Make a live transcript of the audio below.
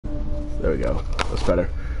There we go. That's better.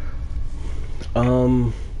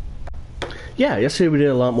 Yeah, yesterday we did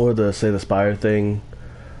a lot more of the Slay the Spire thing.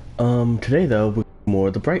 Today though, we more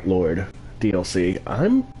of the Bright Lord DLC.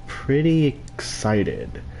 I'm pretty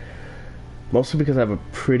excited. Mostly because I have a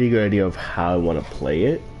pretty good idea of how I want to play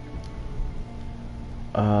it.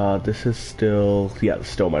 This is still, yeah,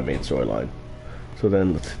 still my main storyline. So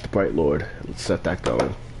then let's hit the Bright Lord. Let's set that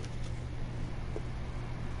going.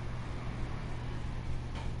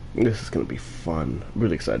 This is gonna be fun. I'm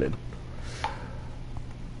really excited.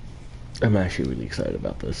 I'm actually really excited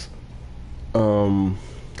about this. I don't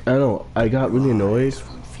know, I got really annoyed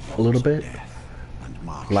a little bit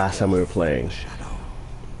last time we were playing.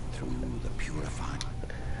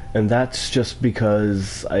 And that's just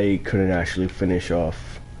because I couldn't actually finish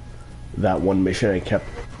off that one mission. I kept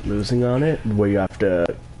losing on it, where you have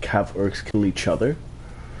to have orcs kill each other.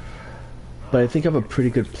 But I think I have a pretty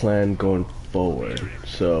good plan going forward,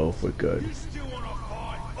 so we're good.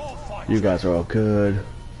 You guys are all good.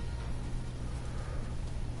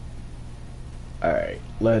 Alright,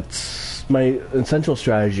 my essential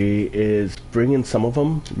strategy is bring in some of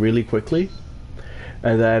them really quickly,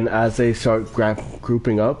 and then as they start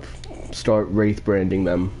grouping up, start wraith branding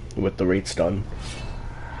them with the wraith stun.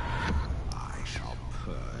 I shall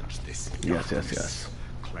purge this Yes.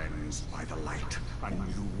 Cleansed by the light, a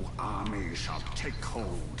new army shall take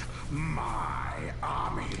hold. My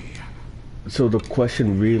army. So the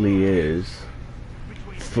question really is,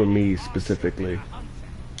 for me specifically,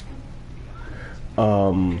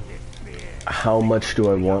 how much do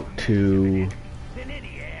I want to,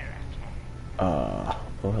 oh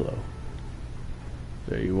hello,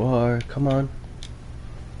 there you are, come on,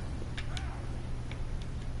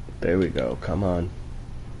 there we go, come on,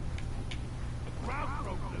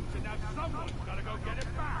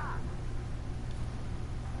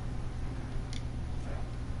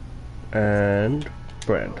 and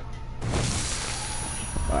brand.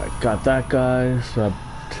 Alright, got that guy, so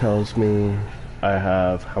that tells me I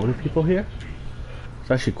have how many people here? It's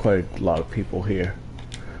actually quite a lot of people here,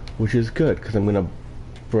 which is good because I'm gonna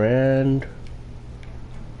brand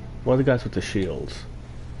one of the guys with the shields.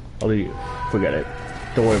 I'll leave you. Forget it.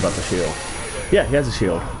 Don't worry about the shield. Yeah, he has a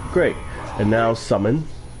shield. Great. And now summon.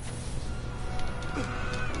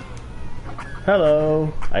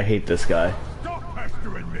 Hello. I hate this guy. Stop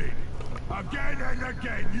pestering me. Again and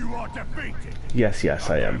again, you are defeated. Yes,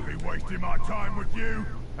 I am. I'll be wasting my time with you.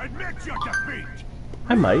 Admit your defeat.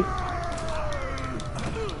 I might.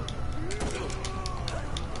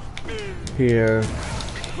 Here.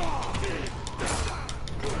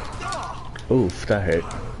 Oof, that hurt.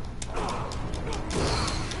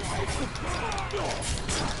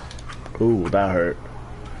 Ooh, that hurt.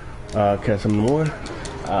 Can some more?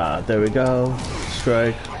 There we go.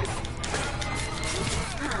 Strike.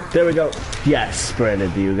 There we go. Yes,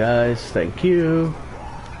 branded you guys. Thank you.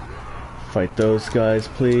 Fight those guys,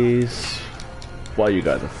 please. While you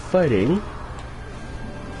guys are fighting,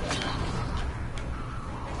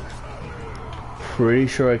 pretty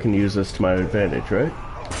sure I can use this to my advantage, right?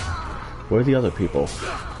 Where are the other people?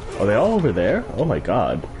 Are they all over there? Oh my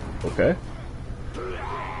god. Okay.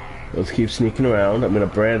 Let's keep sneaking around. I'm gonna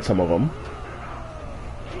brand some of them.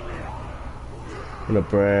 I'm gonna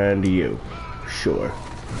brand you. Sure.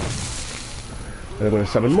 And I'm gonna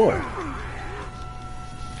summon more.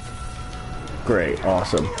 Great,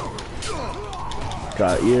 awesome.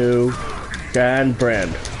 Got you. And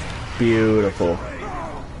brand. Beautiful.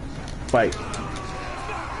 Fight.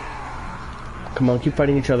 Come on, keep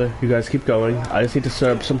fighting each other. You guys keep going. I just need to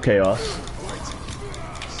stir up some chaos.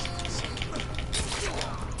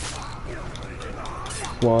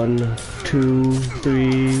 One, two,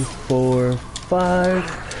 three, four, five.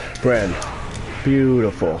 Brand.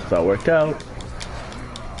 Beautiful. That worked out.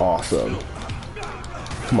 Awesome.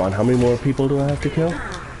 Come on, how many more people do I have to kill?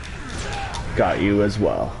 Got you as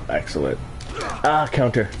well. Excellent.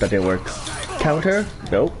 Counter. That didn't work. Counter?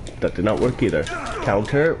 Nope. That did not work either.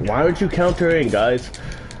 Counter? Why aren't you countering, guys?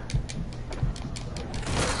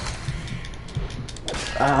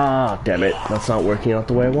 Damn it. That's not working out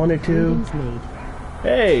the way I wanted to.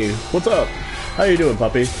 Hey, what's up? How you doing,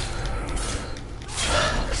 puppy?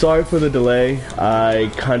 Sorry for the delay. I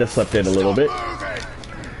kind of slept in a little bit.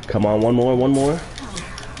 Come on, one more.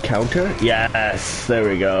 Counter? Yes, there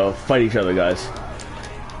we go. Fight each other, guys.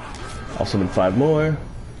 I'll summon 5 more.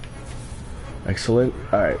 Excellent.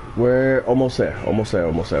 Alright, we're almost there. Almost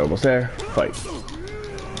there. Fight.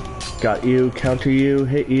 Got you, counter you,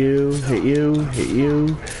 hit you.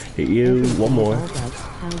 One more.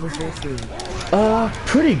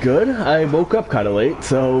 Pretty good. I woke up kind of late,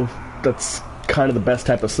 so that's kind of the best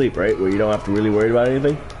type of sleep, right? Where you don't have to really worry about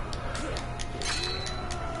anything.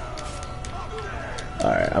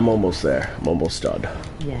 Alright, I'm almost there. I'm almost done.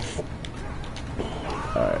 Yes.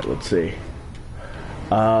 Alright, let's see.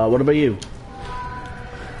 What about you?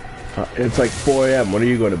 It's like 4 a.m. When are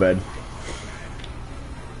you going to bed?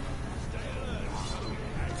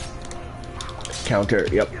 Counter,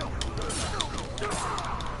 yep.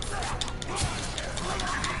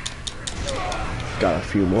 Got a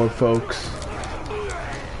few more folks.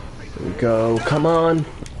 Here we go. Come on.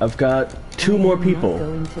 I've got 2 more people.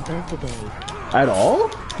 I'm not going to bed today. At all?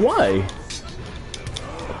 Why?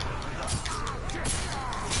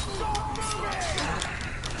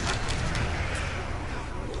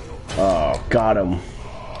 Oh, got him.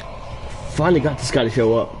 Finally got this guy to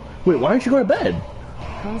show up. Wait, why aren't you going to bed?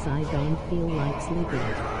 Because I don't feel like sleeping.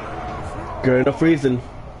 Good enough reason.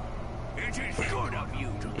 It is good of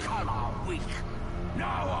you to come our weak.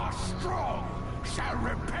 Now our strong shall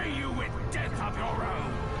repay you with death of your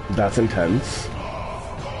own. That's intense.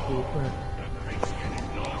 Super.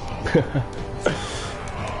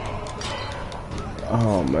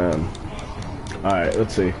 Oh, man. Alright,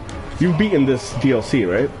 let's see. You've beaten this DLC,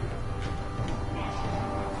 right?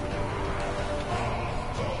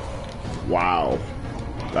 Wow.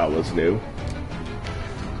 That was new.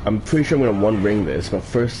 I'm pretty sure I'm gonna one ring this, but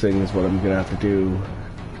first thing is what I'm gonna have to do.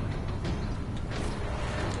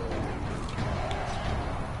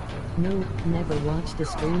 No, never watched a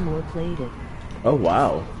stream or played it. Oh,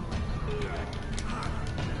 wow.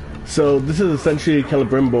 So this is essentially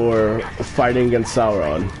Celebrimbor fighting against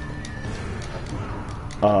Sauron.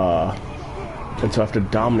 And so I have to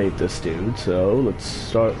dominate this dude, so let's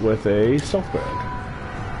start with a stealth brand.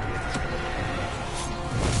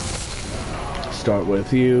 Start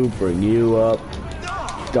with you, bring you up.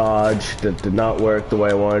 Dodge, that did not work the way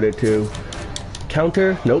I wanted it to.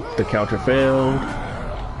 Counter, nope, the counter failed.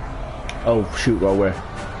 Oh shoot, well we're...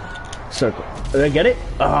 Circle. Did I get it?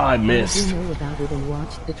 Ah, I missed. I know about it and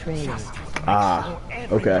watched the trailer. Ah,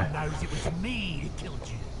 okay.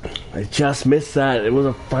 I just missed that. It was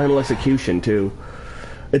a final execution too.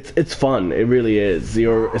 It's fun. It really is.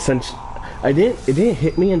 You're essentially. It didn't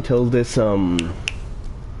hit me until this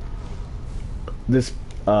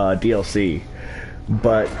DLC.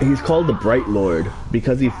 But he's called the Bright Lord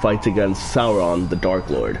because he fights against Sauron, the Dark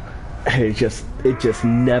Lord. And it just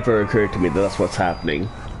never occurred to me that that's what's happening.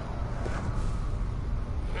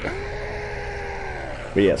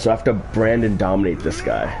 But yeah, so I have to brand and dominate this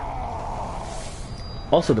guy.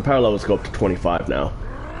 Also, the power levels go up to 25 now.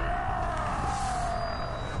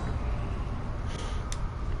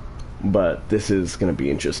 But this is gonna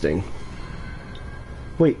be interesting.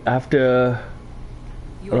 Wait, I don't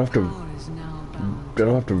have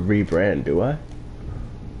to rebrand, do I?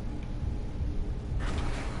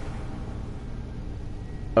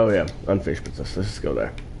 Oh yeah, unfinished business. Let's just go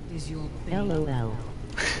there. LOL.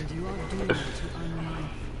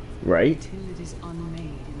 Right? Till it is unmade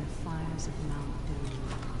in the fires of Mount Doom.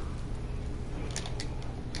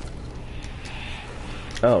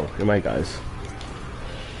 Oh, you're my guys.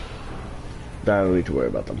 I don't need to worry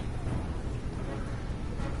about them.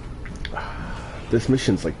 This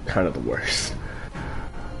mission's like kind of the worst.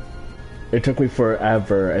 It took me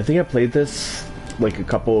forever. I think I played this like a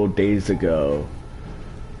couple days ago.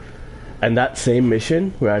 And that same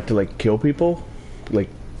mission where I had to like kill people, like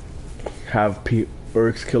have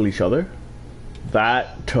orcs kill each other,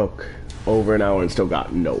 that took over an hour and still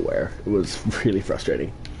got nowhere. It was really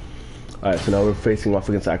frustrating. Alright, so now we're facing off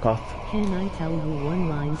against Akoth. Can I tell you one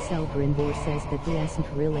line? Celebrimbor says that this isn't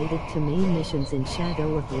related to main missions in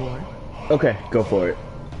Shadow of War. Okay, go for it.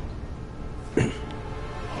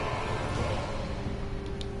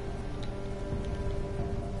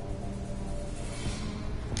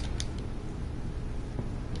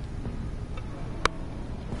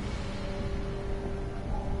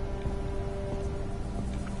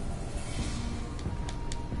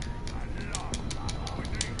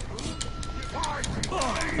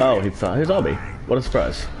 Oh, he saw his zombie. What a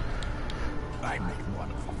surprise. I'm not one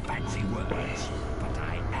for fancy words, but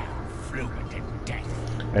I am fluent in death.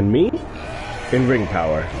 And me? In ring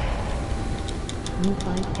power. You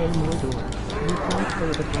fight for Mordor. You fight for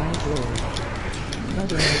the Bright Lord.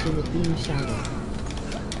 But imagine it being Shadow.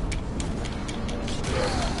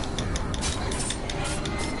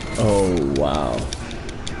 Oh, wow.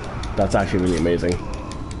 That's actually really amazing.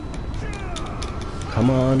 Come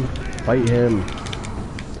on, fight him.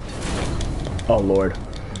 Oh, Lord.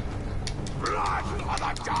 Blood of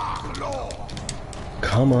the Dark Lord!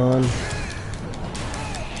 Come on.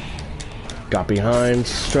 Got behind,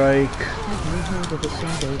 strike. Have you heard of the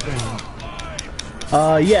Shadow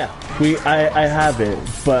Brand? Yeah. I have it,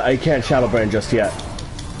 but I can't Shadowbrand just yet.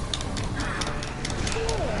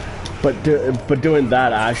 But doing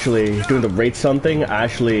that actually, doing the rate something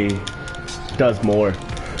actually does more,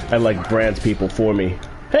 and like brands people for me.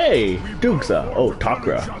 Hey, Dukesa. Oh,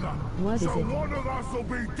 Takra. What is it? One of us will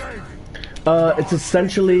be dead. It's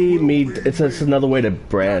essentially me. It's another way to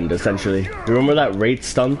brand. Essentially, you remember that rate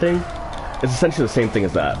stun thing? It's essentially the same thing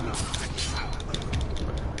as that.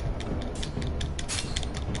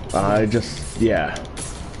 Yeah.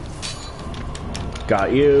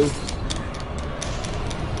 Got you.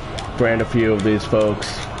 Brand a few of these folks.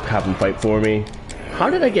 Have them fight for me. How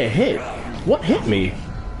did I get hit? What hit me?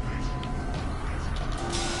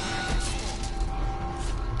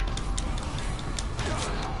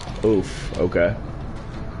 Oof, okay.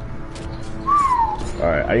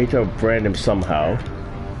 Alright, I need to brand him somehow.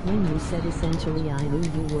 When you said essentially, I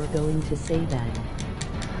knew you were going to say that.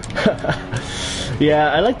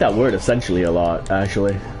 Yeah, I like that word essentially a lot,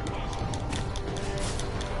 actually.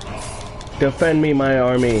 Defend me, my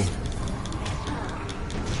army.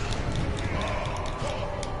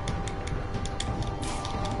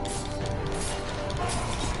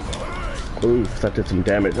 Oof, that did some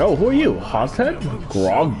damage. Oh, who are you? Hosthead?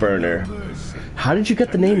 Grogburner. How did you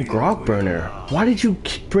get the name Grogburner? Why did you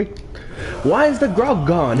break... Why is the grog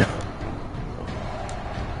gone?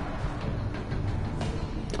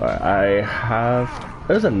 Alright, I have...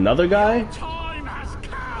 There's another guy? Time has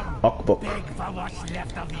come. Okbuk. Beg for what's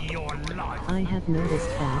left of your life. I have noticed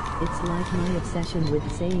that it's like my obsession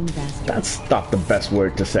with saying bastard. That's not the best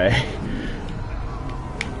word to say.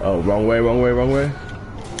 Oh, wrong way, wrong way, wrong way.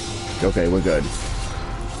 Okay, we're good.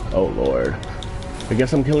 Oh, Lord. I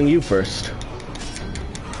guess I'm killing you first.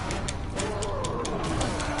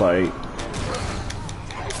 Fight.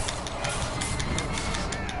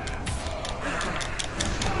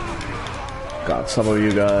 Got some of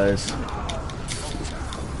you guys.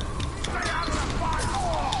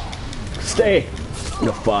 Stay in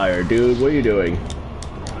the fire, dude. What are you doing?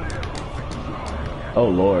 Oh,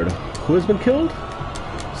 Lord. Who has been killed?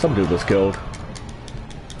 Some dude was killed.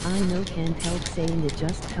 I know can't help saying it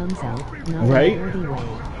just comes out, not Right? in a dirty way.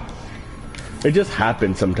 It just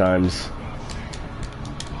happens sometimes.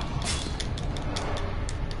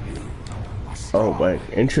 Oh, wait.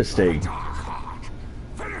 Interesting.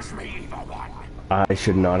 Finish me, evil one. I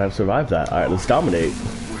should not have survived that. Alright, let's dominate.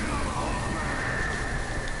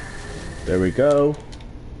 There we go.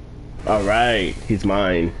 Alright, he's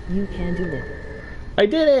mine. You can do it. I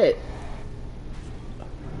did it!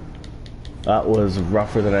 That was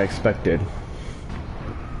rougher than I expected.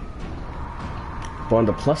 But on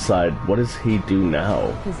the plus side, what does he do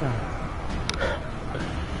now? Huzzah.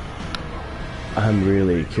 I'm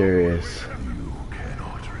really curious. You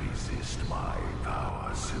cannot resist my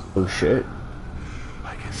power, Oh shit.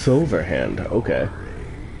 Silverhand, okay.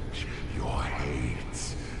 your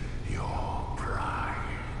hate, your pride,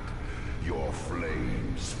 your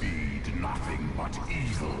flames feed nothing but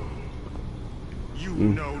evil. You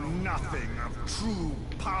know nothing of true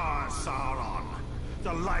power, Sauron.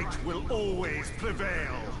 The light will always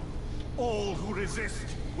prevail. All who resist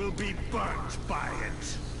will be burnt by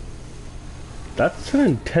it. That's an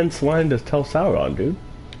intense line to tell Sauron, dude.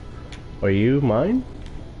 Are you mine?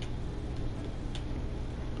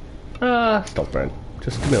 Stop, friend.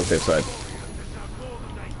 Just give me on the safe side.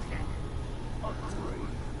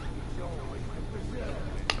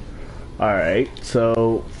 Alright,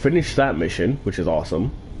 so finish that mission, which is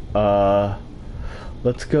awesome.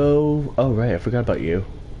 Let's go... Oh, right, I forgot about you.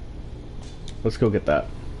 Let's go get that.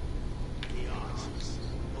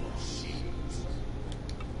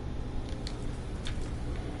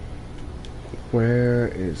 Where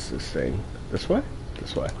is this thing? This way?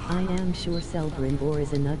 This way. I am sure Celebrimbor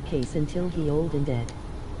is a nutcase until he old and dead.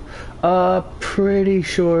 Pretty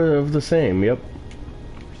sure of the same, yep.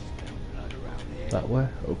 That way?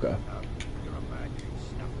 Okay.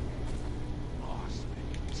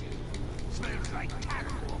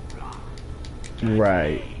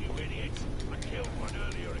 Right.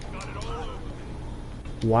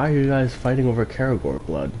 Why are you guys fighting over Karagor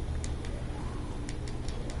blood?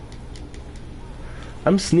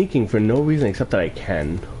 I'm sneaking for no reason except that I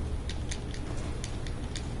can.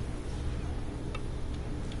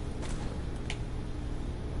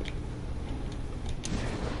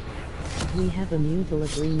 We have a mutual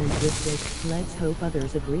agreement with this. Let's hope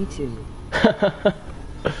others agree too.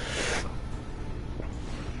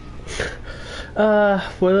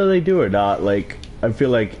 Whether they do or not, like, I feel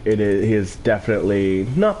like he is definitely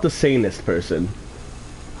not the sanest person.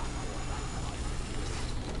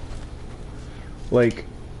 Like,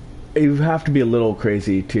 you have to be a little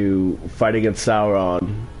crazy to fight against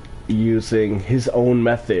Sauron using his own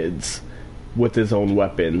methods with his own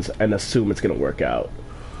weapons and assume it's gonna work out.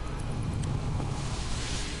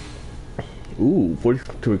 Ooh, 40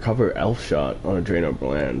 to recover elf shot on a drain of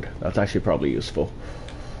land. That's actually probably useful.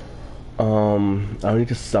 I don't need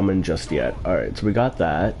to summon just yet. Alright, so we got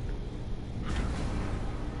that.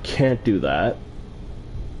 Can't do that.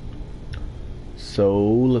 So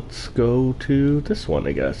let's go to this one,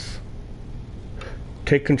 I guess.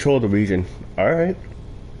 Take control of the region. Alright.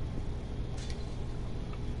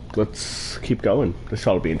 Let's keep going. This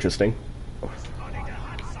ought to be interesting.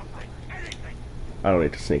 I don't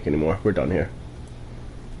need to sneak anymore. We're done here.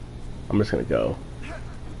 I'm just gonna go.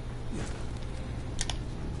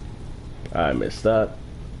 I missed that.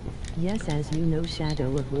 Yes, as you know,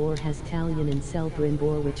 Shadow of War has Talion and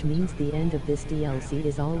Celebrimbor, which means the end of this DLC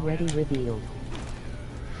is already revealed.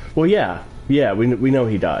 Well, yeah, we know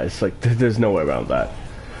he dies. Like, there's no way around that.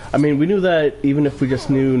 I mean, we knew that even if we just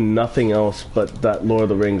knew nothing else but that Lord of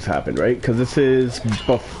the Rings happened, right? Because this is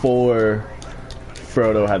before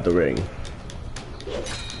Frodo had the ring.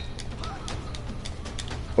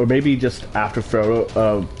 Or maybe just after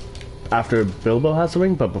Frodo, after Bilbo has the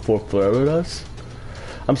ring, but before Frodo does.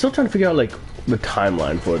 I'm still trying to figure out, like, the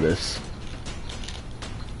timeline for this.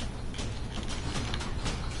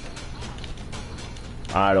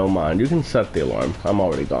 I don't mind. You can set the alarm. I'm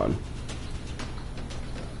already gone.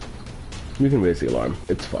 You can raise the alarm.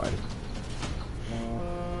 It's fine.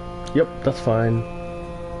 Yep, that's fine.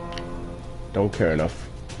 Don't care enough.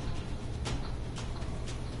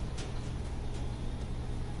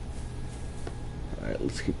 Alright,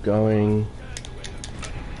 let's keep going.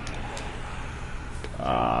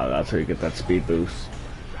 Ah, that's how you get that speed boost.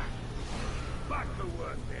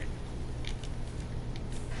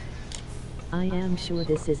 I am sure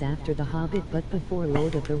this is after The Hobbit, but before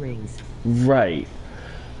Lord of the Rings. Right.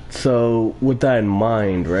 So, with that in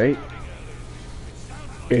mind, right?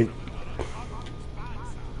 It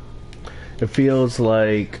feels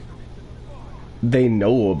like they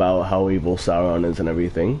know about how evil Sauron is and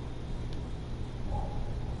everything.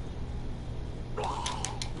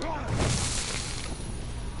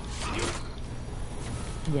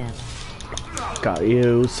 Yes. Got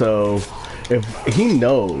you. So, if he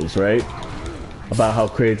knows, right, about how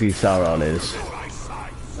crazy Sauron is,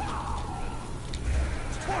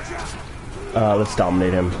 let's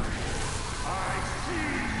dominate him.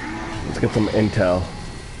 Let's get some intel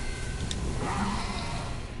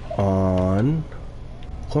on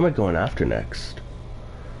who am I going after next.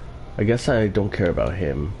 I guess I don't care about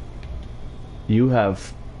him. You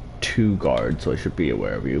have 2 guards, so I should be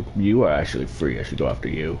aware of you. You are actually free. I should go after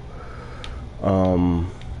you. I'm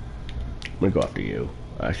gonna go after you.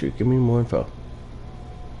 Actually, give me more info.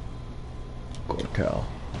 Gortel.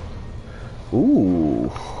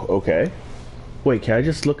 Ooh, okay. Wait, can I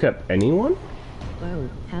just look up anyone? Oh,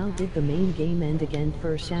 how did the main game end again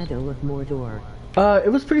for Shadow of Mordor?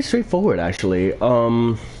 It was pretty straightforward, actually.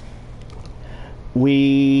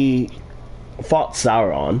 We fought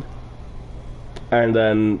Sauron, and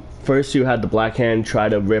then first you had the Black Hand try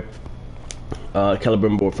to rip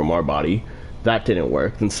Celebrimbor from our body. That didn't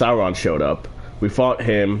work. Then Sauron showed up. We fought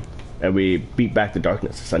him, and we beat back the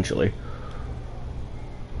darkness, essentially.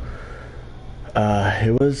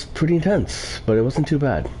 It was pretty intense, but it wasn't too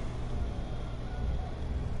bad.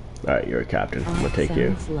 Alright, you're a captain. I'm gonna take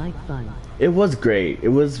you. Sounds like fun. It was great. It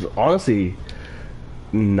was honestly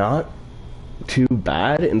not too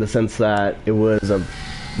bad in the sense that it was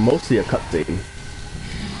mostly a cutscene.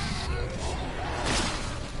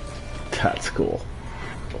 That's cool.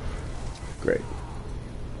 Great.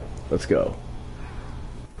 Let's go.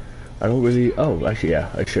 I don't really... Oh, actually, yeah.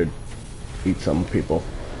 I should eat some people.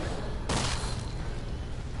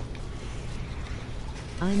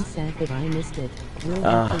 I'm sad that I missed it. We'll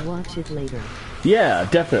have to watch it later. Yeah,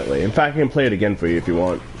 definitely. In fact, I can play it again for you if you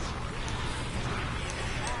want.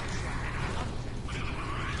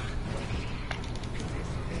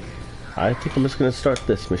 I think I'm just going to start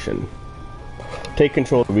this mission. Take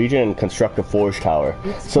control of the region and construct a forge tower.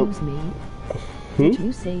 Excuse me? Did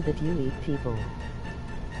you say that you eat people?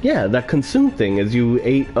 Yeah, that consume thing is you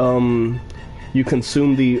ate, you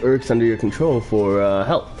consume the herbs under your control for,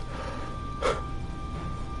 health.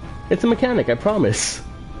 It's a mechanic, I promise.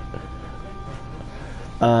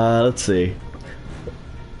 Let's see.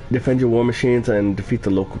 Defend your war machines and defeat the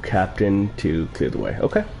local captain to clear the way.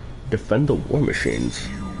 Okay. Defend the war machines.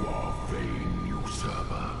 You are vain,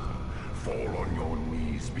 usurper. Fall on your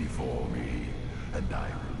knees before me, and I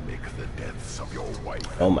will make the deaths of your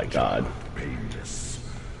wife Oh my god. painless.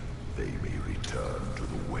 They may return to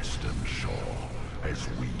the western shore as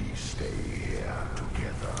we stay here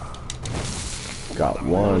together. Got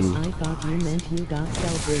one. I thought you meant you got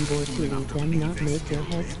Celebrimbor to eat them, not make their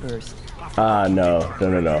heads burst. No.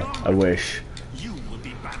 I wish. You will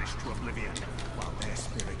be banished to oblivion.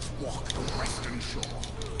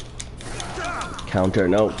 Counter,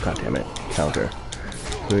 no, god damn it. Counter.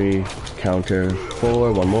 3, counter,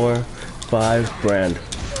 4, one more. 5, brand.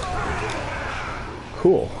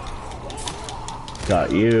 Cool.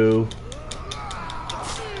 Got you.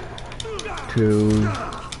 2.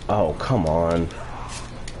 Oh, come on.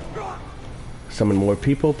 Summon more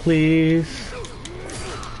people, please.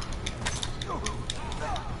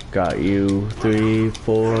 Got you. 3,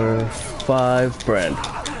 4, 5, brand.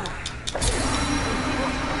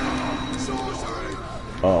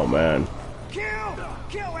 Oh man. Kill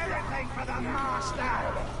everything for the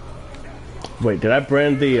master. Wait, did I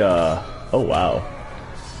brand the oh wow.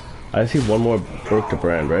 I see one more orc to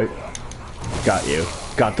brand, right? Got you.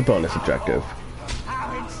 Got the bonus objective.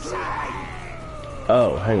 How insane.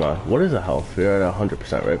 Oh, hang on. What is the health? We're at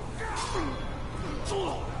 100%, right?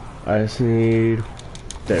 I just need...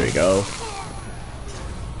 There we go.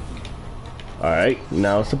 Alright,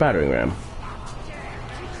 now it's the battering ram.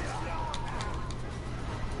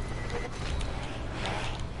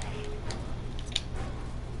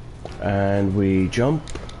 And we jump.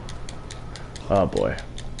 Oh boy.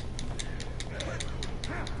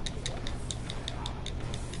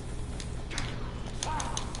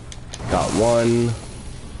 Got 1.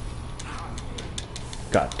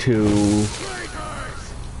 Got 2.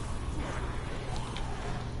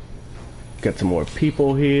 Get some more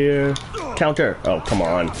people here. Counter! Oh, come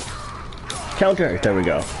on. Counter! There we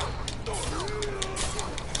go.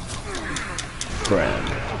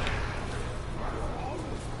 Brand.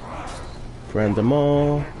 Brand them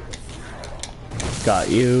all. Got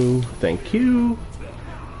you. Thank you.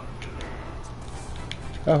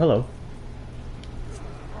 Oh, hello.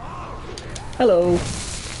 Hello.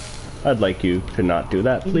 I'd like you to not do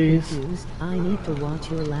that, please. Confused. I need to watch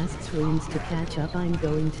your last streams to catch up. I'm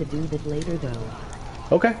going to do that later though.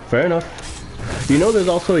 Okay, fair enough. You know there's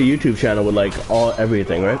also a YouTube channel with like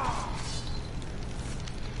everything, right?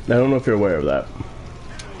 I don't know if you're aware of that.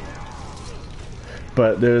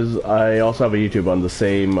 But I also have a YouTube on the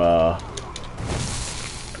same,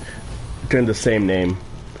 during the same name,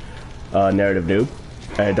 Narrative Noob.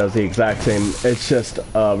 And it does the exact same, it's just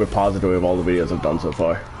a repository of all the videos I've done so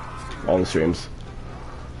far. All the streams.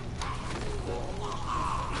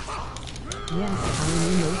 Yes, I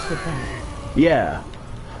know most of that. Yeah.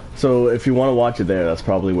 So if you want to watch it there, that's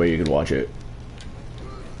probably where you could watch it.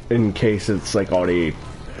 In case it's like already,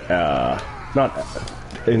 not,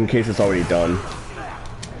 in case it's already done.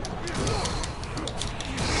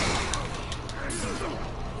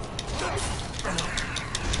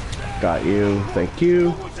 Got you, thank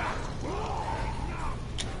you.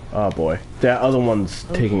 Oh boy, that other one's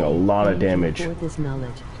taking a lot of damage. This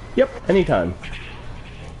knowledge. Yep, anytime.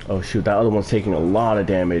 Oh shoot, that other one's taking a lot of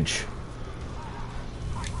damage.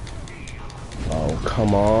 Oh,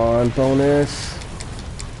 come on, bonus.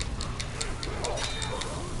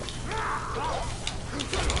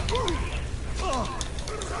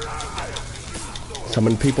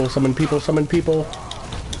 Summon people, summon people, summon people.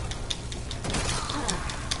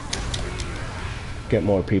 Get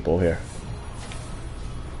more people here.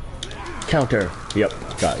 Counter. Yep,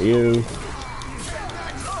 got you.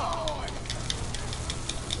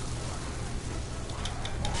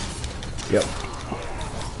 Yep.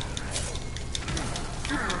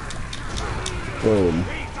 Boom.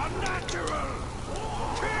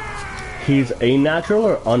 He's a natural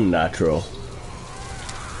or unnatural?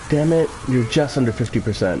 Damn it, you're just under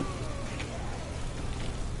 50%.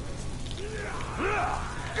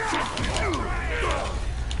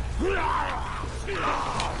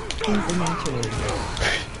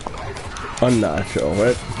 Unnatural,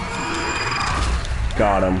 right?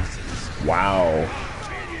 Got him. Wow.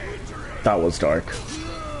 That was dark.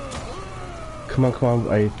 Come on, come on.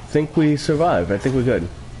 I think we survived. I think we're good.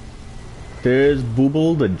 There's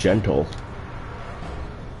Booble the Gentle.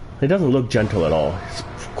 It doesn't look gentle at all. It's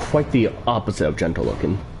quite the opposite of gentle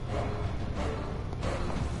looking.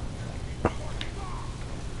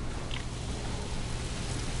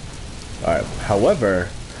 Alright, however,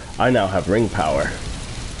 I now have ring power.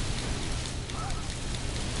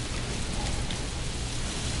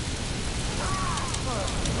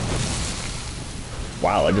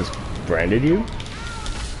 Wow, I just branded you?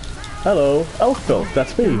 Hello, Elfville,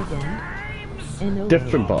 that's me.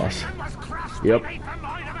 Different boss. Yep.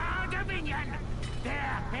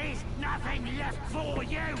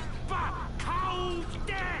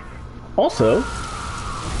 Also,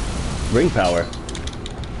 ring power.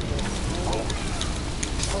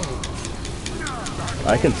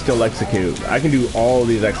 I can still execute. I can do all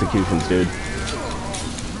these executions, dude.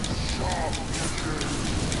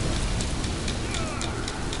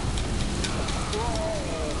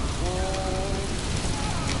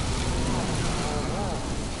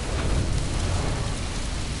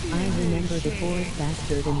 the forest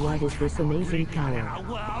bastard, and what is this amazing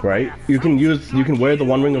power? Right? You can wear the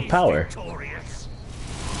One Ring of Power.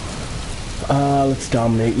 Let's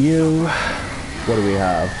dominate you. What do we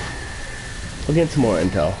have? We'll get some more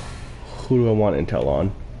intel. Who do I want intel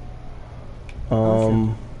on?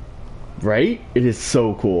 Awesome. Right? It is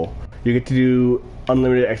so cool. You get to do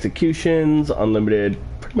unlimited executions, unlimited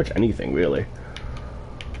pretty much anything really.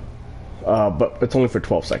 But it's only for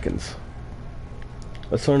 12 seconds.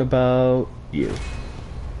 Let's learn about you.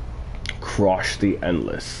 Crush the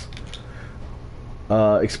Endless.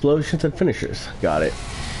 Explosions and finishers. Got it.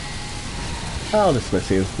 I'll dismiss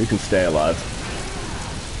you. You can stay alive.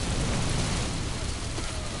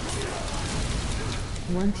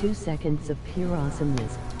 2 seconds of pure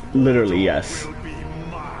awesomeness. Literally, yes. Will be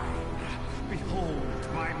mine. Behold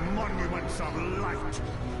my monuments of light.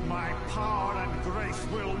 My power and grace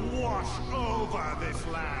will wash over this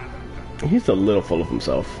land. He's a little full of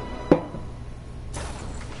himself.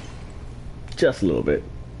 Just a little bit.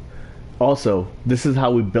 Also, this is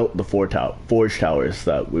how we built the forge towers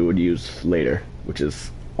that we would use later, which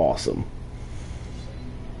is awesome.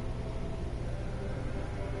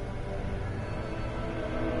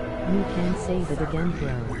 You can't say that again,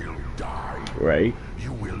 bro. Will die. Right?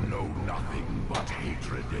 You will know nothing but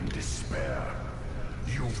hatred and despair.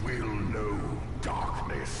 You will know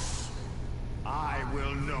darkness. I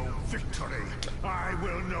will know victory. I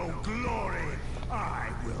will know glory.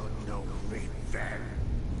 I will know revenge.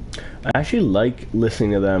 I actually like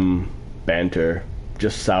listening to them banter.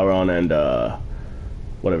 Just Sauron and,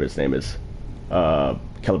 whatever his name is.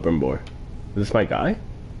 Celebrimbor. Is this my guy?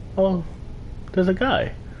 Oh, there's a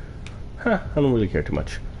guy. Huh, I don't really care too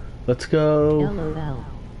much. Let's go LOL.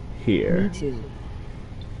 here. Me too.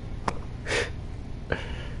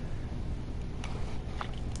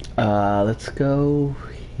 Let's go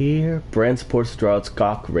here. Brand supports Drought's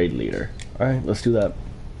Gok raid leader. Alright, let's do that.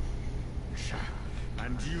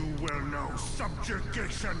 And you will know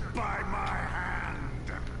subjugation by my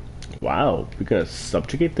hand. Wow, we're gonna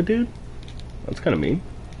subjugate the dude? That's kinda mean.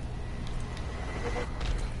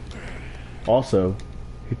 Also,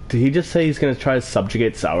 did he just say he's gonna try to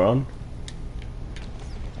subjugate Sauron?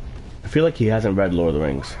 I feel like he hasn't read Lord of the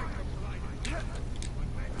Rings.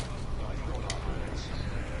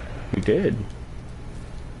 He did.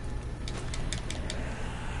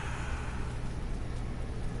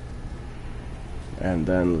 And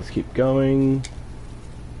then let's keep going.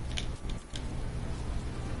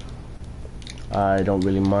 I don't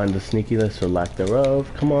really mind the sneakiness or lack thereof.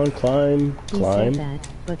 Come on, climb, He climb. said that,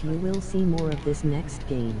 but you will see more of this next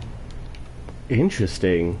game.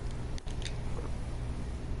 Interesting.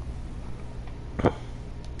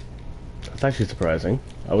 That's actually surprising.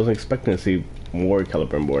 I wasn't expecting to see more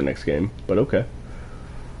Celebrimbor next game, but okay.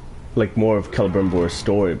 Like more of Celebrimbor's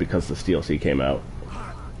story because this DLC came out.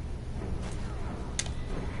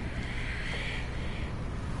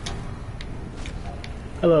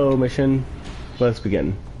 Hello, mission. Let's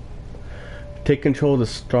begin. Take control of the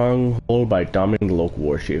stronghold by dominating the local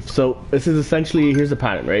war chief. So this is essentially, here's the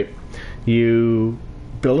pattern, right? You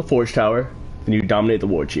build a forge tower, then you dominate the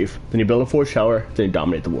war chief. Then you build a forge tower, then you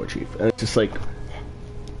dominate the war chief. And it's just like,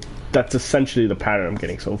 that's essentially the pattern I'm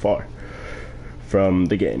getting so far from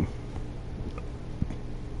the game.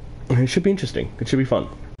 It should be interesting. It should be fun.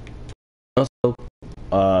 Also,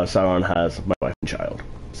 Sauron has my wife and child.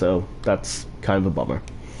 So that's kind of a bummer.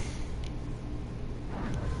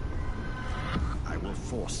 I will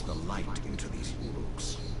force the light into these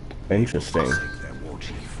rooks. Interesting. Forsake their war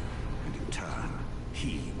chief, and in turn,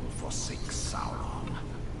 he will forsake Sauron.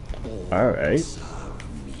 Alright.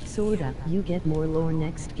 Sorta, you get more lore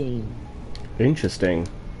next game. Interesting.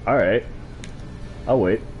 Alright. I'll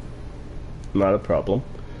wait. Not a problem.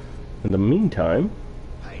 In the meantime...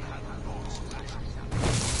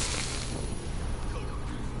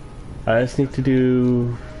 I just need to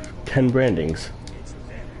do 10 brandings.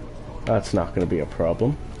 That's not going to be a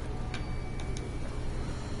problem.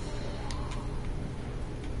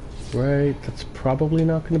 Right, that's probably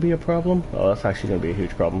not going to be a problem. Oh, that's actually going to be a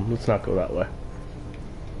huge problem. Let's not go that way.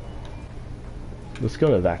 Let's go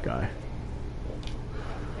to that guy.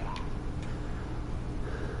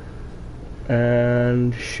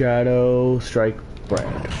 And Shadow Strike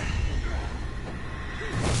Brand.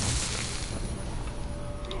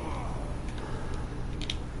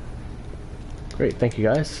 Great, thank you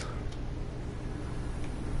guys.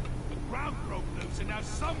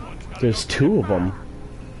 There's two of them.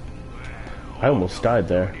 I almost died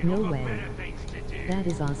there. No way. That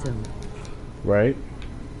is awesome. Right?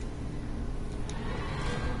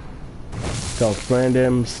 Stealth brand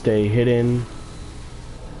him, stay hidden.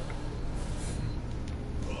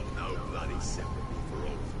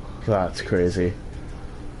 That's crazy.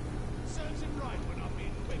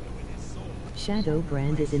 Shadow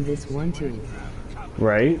Brand is in this one too.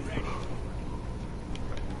 Right?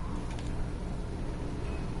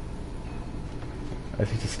 I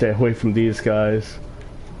need to stay away from these guys.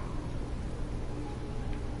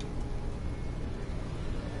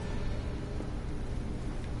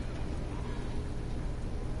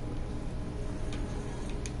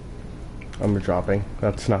 I'm dropping.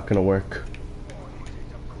 That's not gonna work.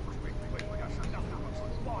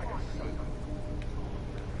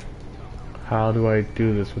 How do I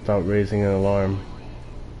do this without raising an alarm?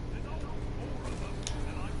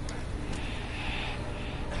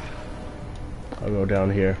 I'll go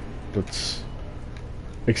down here. Let's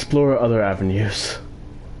explore other avenues.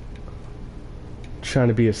 Trying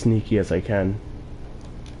to be as sneaky as I can.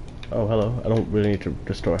 Oh, hello. I don't really need to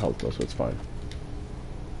restore health though, so it's fine.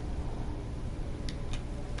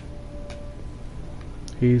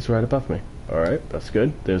 He's right above me. Alright, that's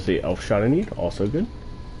good. There's the elf shot I need, also good.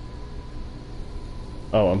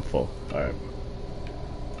 Oh, I'm full. Alright.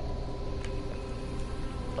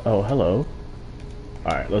 Oh, hello.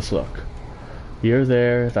 Alright, let's look. You're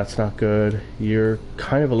there, that's not good. You're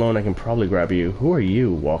kind of alone, I can probably grab you. Who are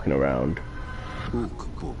you walking around?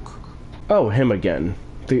 Cookbook. Oh, him again.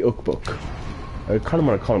 The Ookbook. I kind of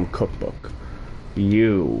want to call him Cookbook.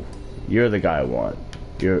 You're the guy I want.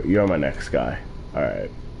 You're my next guy.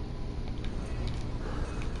 Alright.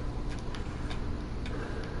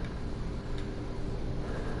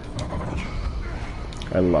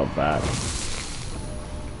 I love that.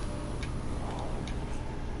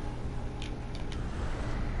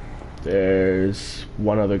 There's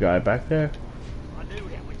one other guy back there.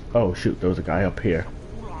 Oh shoot, there was a guy up here.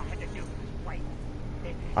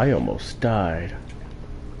 I almost died.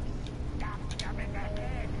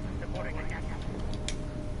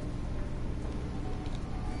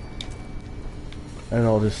 And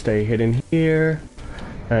I'll just stay hidden here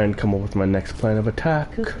and come up with my next plan of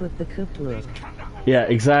attack. Cookbook the cookbook. Yeah,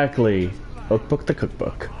 exactly. Cookbook the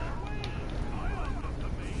cookbook.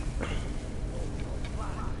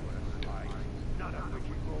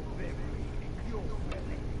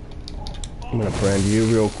 I'm gonna brand you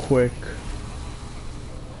real quick.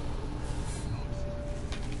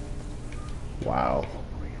 Wow.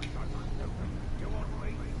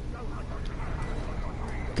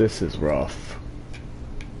 This is rough.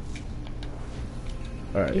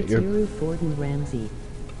 Alright, It's you're... Uru Gordon Ramsay.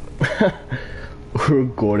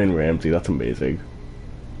 Gordon Ramsay, that's amazing.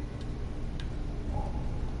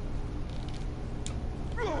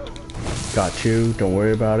 Got you, don't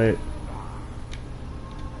worry about it.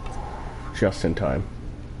 Just in time.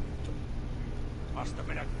 Must have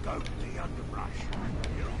been a goat in the underbrush.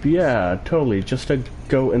 Yeah, totally, just a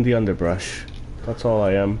goat in the underbrush. That's all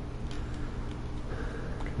I am.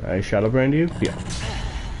 Can I shadow brand you? Yeah.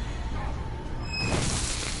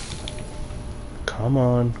 Come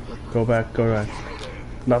on, go back, go back.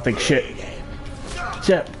 Nothing, shit.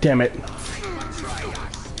 Yeah, damn it.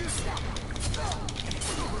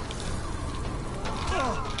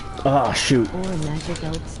 Ah, shoot. Or a magic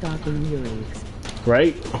elf stalking earrings.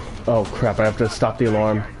 Right? Oh crap, I have to stop the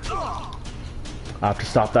alarm. I have to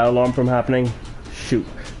stop that alarm from happening. Shoot.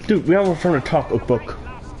 Dude, we almost trying to talk, Ookbook.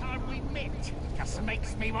 Last time we met, just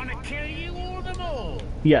makes me want to kill you all the more.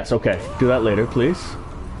 Yes, okay. Do that later, please.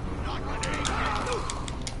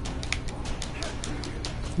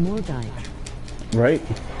 More guys. Right?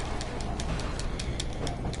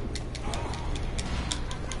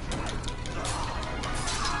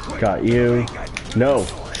 Got you. No.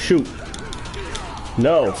 Shoot.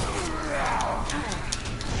 No.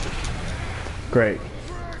 Great.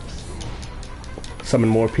 Summon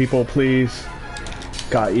more people, please.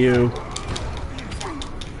 Got you.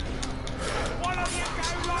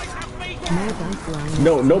 More dice lying.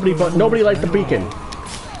 No, nobody liked the beacon.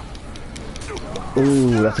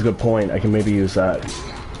 Ooh, that's a good point. I can maybe use that.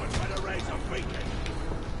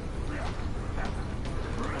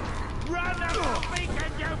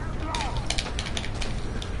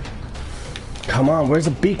 Come on, where's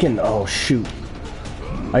the beacon? Oh, shoot.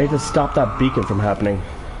 I need to stop that beacon from happening.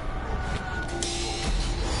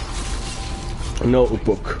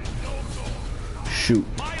 Notebook. Shoot.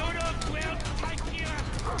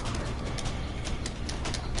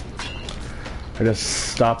 I just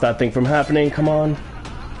stop that thing from happening. Come on.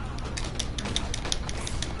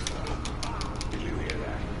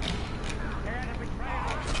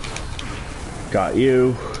 Got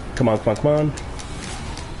you. Come on, come on, come on.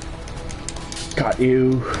 Got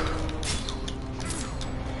you.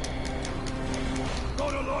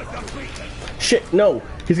 Shit, no.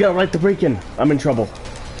 He's gonna light the beacon. I'm in trouble.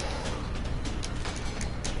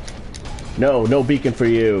 No, no beacon for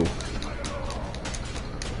you.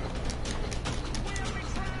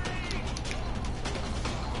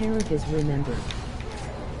 Carrick is remembered.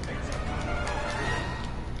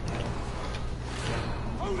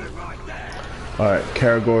 Alright,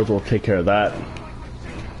 Karagors will take care of that.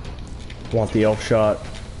 Want the elf shot.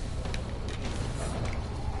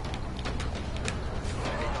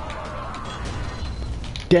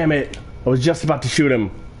 Damn it! I was just about to shoot him.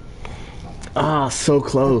 Ah, so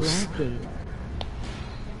close.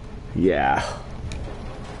 Yeah.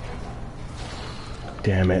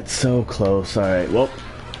 Damn it, so close. Alright, well.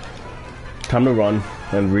 Time to run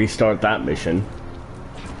and restart that mission.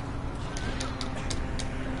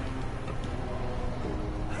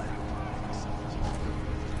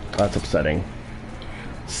 That's upsetting.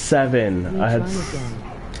 7. I had.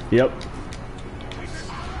 Yep.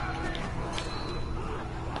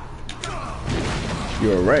 You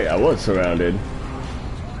were right. I was surrounded.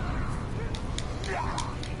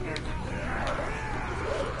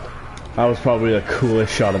 That was probably the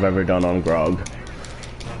coolest shot I've ever done on Grog.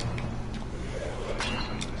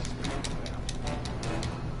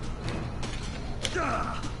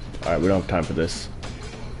 Alright, we don't have time for this.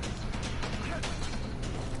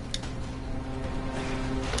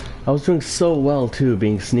 I was doing so well too,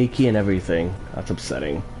 being sneaky and everything. That's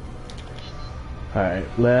upsetting. Alright,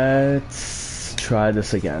 let's try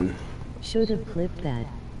this again. Should have clipped that.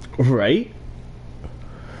 Right?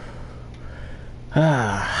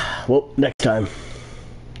 Ah, well, next time.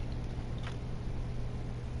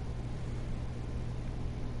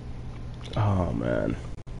 Oh man.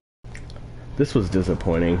 This was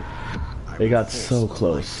disappointing. They got so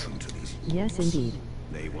close. Yes, indeed.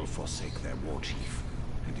 They will forsake their war chief,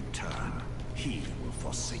 and in turn, he will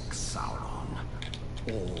forsake Sauron.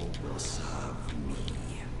 All will serve me.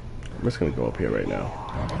 I'm just gonna go up here right now.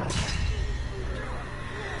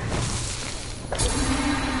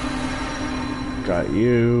 Got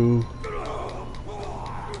you.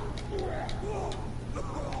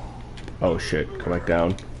 Oh shit, come back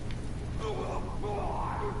down.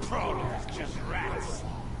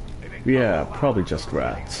 Yeah, probably just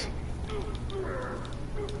rats.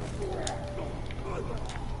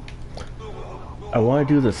 I want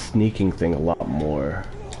to do the sneaking thing a lot more.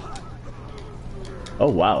 Oh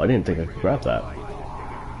wow, I didn't think I could grab that.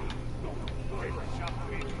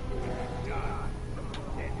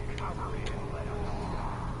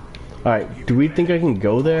 Alright, do we think I can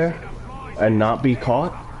go there and not be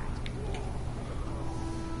caught?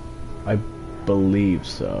 I believe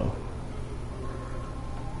so.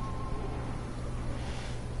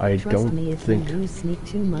 I Trust me, if you think use sneak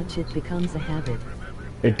too much, it becomes a habit.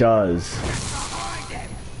 it does.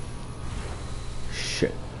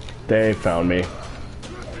 Shit. They found me.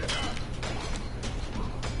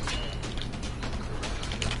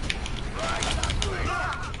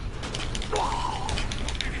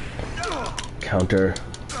 Counter.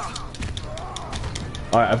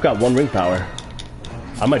 Alright, I've got 1 ring power.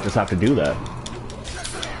 I might just have to do that.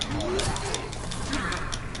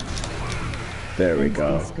 There we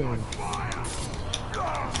go.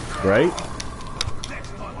 Right?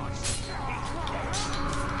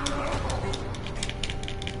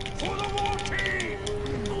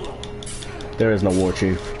 There is no war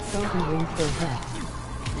chief.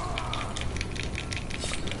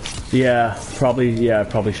 Yeah, probably. I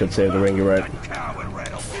probably should save the ring. You're right.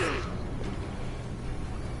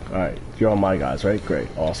 Alright, you're on my guys, right? Great,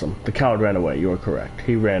 awesome. The coward ran away, you are correct.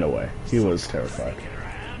 He ran away. He was terrified.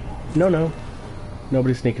 No.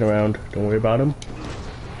 Nobody's sneaking around. Don't worry about him.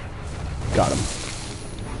 Got him.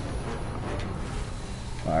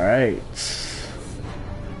 Alright.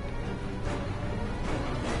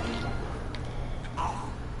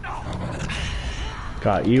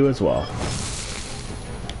 Got you as well.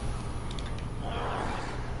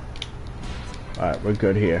 Alright, we're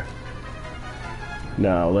good here.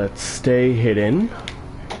 Now let's stay hidden.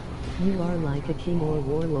 You are like a king or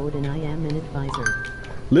warlord and I am an advisor.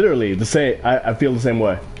 Literally the same. I feel the same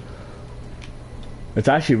way. It's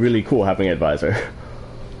actually really cool having an advisor.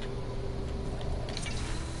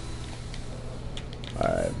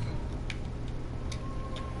 Alright.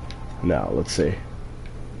 Now let's see.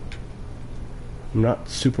 I'm not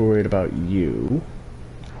super worried about you.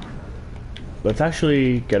 Let's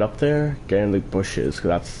actually get up there, get in the bushes, because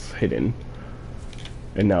that's hidden.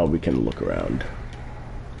 And now we can look around.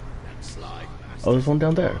 Oh, there's one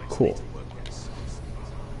down there. Cool.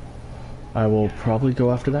 I will probably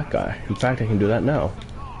go after that guy. In fact, I can do that now.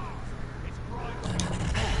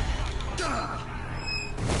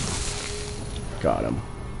 Got him.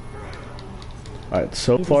 Alright,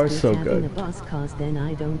 so far so good. A boss cause then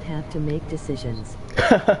I don't have to make decisions.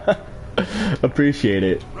 Appreciate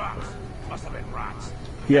it. Rats. Must have been rats.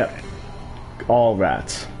 Yep. All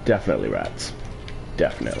rats. Definitely rats.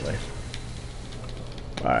 Definitely.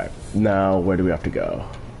 Alright, now where do we have to go?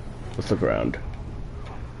 Let's look around.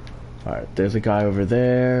 Alright, there's a guy over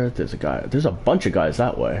there. There's a bunch of guys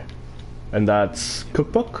that way. And that's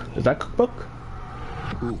cookbook? Is that cookbook?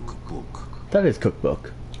 Cookbook. That is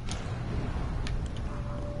cookbook.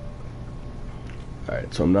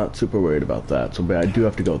 Alright, so I'm not super worried about that. So, but I do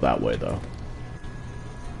have to go that way though.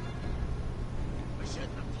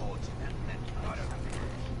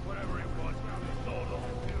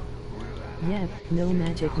 Yep, no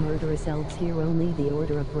magic murderous elves here, only the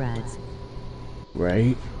Order of Rats.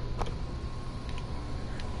 Right?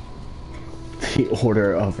 The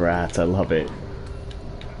Order of Rats, I love it.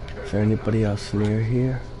 Is there anybody else near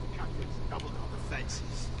here?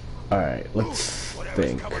 Alright, let's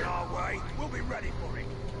think.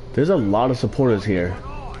 There's a lot of supporters here,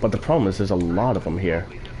 but the problem is there's a lot of them here.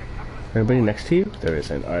 Anybody next to you? There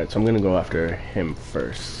isn't. Alright, so I'm gonna go after him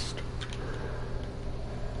first.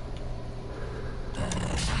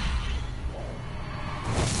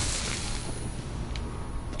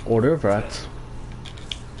 Order of Rats.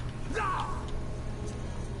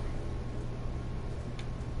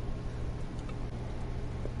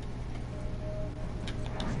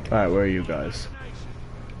 Alright, where are you guys?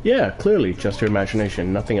 Yeah, clearly, just your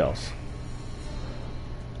imagination, nothing else.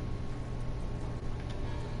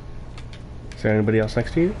 Is there anybody else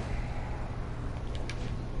next to you?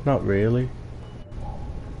 Not really.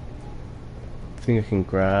 I think I can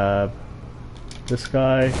grab this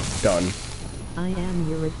guy. Done. I am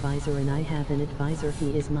your advisor and I have an advisor,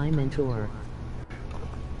 he is my mentor.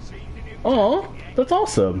 Oh, that's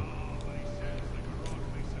awesome.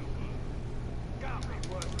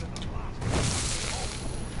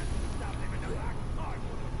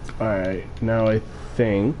 Alright, now I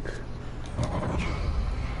think...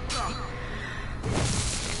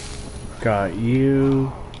 Got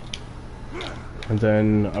you. And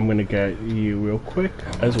then I'm gonna get you real quick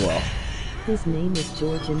as well. His name is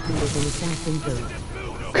George and he is an assassin goat.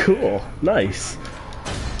 Cool, nice.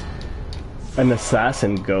 An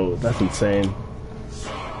assassin goat, that's insane.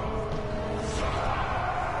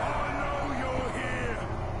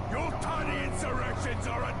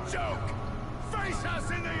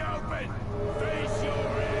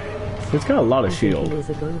 It's got a lot of shield. He is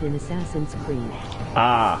a goat in Assassin's Creed.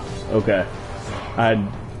 Ah, okay. I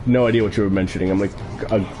had no idea what you were mentioning. I'm like,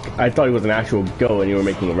 I thought he was an actual goat and you were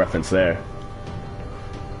making a reference there.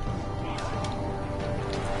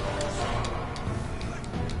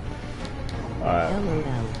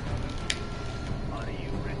 LOL.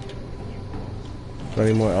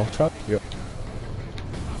 Any more elf truck? Yep.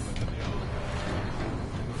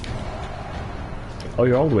 Oh,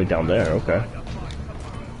 you're all the way down there, okay.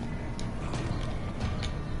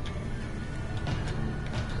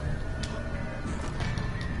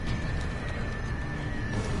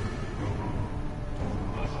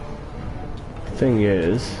 Thing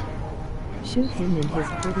is... Shoot him in his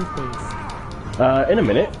pretty face. In a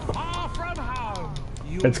minute.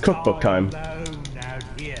 It's cookbook time. The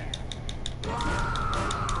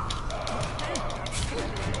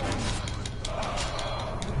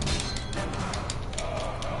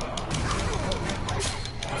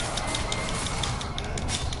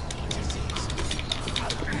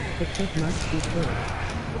cook must be good.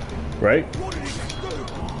 Right?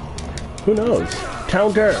 Who knows?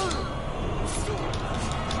 Counter!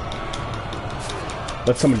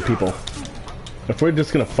 Let's summon people. If we're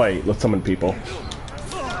just gonna fight, let's summon people.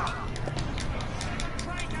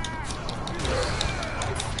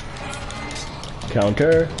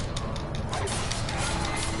 Counter.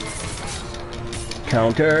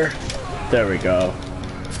 Counter. There we go.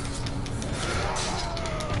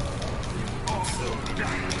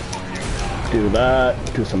 Do that.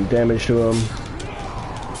 Do some damage to him.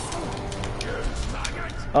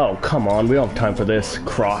 Oh, come on. We don't have time for this.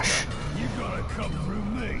 Crush.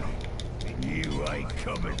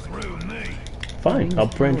 Fine, I'll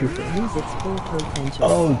brand you for it. Use its full potential.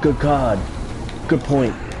 Oh, good God. Good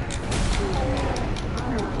point.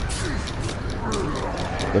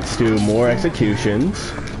 Let's do more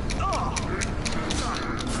executions.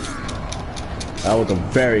 That was a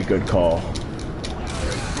very good call.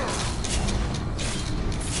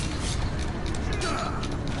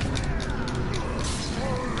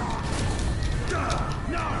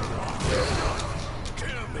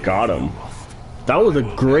 Got him. That was a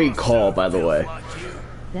great call, by the way.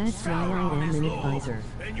 That's why I am an advisor.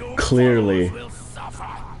 Clearly.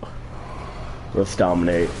 Let's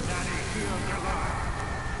dominate.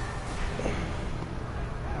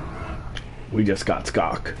 We just got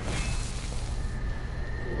Skok.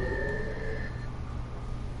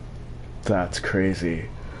 That's crazy.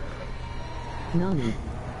 Nani.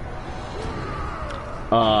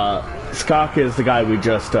 Skok is the guy we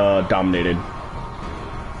just dominated.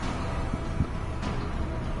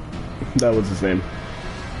 That was his name.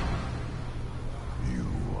 You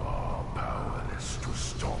are powerless to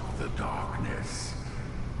stop the darkness.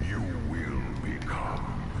 You will become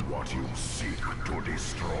what you seek to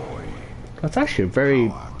destroy. That's actually very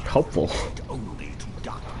helpful. Only to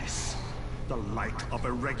darkness. The light of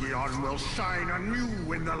Eregion will shine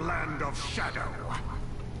anew in the land of shadow.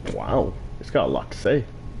 Wow, he's got a lot to say.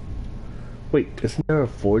 Wait, isn't there a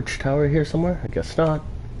forge tower here somewhere? I guess not.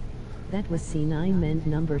 That was C9 meant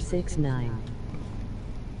number 69.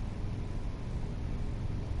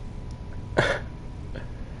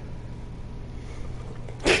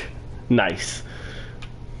 Nice.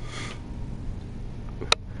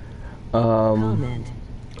 Comment.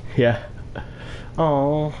 Yeah.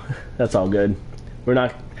 Oh, that's all good. We're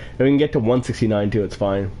not. If we can get to 169 too, it's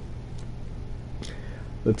fine.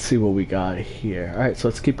 Let's see what we got here. All right, so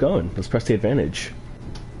let's keep going. Let's press the advantage.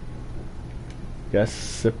 Yes,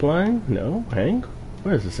 zip line? No, hang.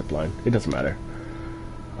 Where is the zip line? It doesn't matter.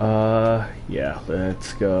 Yeah.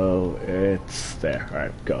 Let's go. It's there. All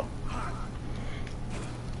right, go.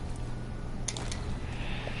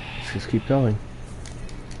 Let's just keep going.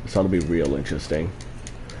 This ought to be real interesting.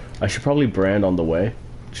 I should probably brand on the way,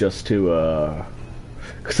 just to.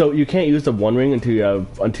 So you can't use the one ring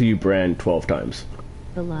until you brand 12 times.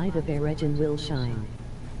 The light of Eregion will shine.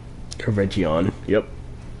 Eregion. Yep.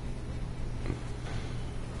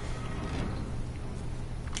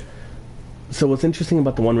 So what's interesting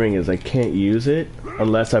about the one ring is I can't use it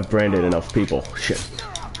unless I've branded enough people. Shit.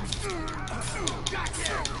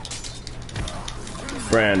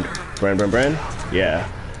 Brand. Brand, brand, brand? Yeah.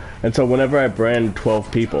 And so whenever I brand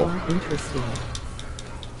 12 people... Oh, interesting.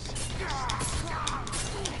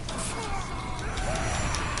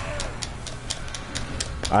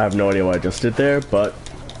 I have no idea what I just did there, but...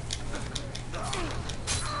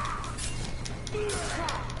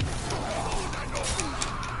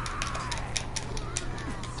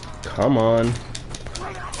 Come on.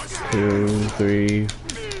 2, 3,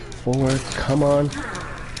 4, come on.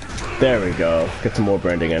 There we go. Get some more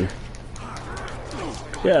branding in.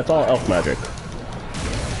 Yeah, it's all elf magic.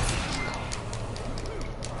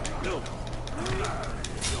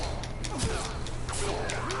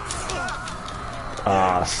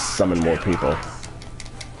 Ah, summon more people.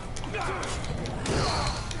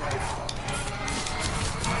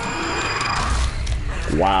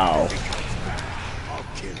 Wow.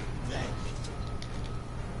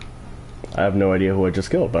 I have no idea who I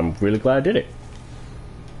just killed, but I'm really glad I did it.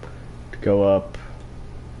 To go up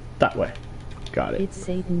that way. Got it. It's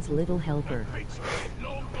Satan's little helper.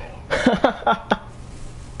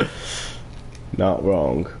 Not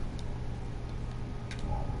wrong.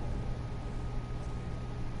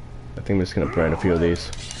 I think I'm just gonna brand a few of these.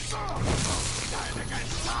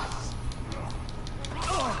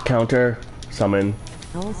 Counter, summon.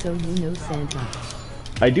 Also, you know Santa.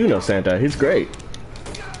 I do know Santa, he's great.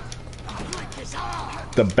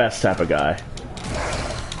 The best type of guy.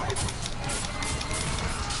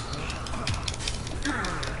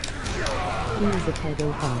 He's a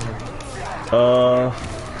pedophile.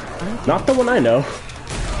 Not the one I know.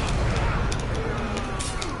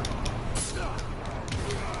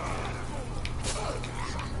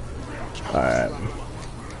 Alright.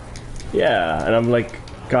 Yeah, and I'm like,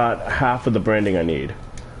 got half of the branding I need.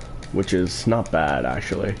 Which is not bad,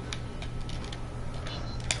 actually.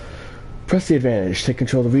 Press the advantage. Take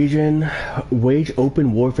control of the region. Wage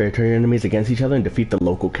open warfare. Turn your enemies against each other and defeat the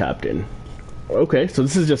local captain. Okay, so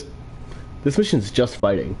this is just... This mission's just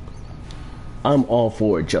fighting. I'm all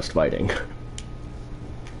for just fighting. You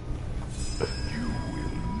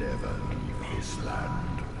will never leave this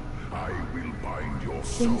land. I will bind your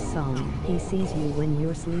Sing soul song. to He sees you when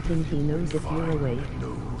you're sleeping. He knows if you're awake.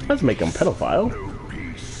 Let's make him pedophile. No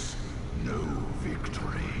peace, no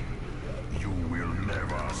victory. You will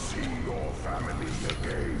never see your family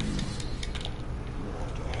again.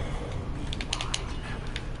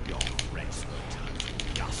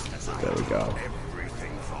 There we go.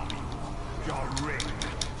 Everything from you. Your ring,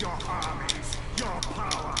 your armies, your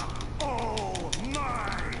power, all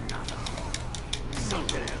mine.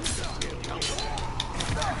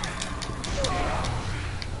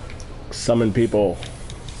 Summon people.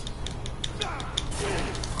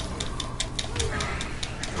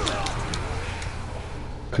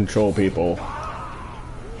 Control people.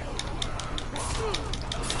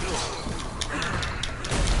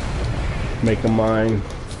 Make them mine.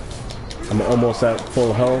 I'm almost at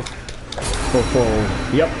full health.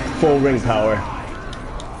 Full, yep, full ring power.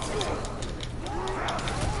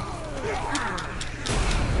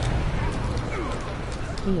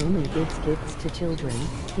 He only gives gifts to children.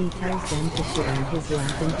 He tells them to shit on his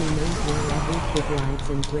lap and he knows where every kid lives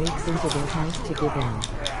and breaks into their house to give in.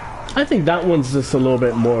 I think that one's just a little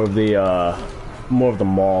bit more of the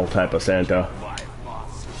mall type of Santa.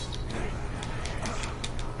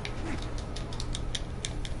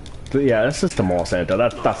 But yeah, that's just the mall Santa.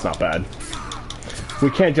 That's not bad.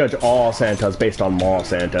 We can't judge all Santas based on mall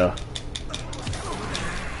Santa.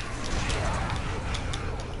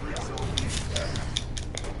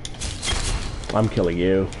 I'm killing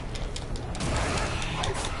you.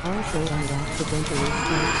 Also, I accidentally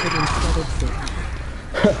spelled shit instead of sick.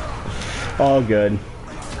 All good.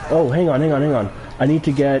 Oh, hang on. I need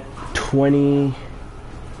to get 20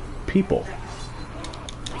 people.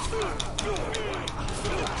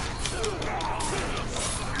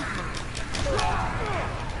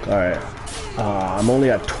 Alright. I'm only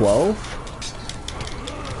at 12.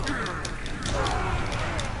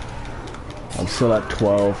 I'm still at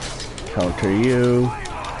 12. Counter you.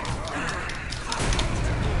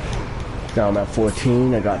 Down at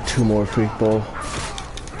 14. I got 2 more people.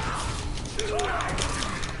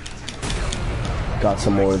 Got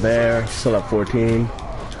some more there. Still at 14.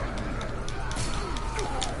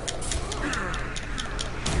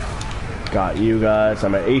 Got you guys.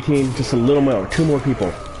 I'm at 18. Just a little more. 2 more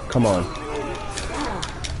people. Come on.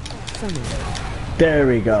 Summon. There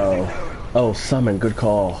we go. Oh, summon. Good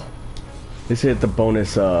call. Let's hit the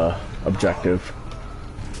bonus objective.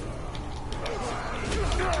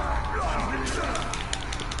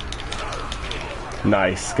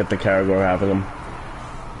 Nice. Get the Caragor having them.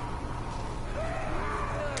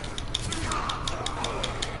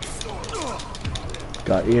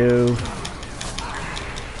 Got you.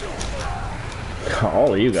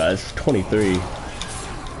 All of you guys. 23.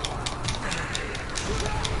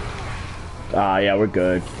 Ah, yeah, we're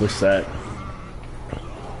good. We're set.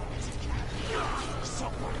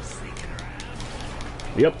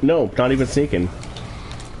 Yep, no, not even sneaking.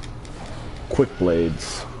 Quick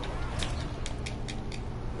blades.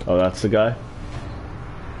 Oh, that's the guy?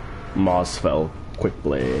 Mosfell Quick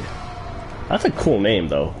Blade. That's a cool name,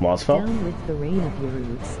 though, Mosfell. Down with the rain of your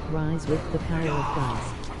roots, rise with the power of gods.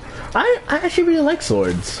 I actually really like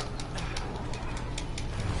swords.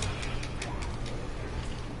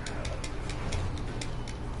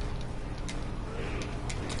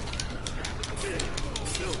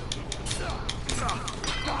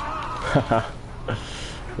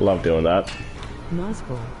 Love doing that.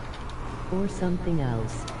 Nosful. Or something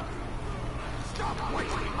else.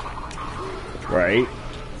 Right.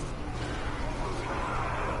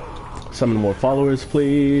 Summon more followers,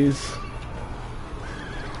 please.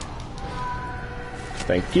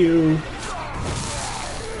 Thank you.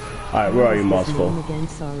 Alright, where are you, Mossful? Again,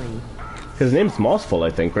 sorry. His name's Mossful, I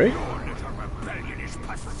think, right?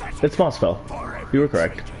 It's Mossfell. You were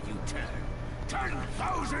correct.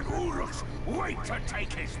 10,000 Uruks wait to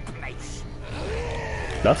take his place.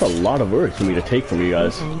 That's a lot of work for me to take from you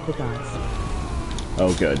guys. Thank the gods.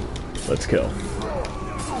 Oh, good. Let's kill.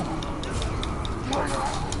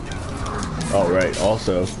 Alright,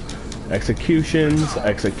 also, executions,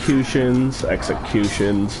 executions,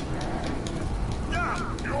 executions,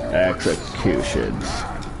 executions.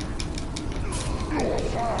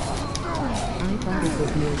 I thought it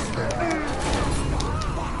was Mordor.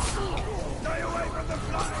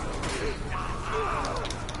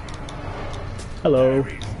 Hello.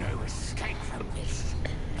 There is no escape from this.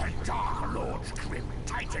 The Dark Lord's grip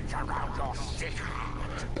tightens around your sick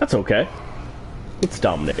heart. That's okay. Let's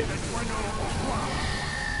dominate.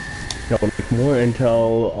 Now, more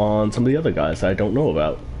intel on some of the other guys I don't know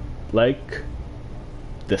about. Like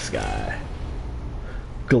this guy.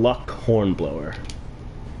 Gluck Hornblower.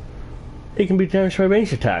 He can be damaged by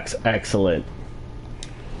range attacks. Excellent.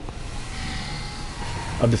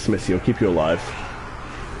 I'll dismiss you. I'll keep you alive.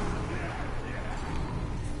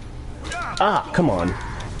 Ah, come on.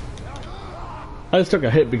 I just took a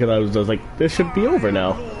hit because I was just like, this should be over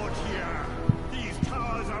now.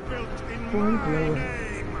 Hornblower.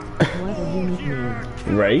 What a unique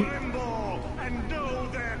name. Right? And know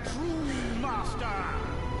their true master.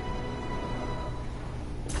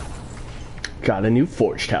 Got a new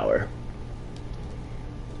forge tower.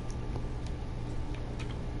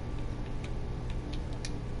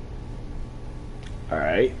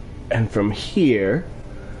 Alright, and from here,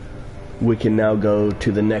 we can now go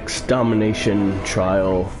to the next domination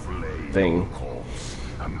trial thing.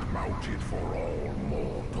 And mounted for all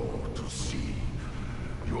Mordor to see.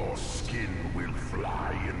 Your skin will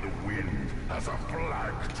fly in the wind as a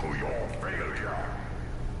flag to your failure.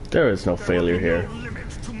 There is no failure here. No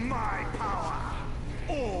limits to my power.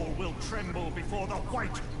 All will tremble before the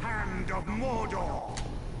white hand of Mordor.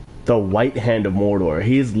 The White Hand of Mordor.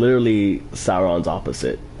 He's literally Sauron's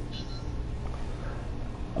opposite.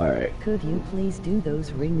 Alright. Could you please do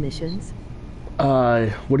those ring missions?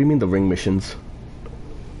 What do you mean the ring missions?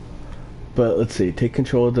 But let's see. Take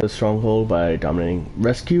control of the stronghold by dominating.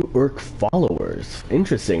 Rescue Urk followers.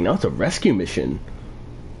 Interesting. Now it's a rescue mission.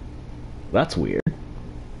 That's weird.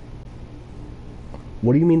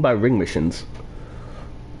 What do you mean by ring missions?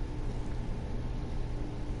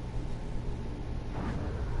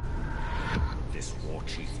 This war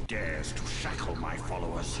chief dares to shackle my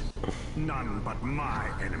followers. None but my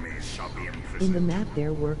enemies shall be imprisoned. In the map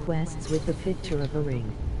there were quests with the picture of a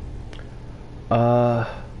ring. I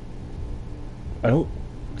don't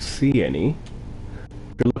see any.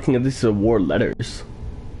 If you're looking at these war letters.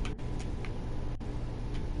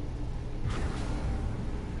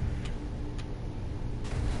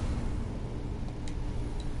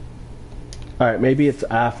 Alright, maybe it's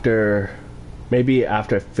after... Maybe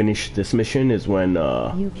after I finish this mission is when,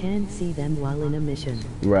 You can see them while in a mission.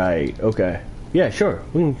 Right, okay. Yeah, sure.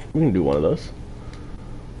 We can do one of those.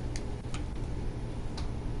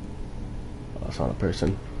 Oh, that's not a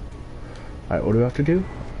person. Alright, what do I have to do?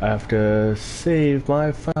 I have to save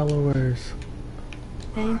my followers.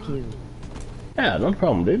 Thank you. Yeah, no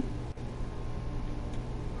problem, dude.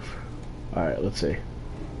 Alright, let's see.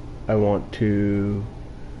 I want to...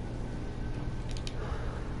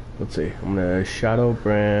 Let's see. I'm gonna shadow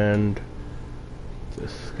brand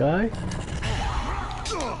this guy.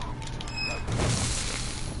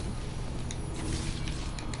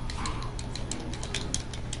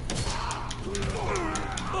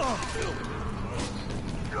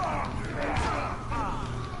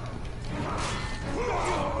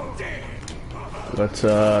 Let's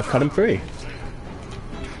cut him free.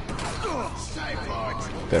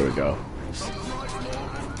 There we go.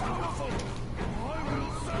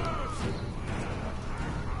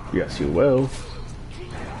 Yes, you will.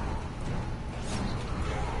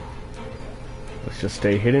 Let's just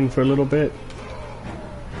stay hidden for a little bit.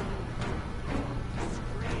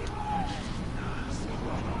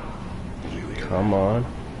 Come on.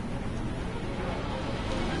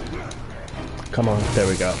 Come on. There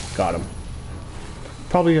we go. Got him.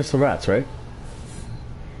 Probably just the rats, right?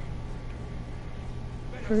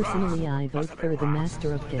 Personally, I vote for the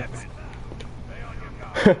Master of Gifts.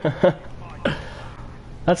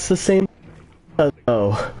 That's the same.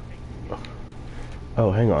 Oh.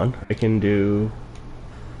 Oh, hang on. I can do.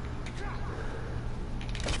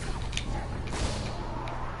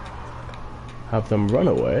 Have them run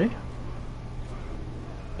away.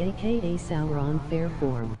 AKA Sauron fair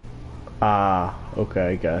form. Ah, okay,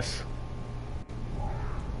 I guess.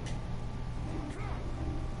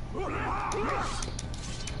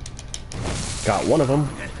 Got one of them.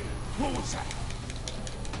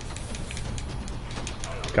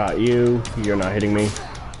 Got you. You're not hitting me.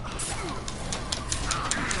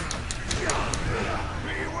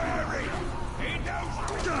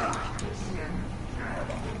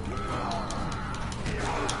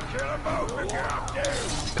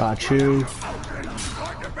 Got you.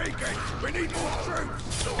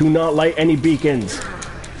 Do not light any beacons.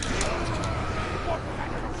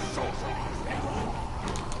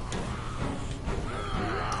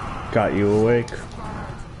 Got you awake.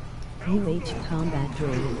 UH combat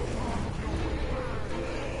droid.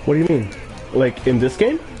 What do you mean? Like in this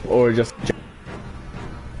game? Or just...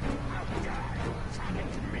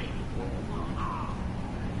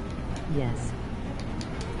 Yes.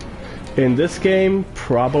 In this game,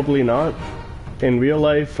 probably not. In real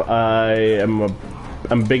life,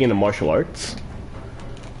 I'm big into martial arts.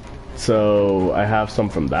 So I have some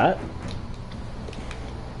from that.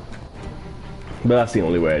 But that's the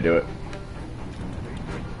only way I do it.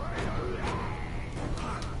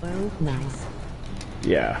 Oh, nice.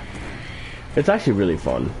 Yeah. It's actually really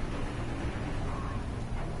fun.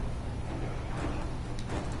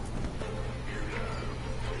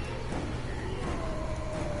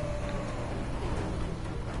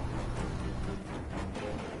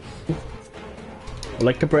 I'd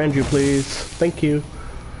like to brand you, please. Thank you.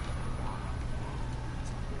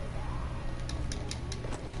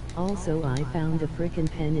 Also, I found a frickin'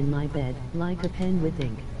 pen in my bed, like a pen with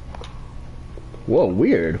ink. Whoa,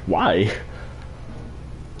 weird. Why?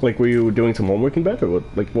 Like, were you doing some homework in bed, or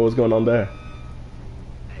what? Like, what was going on there?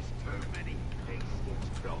 There's too many pigs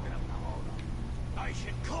blocking up the hole. I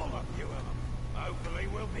should call a few of them. Hopefully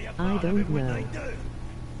we'll be a I part of don't it when know. they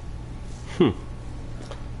do.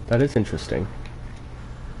 That is interesting.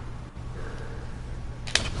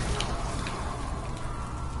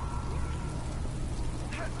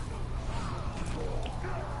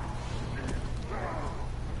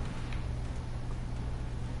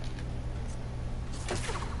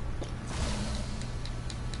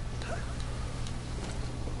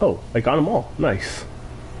 Oh, I got them all. Nice.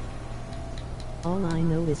 All I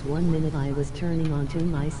know is 1 minute I was turning onto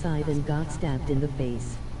my side and got stabbed in the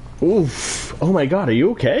face. Oof. Oh my god, are you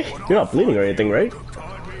okay? You're not bleeding or anything, right?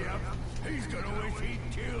 He's gonna wish he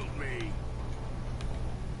killed me.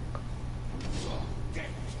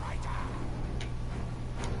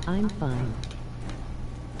 I'm fine.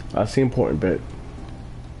 That's the important bit.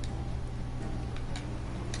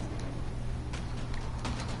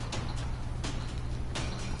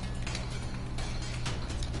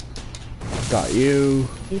 Got you.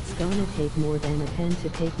 It's gonna take more than a pen to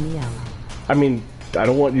take me out. I mean, I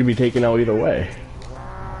don't want you to be taken out either way.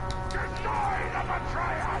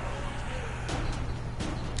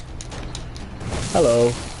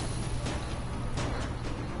 Hello.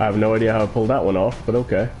 I have no idea how I pulled that one off, but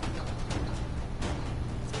okay.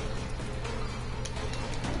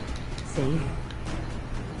 Save.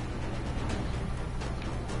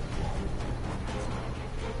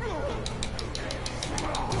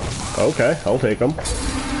 Okay, I'll take them.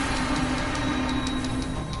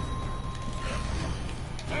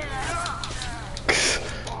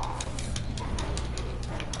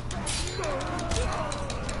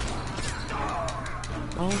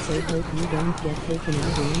 Also hope you don't get taken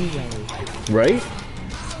out anyway. Right?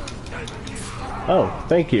 Oh,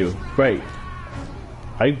 thank you. Right.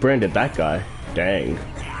 I branded that guy. Dang.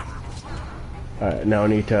 Alright, now I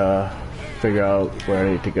need to figure out where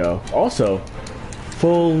I need to go. Also,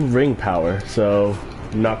 full ring power, so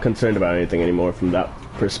not concerned about anything anymore from that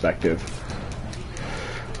perspective.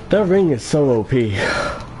 That ring is so OP. I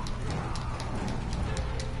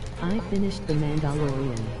finished the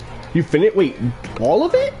Mandalorian. You finished? Wait, all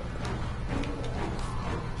of it?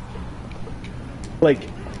 Like,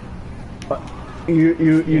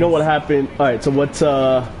 you know what happened? All right, so what's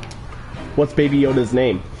Baby Yoda's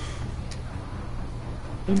name?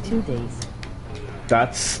 In 2 days.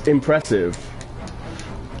 That's impressive.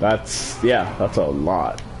 That's that's a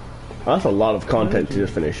lot. That's a lot of content to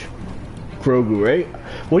just finish. Grogu, right?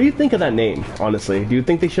 What do you think of that name? Honestly, do you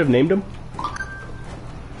think they should have named him?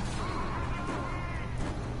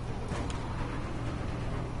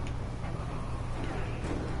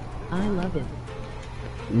 I love it.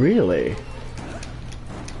 Really?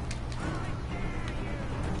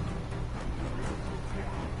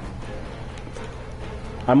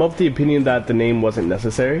 I'm of the opinion that the name wasn't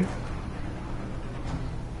necessary.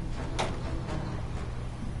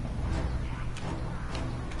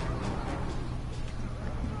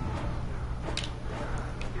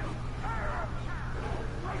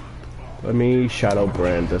 Let me shadow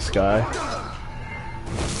brand this guy.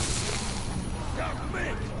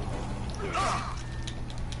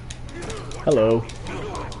 Hello.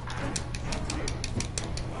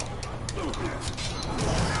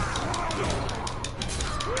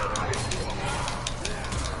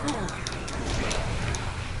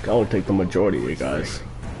 I'll take the majority of you guys.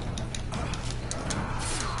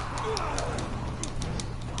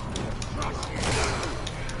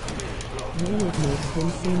 Really, it makes him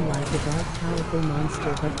seem like a dark, powerful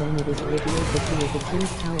monster, but then it is revealed that he is a king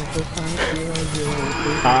powerful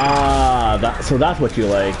 500. Ah, so that's what you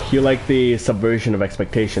like. You like the subversion of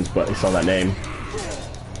expectations, but you saw that name. Yes.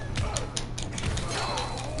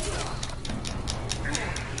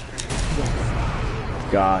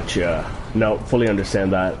 Gotcha. No, fully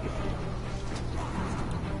understand that.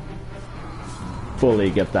 Fully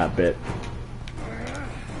get that bit.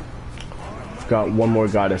 Got one more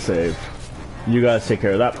guy to save. You guys take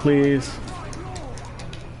care of that, please.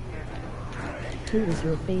 Who is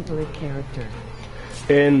your favorite character?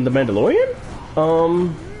 In The Mandalorian?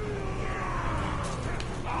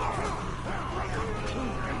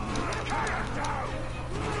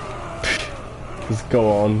 Just go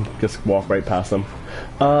on. Just walk right past them.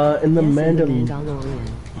 In the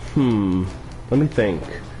Mandalorian. Let me think.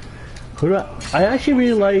 Who do I actually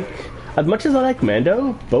really like... As much as I like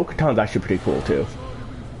Mando, Bo-Katan's actually pretty cool too.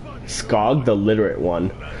 Skog, the literate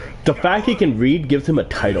one. The fact he can read gives him a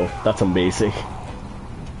title. That's amazing.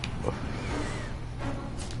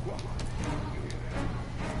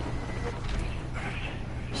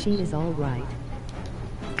 She is alright.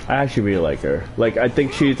 I actually really like her. Like, I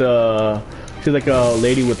think she's like a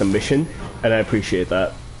lady with a mission, and I appreciate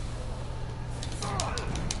that.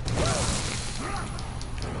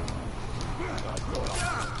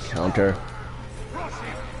 Counter.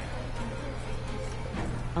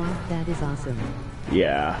 Oh, that is awesome.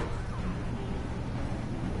 Yeah.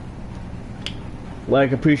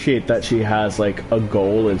 Like, appreciate that she has, like, a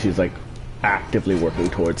goal and she's, like, actively working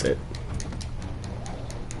towards it.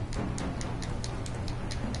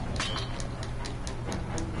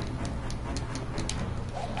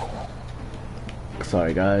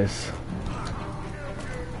 Sorry, guys.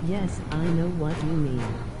 Yes, I know what you mean.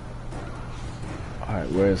 Alright,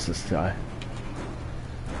 where is this guy?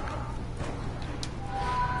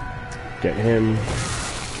 Get him.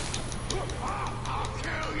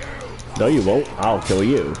 No, you won't. I'll kill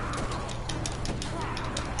you.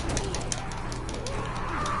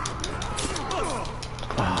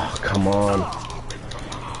 Oh, come on.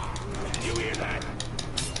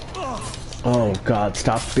 Oh, God,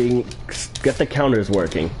 stop being... Get the counters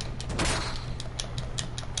working.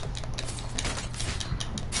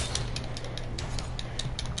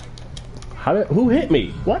 Who hit me?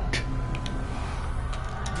 What?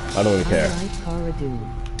 I don't even care. I like Cara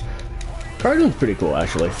Dune. Cara Dune's pretty cool,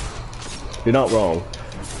 actually. You're not wrong.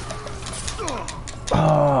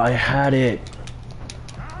 Oh, I had it.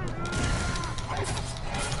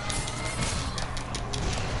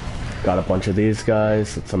 Got a bunch of these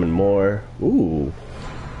guys. Let's summon more. Ooh.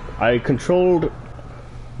 I controlled...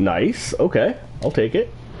 Nice. Okay. I'll take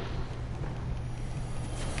it.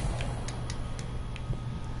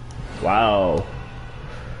 Wow.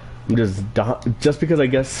 I'm just because I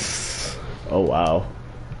guess... Oh, wow.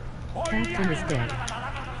 Captain is dead.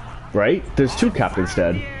 Right? There's two captains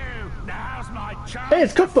dead. Hey,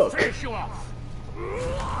 it's Cookbook!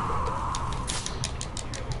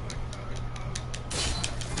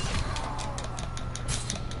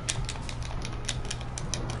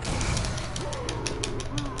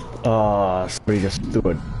 Somebody just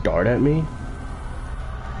threw a dart at me?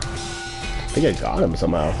 I think I got him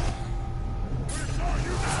somehow.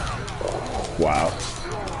 Wow.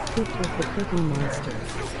 Cookbook the cooking monster.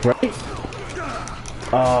 Right?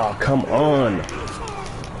 Oh, come on.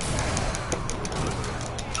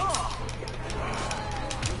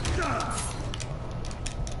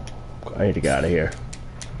 I need to get out of here.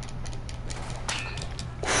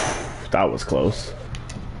 That was close.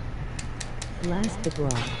 Blast the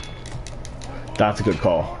grog. That's a good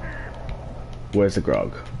call. Where's the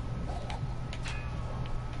grog?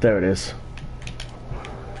 There it is.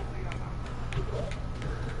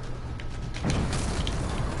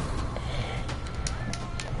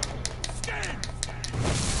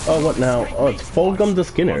 Oh, what now? Oh, it's Fulgum the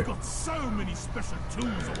Skinner.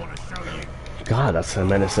 God, that's so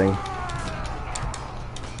menacing.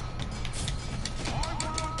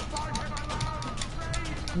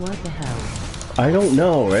 What the hell? I don't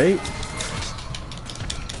know, right?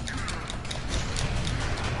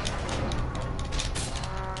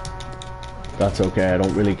 That's okay, I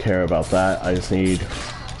don't really care about that. I just need...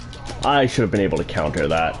 I should have been able to counter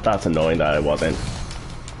that. That's annoying that I wasn't.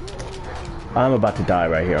 I'm about to die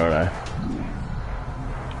right here, aren't I?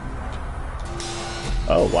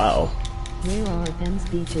 Oh, wow. Where are them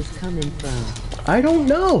speeches coming from? I don't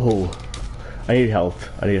know. I need health.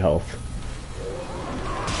 I need health.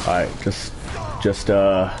 Alright, just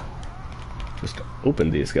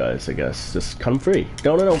open these guys, I guess. Just cut them free.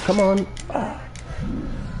 No, come on.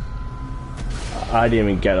 I didn't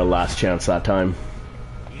even get a last chance that time.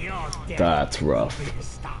 That's rough.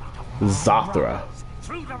 Zathra.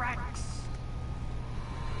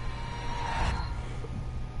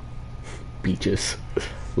 Beaches.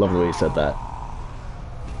 Love the way you said that.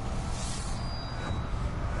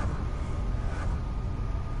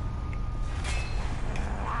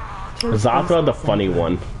 Zathra the funny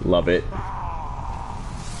one. Love it.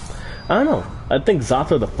 I don't know. I think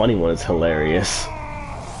Zathra the funny one is hilarious.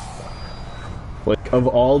 Like, of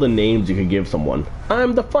all the names you could give someone,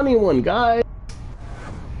 I'm the funny one, guys!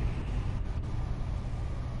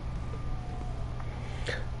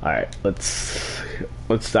 Alright, let's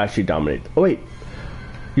actually dominate. Oh wait,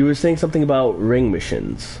 you were saying something about ring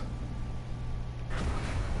missions.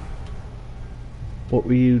 What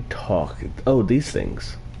were you talking? Oh, these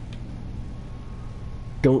things.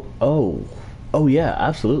 Oh yeah,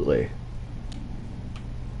 absolutely.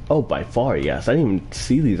 Oh, by far, yes. I didn't even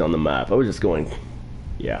see these on the map. I was just going,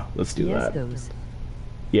 yeah, let's do that. Those.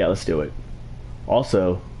 Yeah, let's do it.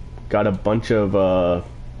 Also, got a bunch of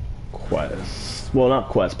quests. Well, not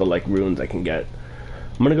quests, but like runes I can get.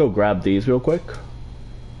 I'm gonna go grab these real quick.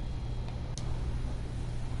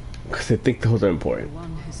 Because I think those are important.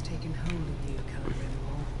 One has taken hold of you,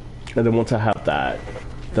 Caliban. And then once I have that,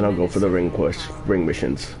 then I'll go for the ring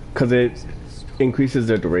missions. Because it increases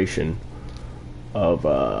their duration of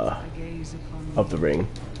the ring.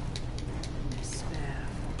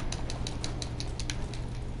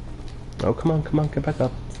 Oh, come on, get back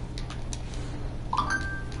up.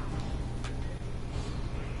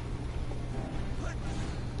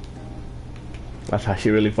 That's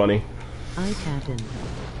actually really funny. Captain.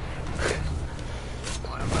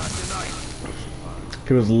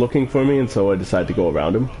 He was looking for me, and so I decided to go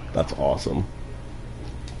around him. That's awesome.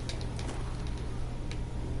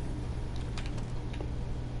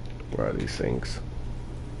 Where are these things?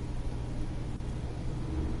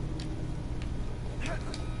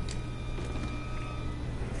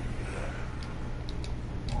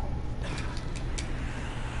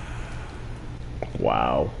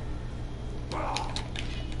 Wow.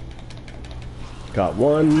 Got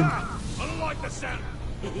one.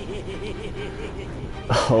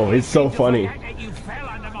 Oh, it's so funny. You fell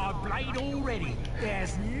under my blade already.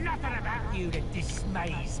 There's nothing about you that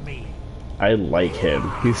dismays me. I like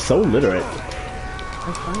him. He's so literate.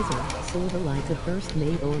 Advisor, Silver Light a first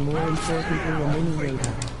mate or more importantly a mini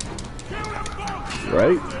radar.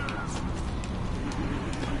 Right?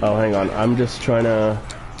 Oh, hang on. I'm just trying to...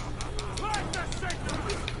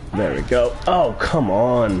 There we go. Oh, come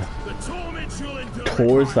on.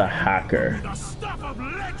 Towards the hacker.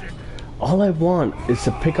 All I want is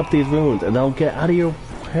to pick up these runes and I'll get out of your...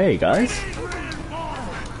 Hey, guys.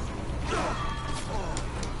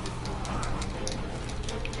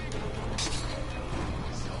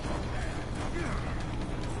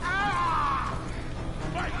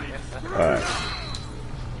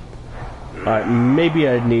 Alright, maybe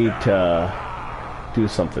I need to do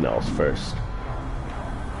something else first.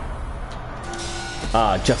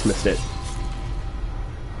 Ah, just missed it.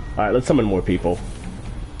 Alright, let's summon more people.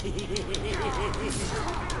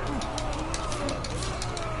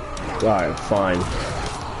 Alright, fine.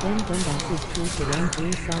 When Gundam is true to run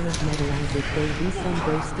 3 solid metalized they be some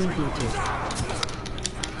ghosting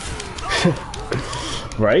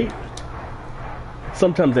beaches. Right?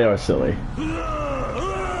 Sometimes they are silly.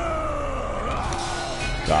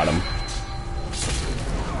 Got him.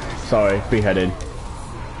 Sorry, beheaded.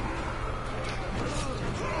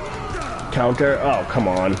 Counter? Oh, come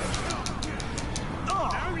on.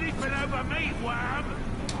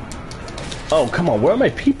 Oh, come on, where are my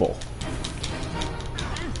people?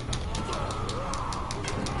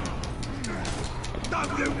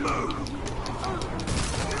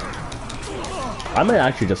 I might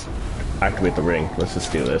actually just activate the ring. Let's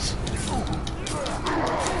just do this.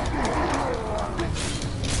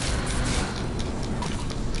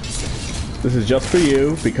 This is just for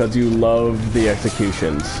you because you love the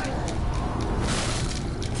executions.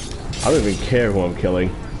 I don't even care who I'm killing.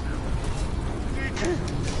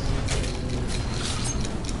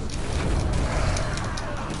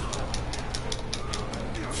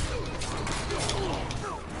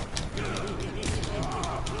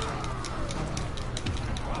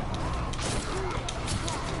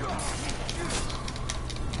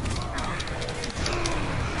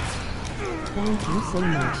 Thank you so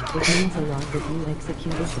much. It means a lot that you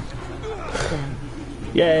executed them.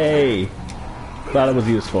 Yay! Thought it was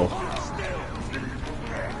useful.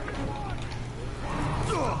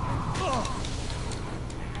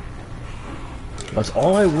 That's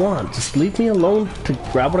all I want. Just leave me alone to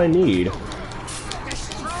grab what I need.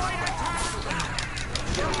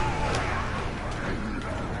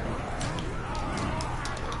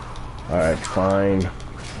 Alright, fine.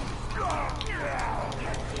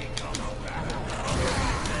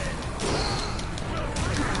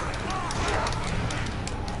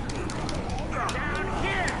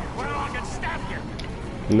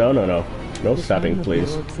 No, no, no. No stabbing,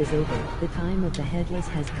 please. The time of the headless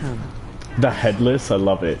has come. The Headless? I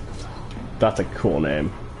love it. That's a cool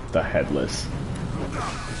name. The Headless.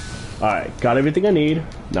 Alright, got everything I need.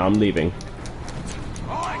 Now I'm leaving.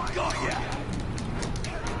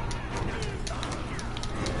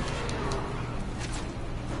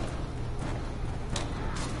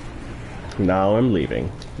 Now I'm leaving.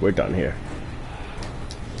 We're done here.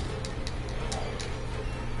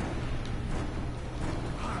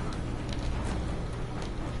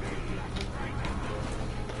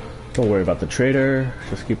 Don't worry about the trader,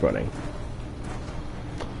 just keep running.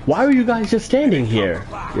 Why are you guys just standing here?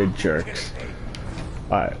 You jerks.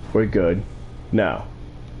 Alright, we're good. Now,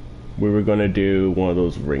 we were gonna do one of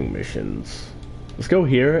those ring missions. Let's go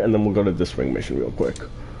here, and then we'll go to this ring mission real quick.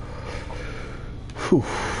 Whew.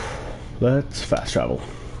 Let's fast travel.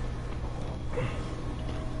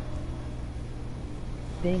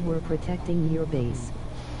 They were protecting your base.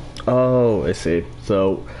 Oh, I see.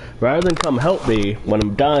 So, rather than come help me when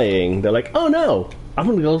I'm dying, they're like, oh no, I'm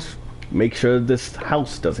gonna go make sure this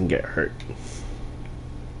house doesn't get hurt.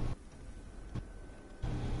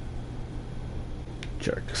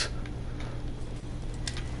 Jerks.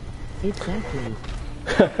 Exactly.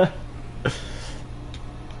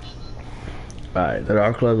 Alright, the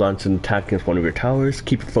Dark Lord launches an attack against one of your towers.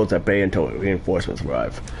 Keep your foes at bay until reinforcements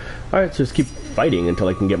arrive. Alright, so just keep fighting until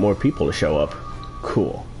I can get more people to show up.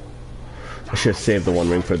 Cool. I should save the one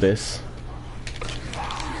ring for this.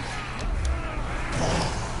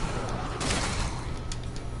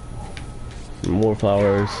 More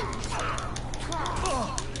flowers.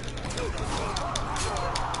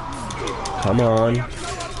 Come on.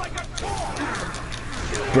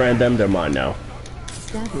 Brand them, they're mine now.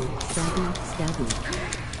 Stabby, stabby,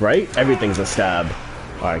 stabby. Right? Everything's a stab.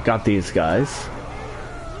 Alright, got these guys.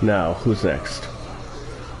 Now, who's next?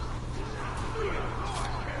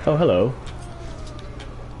 Oh, hello.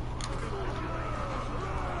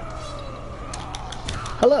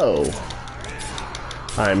 Hello!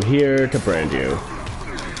 I'm here to brand you.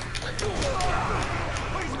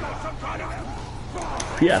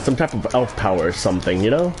 Yeah, some type of elf power or something,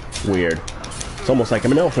 you know? Weird. It's almost like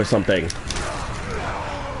I'm an elf or something.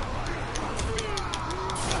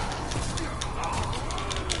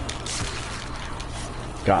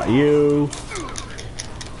 Got you.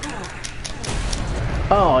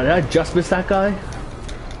 Oh, did I just miss that guy?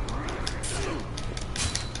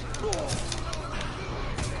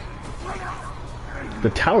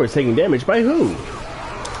 The tower is taking damage by who?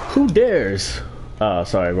 Who dares? Oh,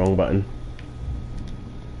 sorry, wrong button.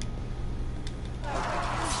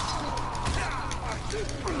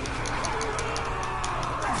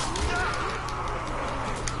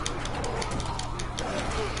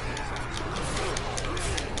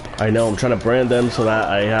 I know, I'm trying to brand them so that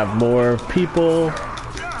I have more people.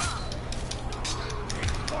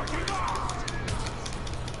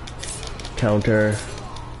 Counter.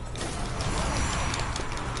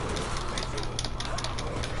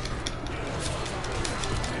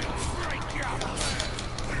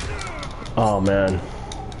 Oh man.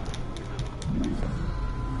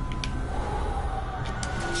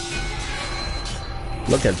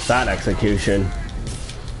 Look at that execution.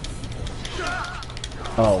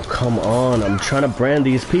 Oh, come on. I'm trying to brand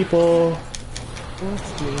these people.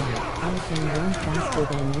 Orcs do it. I can run faster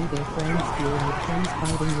than you. Their friends do like friends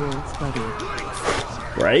fighting orcs,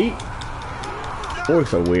 buddy. Right?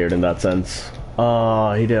 Orcs are weird in that sense.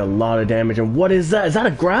 Oh, he did a lot of damage. And what is that? Is that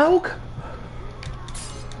a Graug?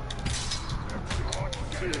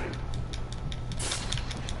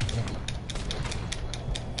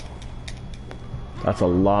 That's a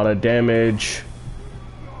lot of damage.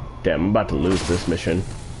 Damn, I'm about to lose this mission.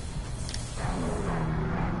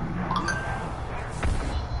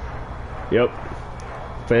 Yep.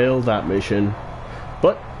 Failed that mission.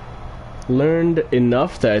 But learned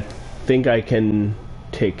enough that I think I can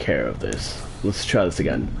take care of this. Let's try this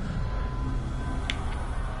again.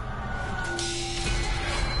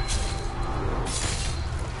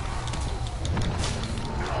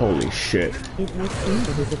 Holy shit. It would seem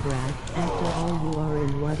it is a brag. After all, you are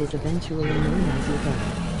in what is eventually known as your god.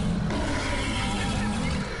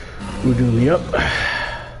 Yep.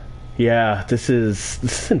 Yeah, this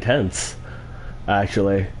is intense.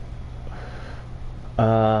 Actually.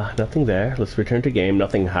 Nothing there. Let's return to game.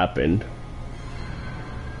 Nothing happened.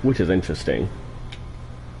 Which is interesting.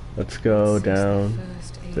 Let's go down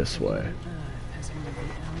this way.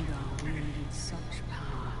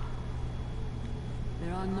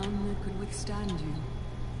 There are none that could withstand you.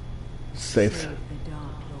 Safe. Save the Dark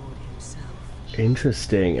Lord himself.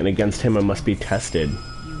 Interesting. And against him I must be tested. You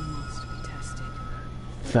must be tested.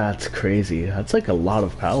 That's crazy. That's like a lot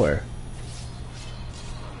of power.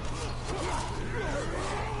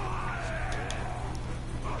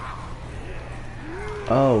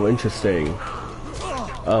 Oh, interesting.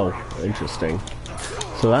 Oh, interesting.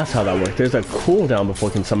 So that's how that works. There's a cooldown before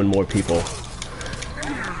it can summon more people.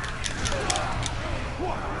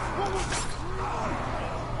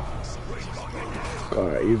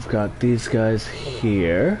 Alright, you've got these guys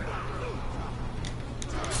here.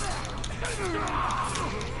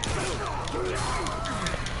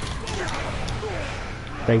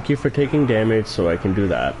 Thank you for taking damage so I can do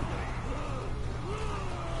that.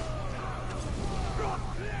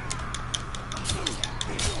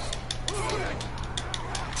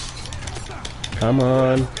 Come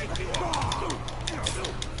on.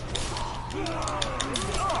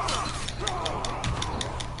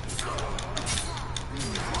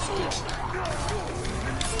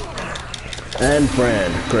 And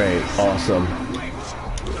Brand. Great. Awesome.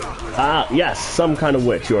 Ah, yes. Some kind of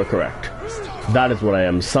witch. You are correct. That is what I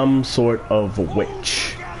am. Some sort of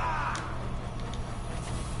witch.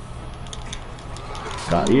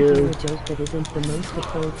 Got you. A joke that isn't the most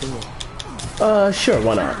appropriate. Sure.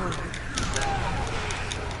 Why not?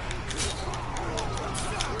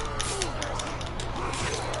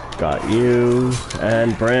 Got you.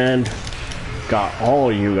 And Brand. Got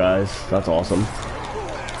all you guys. That's awesome.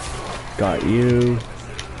 Got you.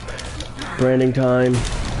 Branding time.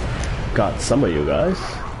 Got some of you guys.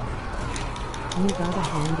 You gotta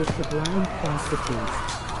hand it to blind prostitutes.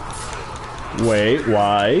 Wait,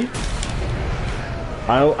 why?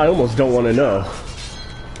 I almost don't want to know.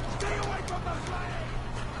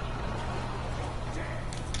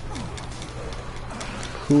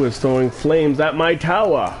 Who is throwing flames at my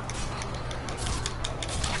tower?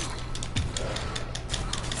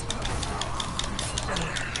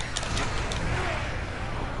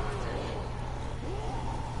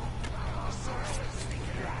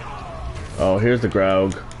 Oh, here's the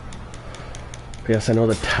Graug. Yes, I know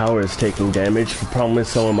the tower is taking damage. The problem is,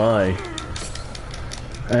 so am I.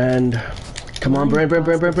 And come on, Brand.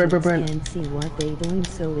 Can't see what they doing,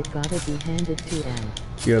 so it gotta be handed to them.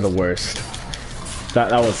 You're the worst. That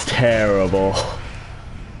was terrible.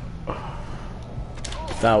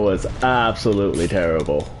 That was absolutely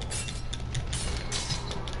terrible.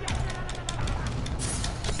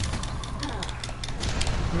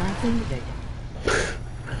 Laughing Vic.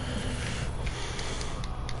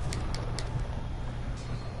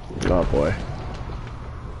 Oh boy.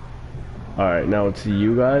 Alright, now it's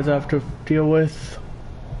you guys I have to deal with.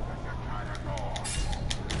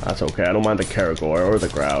 That's okay, I don't mind the Karagor or the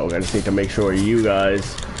Graug. I just need to make sure you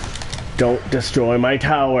guys don't destroy my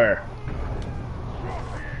tower.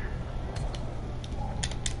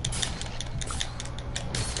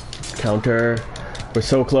 Counter. We're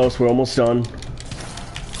so close, we're almost done.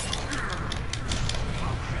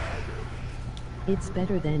 It's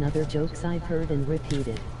better than other jokes I've heard and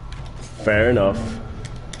repeated. Fair enough.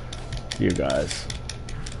 You guys.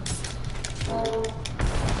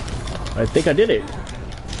 I think I did it.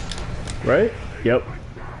 Right? Yep.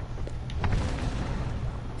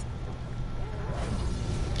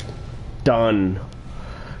 Done.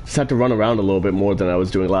 Just had to run around a little bit more than I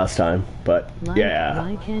was doing last time, but yeah.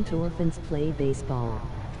 Why can't orphans play baseball?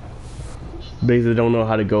 Because they don't know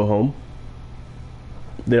how to go home.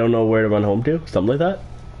 They don't know where to run home to, something like that.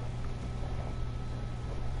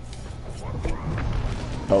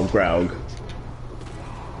 Oh, Graug.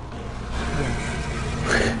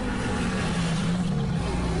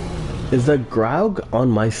 Is the Graug on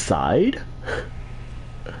my side?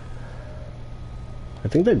 I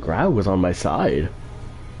think the Graug was on my side.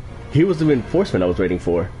 He was the reinforcement I was waiting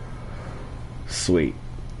for. Sweet.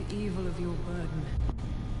 The evil of your burden.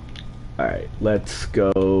 Alright, let's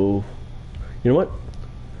go. You know what?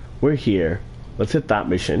 We're here. Let's hit that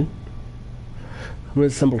mission. I'm going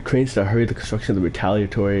to assemble cranes to hurry the construction of the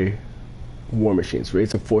retaliatory war machines.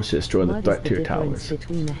 Raise a force to destroy the threat to your towers. What is the difference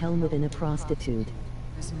between a helmet and a prostitute?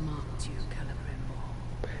 Has marked you,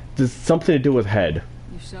 Celebrimbor. There's something to do with head.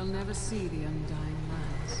 You shall never see the undying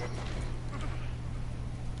lands.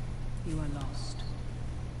 You are lost.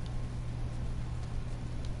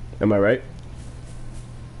 Am I right?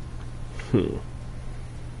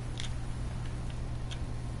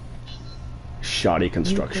 Shoddy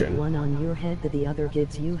construction. You put one on your head, the other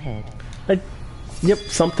gives you head. Yep,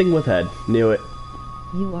 something with head. Knew it.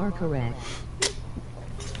 You are correct.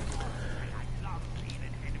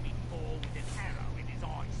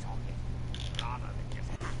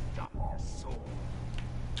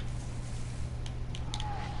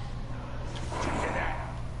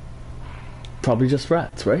 Probably just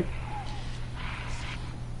rats, right?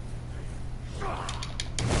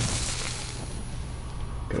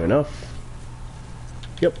 Good enough.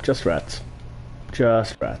 Yep, just rats.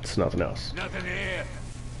 Just rats, nothing else. Nothing here.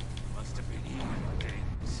 Must have been evil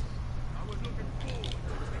things. I was looking forward to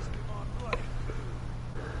this my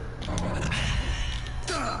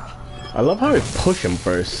blade. I love how I push him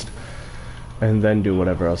first, and then do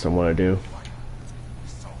whatever else I want to do.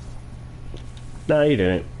 Nah, you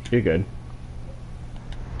didn't. You're good.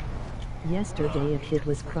 Yesterday a kid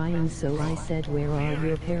was crying, so I said, "Where are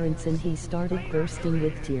your parents?" and he started bursting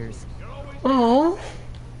with tears. Oh.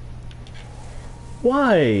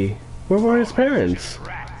 Why? Where were his parents?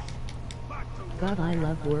 God, I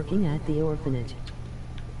love working at the orphanage.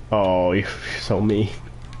 Oh, you're so mean.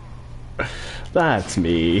 That's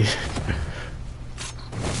me.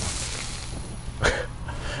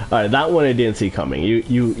 Alright, that one I didn't see coming.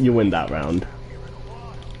 You win that round.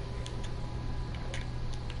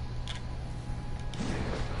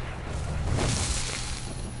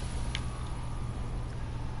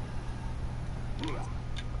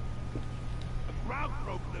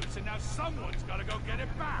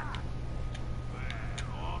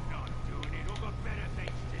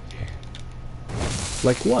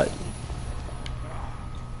 Like what?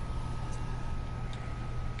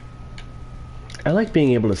 I like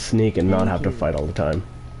being able to sneak and not have to fight all the time.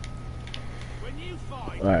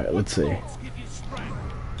 Alright, let's see. What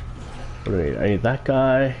do I need? I need that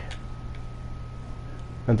guy.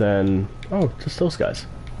 And then... oh, just those guys.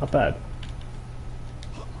 Not bad.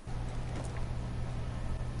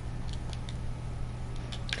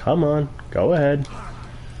 Come on, go ahead.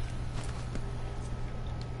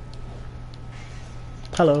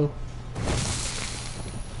 Hello.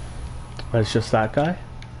 It's just that guy?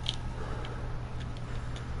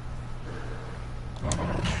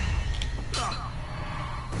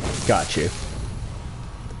 Got you.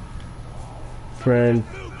 Friend.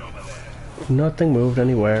 Nothing moved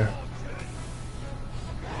anywhere.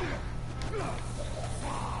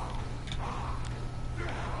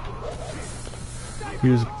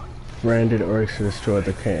 Use branded orcs to destroy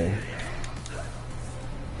the king.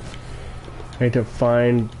 I need to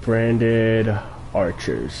find branded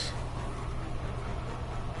archers.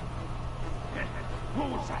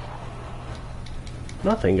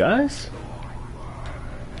 Nothing, guys.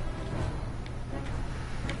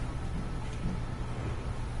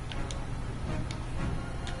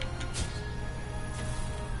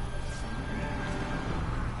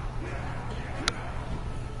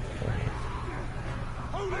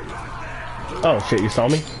 Oh shit, you saw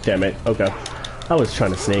me? Damn it. Okay. I was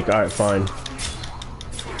trying to sneak. Alright, fine.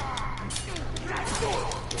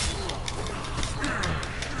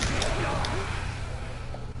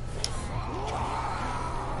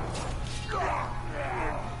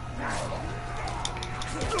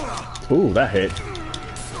 Ooh, that hit.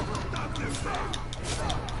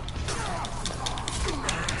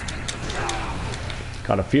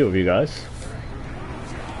 Got a few of you guys.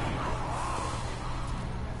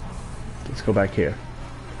 Let's go back here.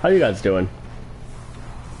 How you guys doing?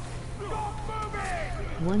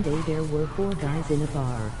 One day there were 4 guys in a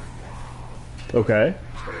bar. Okay.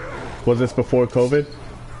 Was this before COVID?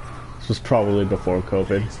 This was probably before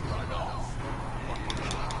COVID.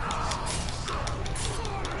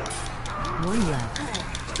 One left.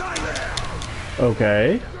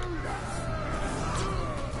 Okay.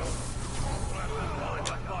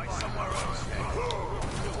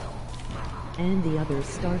 And the others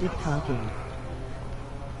started talking.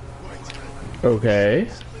 Okay.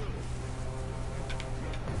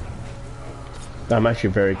 I'm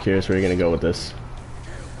actually very curious where you're gonna go with this.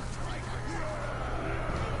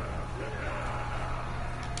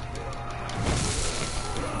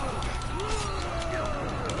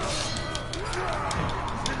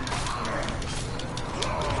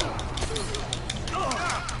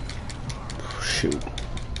 Shoot.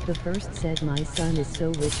 The first said, my son is so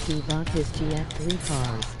rich he bought his GF3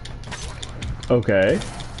 cars. Okay.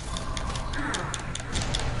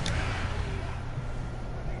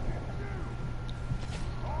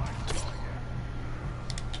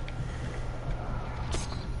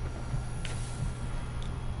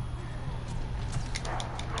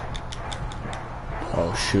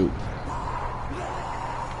 Oh shoot.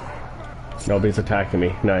 Nobody's attacking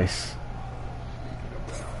me. Nice.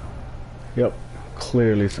 Yep.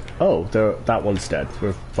 Clearly. Oh, that one's dead.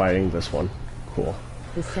 We're fighting this one. Cool.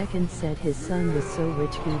 The second said his son was so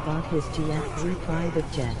rich he bought his GF3 private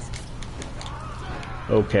jets.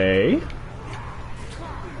 Okay.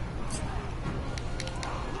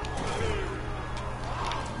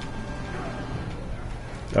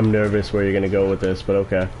 I'm nervous where you're gonna go with this, but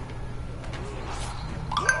okay.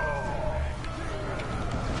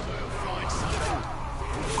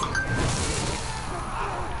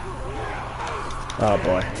 Oh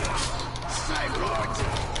boy.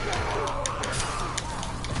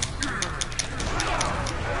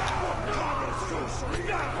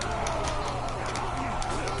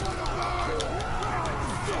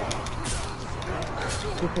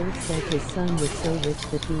 The third said his son was so rich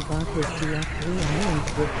that he bought his GF3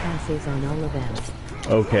 islands with castles on all of them.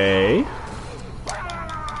 Okay.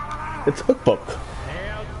 It's Hookbook.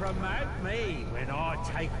 They'll promote me when I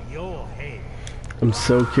take your head. I'm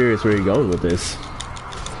so curious where you're going with this.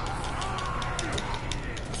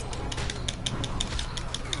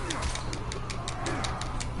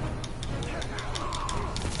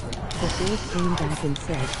 The fourth came back and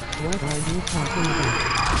said, what are you talking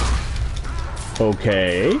about?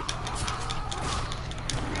 Okay.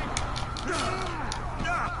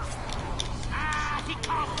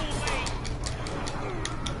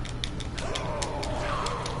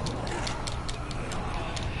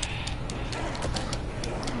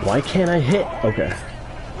 Why can't I hit? Okay.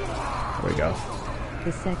 There we go.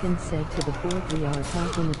 The second said to the fourth, we are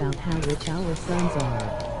talking about how rich our sons are.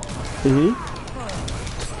 Mm-hmm.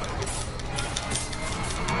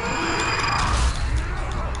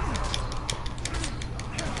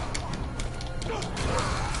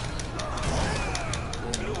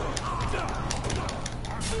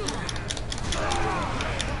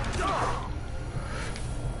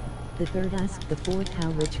 The third asked the fourth how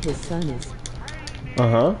rich his son is.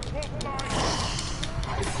 Uh-huh.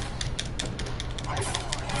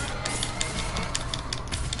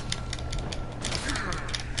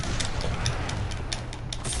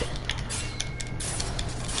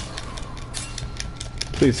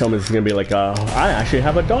 Please tell me this is gonna be like, I actually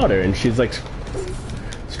have a daughter and she's like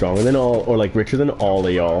stronger than all, or like richer than all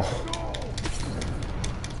of y'all.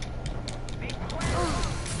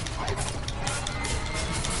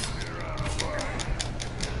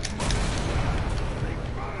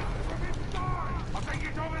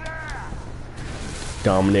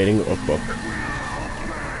 dominating Ukbuk.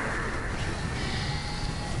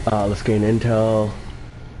 Let's gain intel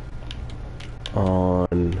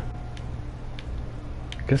on...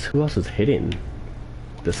 Guess who else is hitting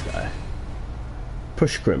this guy?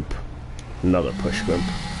 Push Grimp. Another Push Grimp.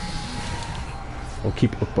 We'll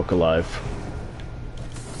keep Ukbuk alive.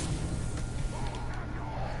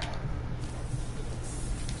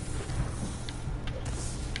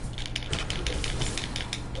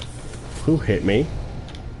 Who hit me?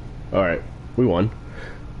 Alright, we won.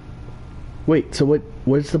 Wait, so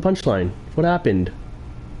what's the punchline? What happened?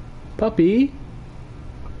 Puppy?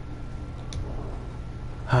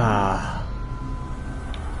 Ah.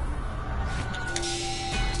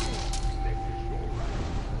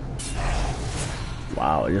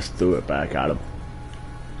 Wow, I just threw it back at him.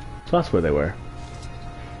 So that's where they were.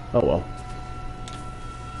 Oh well.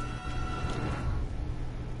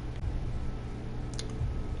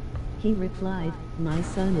 He replied, "My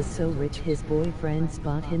son is so rich his boyfriends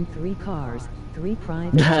bought him 3 cars, 3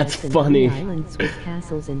 private That's jets and funny. 3 islands with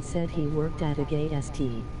castles and said he worked at a gay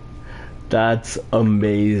ST." That's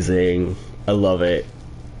amazing. I love it.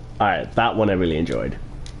 Alright, that one I really enjoyed.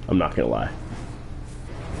 I'm not gonna lie.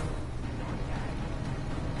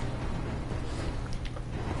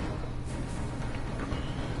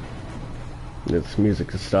 This music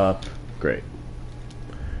to stop. Great.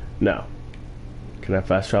 Now, can I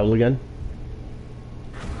fast travel again?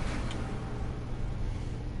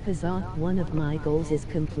 Huzzah, one of my goals is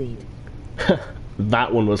complete.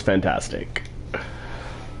 That one was fantastic.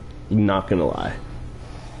 Not gonna lie.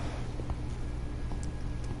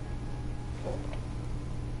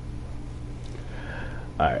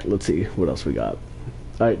 Alright, let's see what else we got.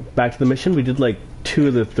 Alright, back to the mission. We did like 2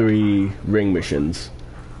 of the 3 ring missions.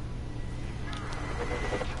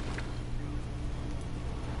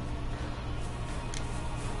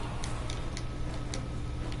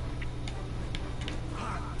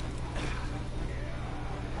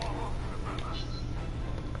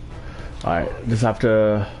 Alright, just have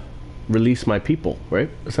to release my people, right?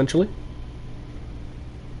 Essentially.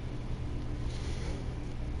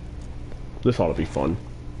 This ought to be fun.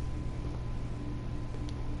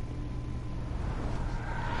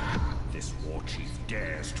 This war chief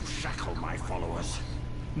dares to shackle my followers.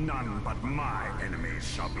 None but my enemies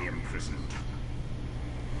shall be imprisoned.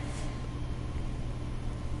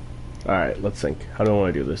 Alright, let's think. How do I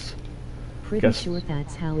want to do this? Pretty sure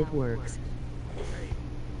that's how it works.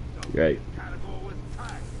 Right.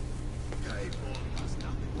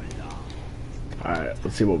 Alright,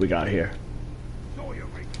 let's see what we got here.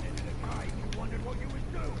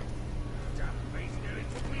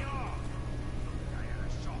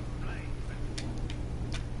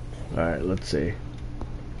 Alright, let's see.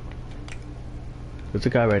 There's a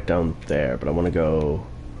guy right down there, but I want to go...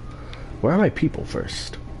 Where are my people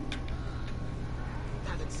first?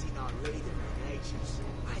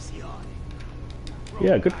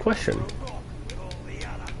 Yeah, good question.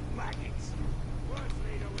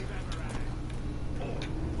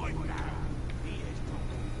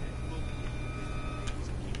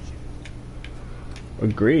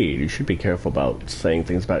 Agreed. You should be careful about saying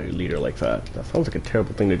things about your leader like that. That sounds like a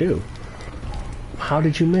terrible thing to do. How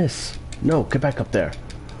did you miss? No, get back up there.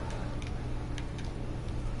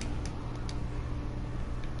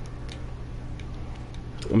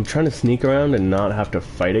 I'm trying to sneak around and not have to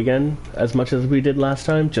fight again as much as we did last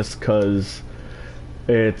time, just because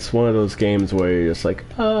it's one of those games where you're just like,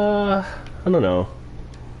 I don't know.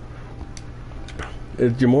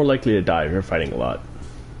 You're more likely to die if you're fighting a lot.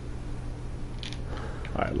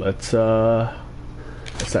 Alright, let's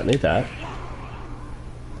detonate that.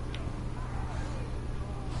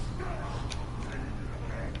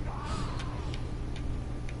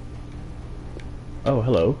 Oh,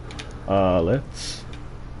 hello. Let's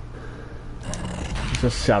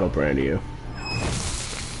just shadow brand you.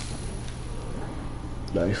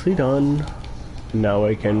 Nicely done. Now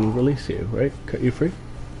I can release you, right? Cut you free?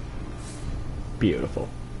 Beautiful.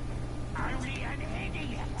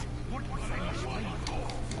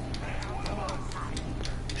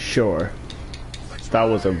 Sure. That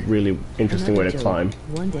was a really interesting way to climb.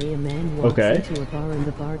 One day a man walks into a bar and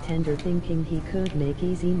the bartender, thinking he could make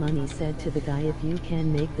easy money, said to the guy, "If you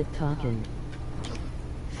can make the talking."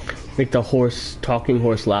 Make the talking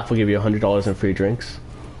horse laugh, will give you $100 in free drinks.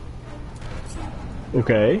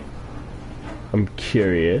 Okay. I'm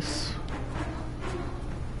curious.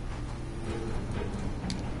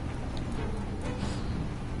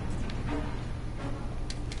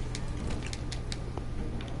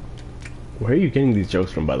 Where are you getting these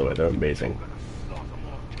jokes from, by the way? They're amazing.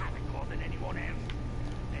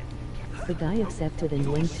 The guy accepted and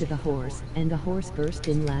went to the horse, and the horse burst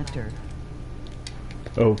in laughter.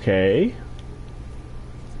 Okay.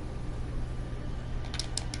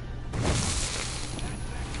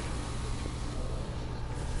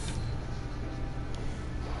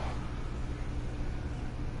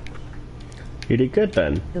 You did good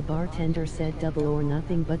then. The bartender said double or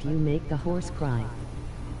nothing, but you make the horse cry.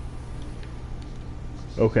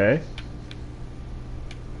 Okay.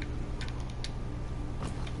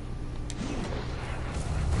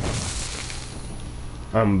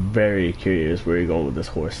 I'm very curious where you're going with this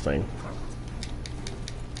horse thing.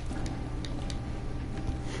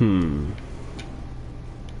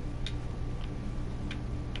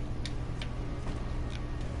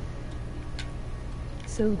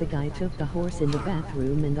 So the guy took the horse in the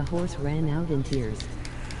bathroom and the horse ran out in tears.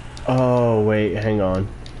 Oh, wait, hang on.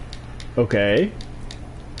 Okay.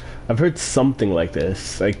 I've heard something like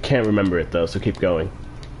this. I can't remember it though, so keep going.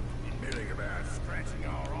 Milling about scratching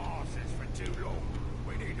our asses for too long.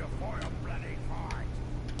 We need to fight a bloody fight.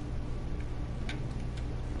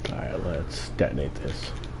 Alright, let's detonate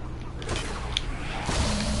this.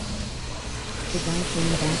 The guy came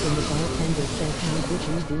back and the bartender said, "How did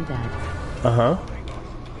you do that?" Uh-huh.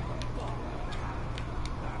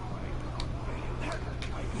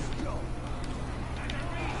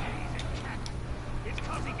 It's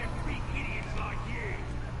cause he gets big idiots like you.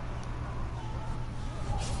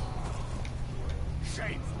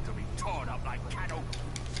 Shameful to be torn up like cattle.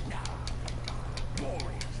 Now,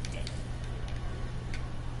 warriors dead.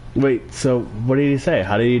 Wait, so what did he say?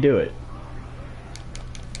 How did he do it?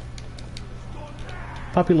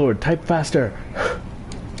 Puppy Lord, type faster!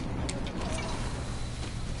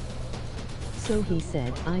 So he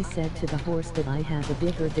said, I said to the horse that I have a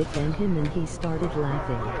bigger dick than him, and he started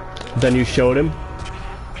laughing. Then you showed him?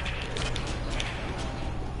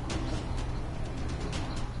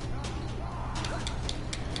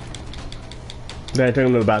 Then I took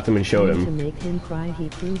him to the bathroom and showed And to him. make him cry, he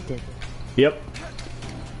proved it. Yep.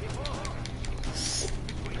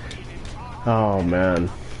 Oh man.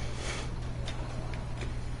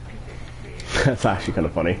 That's actually kind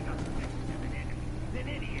of funny.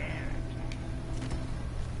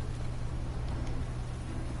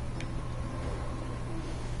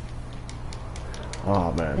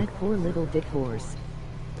 Oh man. That poor little dick horse.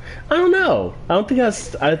 I don't know. I don't think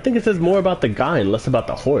that's. I think it says more about the guy and less about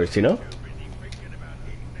the horse. You know.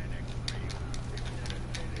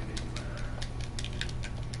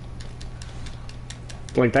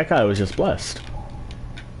 Like that guy was just blessed.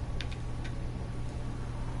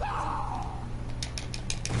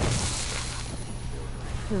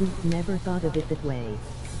 Never thought of it that way.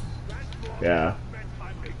 Yeah.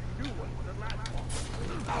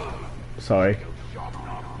 Sorry.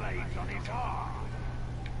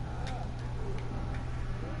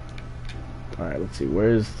 Alright, let's see.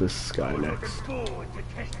 Where's this guy next?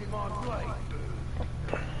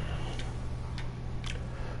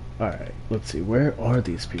 Alright, let's see. Where are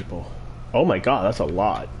these people? Oh my god, that's a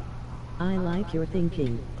lot. I like your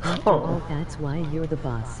thinking. After Oh. all, that's why you're the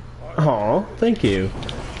boss. Aw, thank you.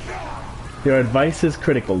 Your advice is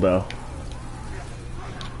critical, though.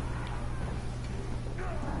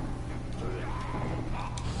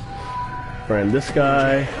 Friend this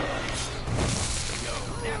guy.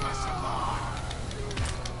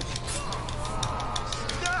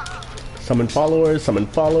 Summon followers, summon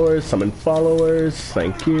followers, summon followers.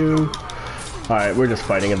 Thank you. Alright, we're just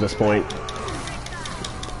fighting at this point.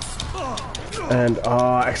 And,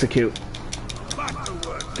 execute.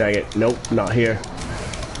 Dang it. Nope, not here.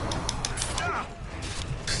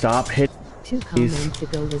 Stop hitting. 2 comments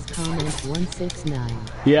ago was comment 169.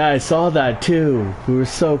 Yeah, I saw that too. We were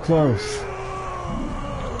so close.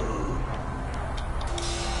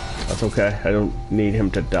 That's okay. I don't need him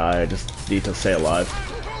to die. I just need to stay alive.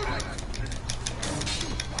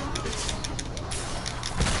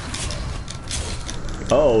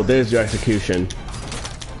 Oh, there's your execution.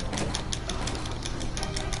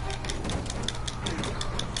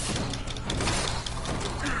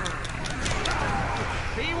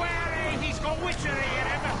 Be wary, he's got witchery in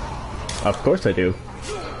him. Of course I do.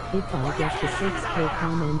 If I get to 6k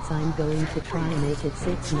comments, I'm going to try and make it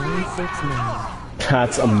 6969.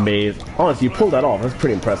 That's amazing. Honestly, you pulled that off. That's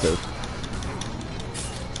pretty impressive.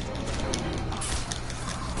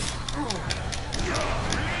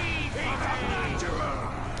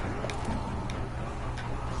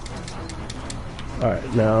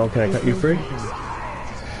 Alright, now can I cut you free?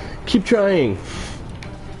 Keep trying.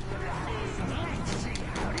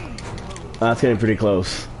 That's getting pretty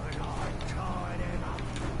close.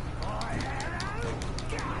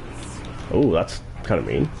 Oh, that's kind of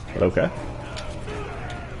mean, but okay.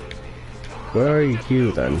 Where are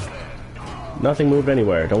you then? Nothing moved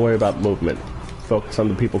anywhere. Don't worry about movement. Focus on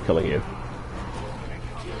the people killing you.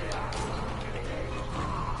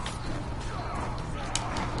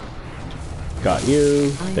 Got you.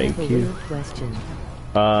 Thank I have a you. weird question.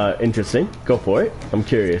 Interesting. Go for it. I'm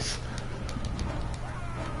curious.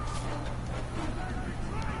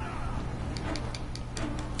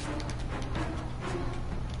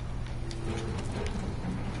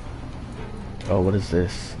 Oh, what is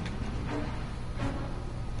this?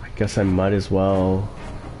 I guess I might as well.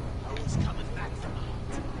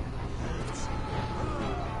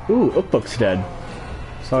 Ooh, Ukbuk's dead.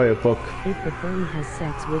 Sorry, Ukbuk. If the furry has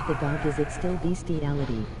sex with the dog, is it still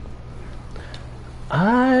bestiality?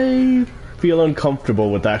 I feel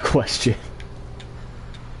uncomfortable with that question.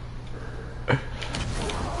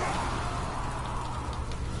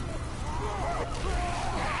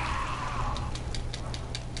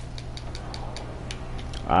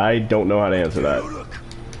 I don't know how to answer that.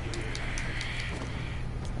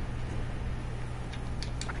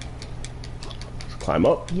 Let's climb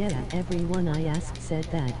up. Yeah, everyone I asked said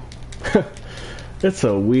that. It's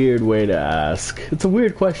a weird way to ask. It's a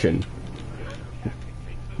weird question.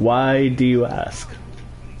 Why do you ask?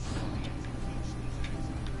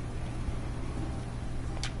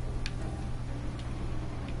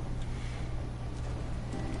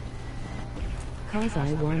 Cause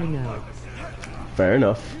I wanna know. Fair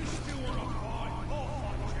enough.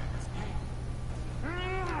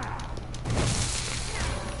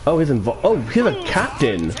 Oh, he's involved. Oh, he's a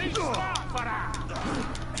captain.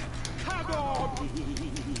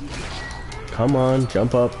 Come on,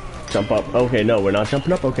 jump up. Jump up. Okay, no, we're not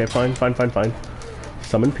jumping up. Okay, fine, fine, fine, fine.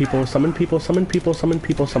 Summon people, summon people, summon people, summon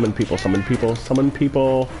people, summon people, summon people, summon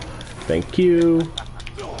people. Thank you.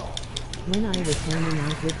 When I was hanging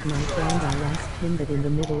out with my friend, I asked him that in the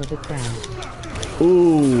middle of a crowd.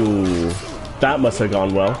 Ooh, that must have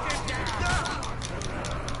gone well.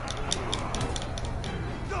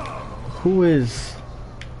 Who is...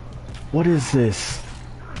 What is this?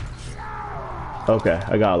 Okay,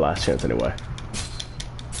 I got a last chance anyway.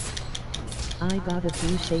 I got a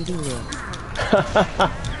few shady looks.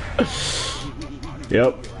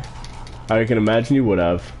 Yep. I can imagine you would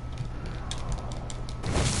have.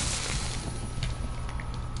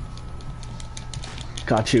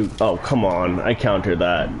 Got you. Oh, come on. I countered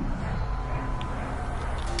that.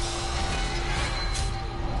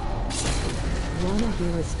 Wanna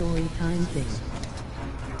hear a story time thing?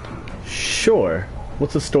 Sure.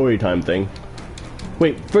 What's a story time thing?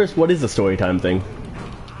 Wait, first, what is a story time thing?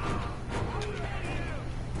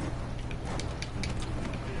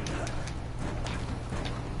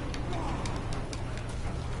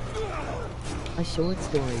 A short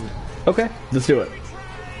story. Okay, let's do it.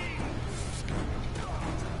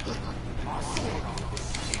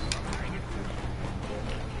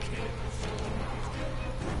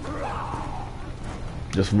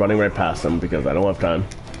 Just running right past them because I don't have time.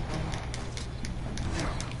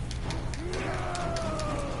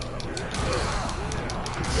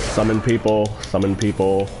 Summon people, summon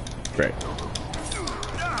people. Great.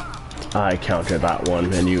 I countered that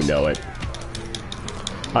one and you know it.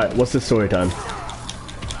 Alright, what's the story time?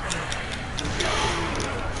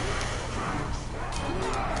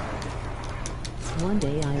 One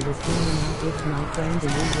day I was hanging out with my friend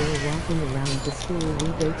and we were walking around the school we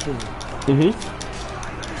go to. Mm-hmm.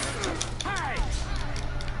 Hey!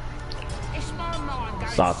 It's my mind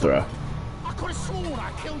going Sathra. I could have sworn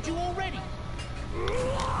I killed you already.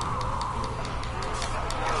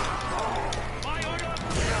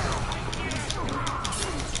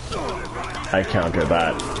 I countered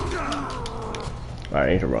that. Alright,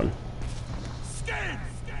 I need to run.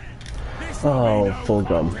 Oh, full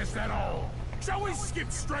gum. Shall we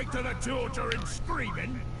skip straight to the torture and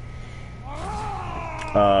screaming?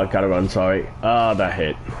 Gotta run, sorry. That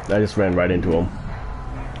hit. I just ran right into him.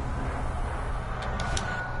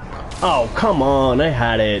 Oh, come on, I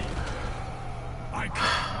had it.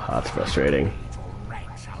 That's frustrating.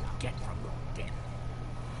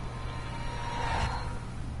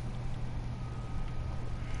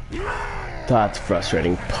 That's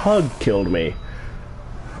frustrating. Pug killed me.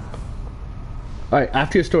 Alright,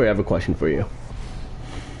 after your story, I have a question for you.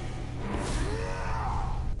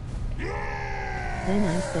 Then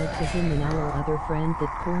I said to him and our other friend that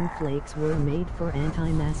cornflakes were made for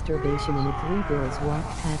anti-masturbation and the three girls walked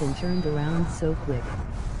past and turned around so quick.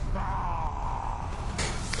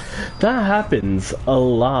 That happens a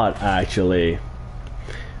lot, actually.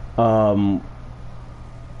 Girls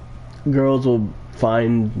will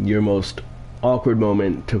find your most awkward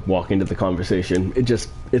moment to walk into the conversation. It's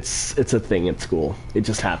a thing at school. It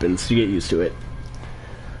just happens. You get used to it.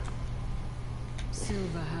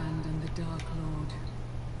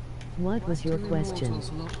 What was your question?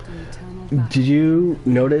 Mortals locked in eternal battle. Did you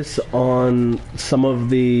notice on some of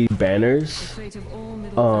the The banners fate of all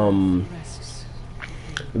Middle-earth rests.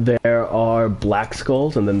 there are black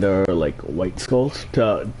skulls and then there are like white skulls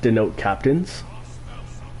to denote captains?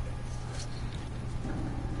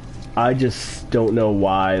 I just don't know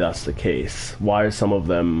why that's the case. Why are some of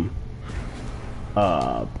them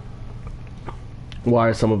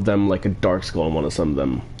like a dark skull and one of some of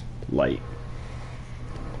them light?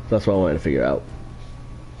 That's what I wanted to figure out.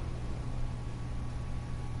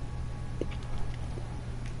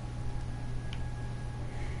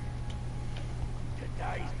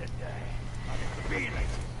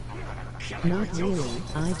 Not really,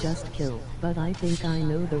 I just kill, but I think I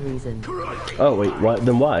know the reason. Oh wait, what?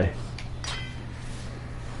 Then why?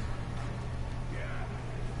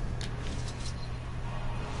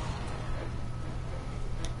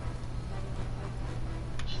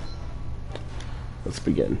 Let's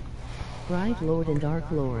begin. Bright Lord and Dark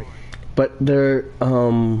Lord. But they're,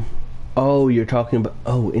 oh, you're talking about,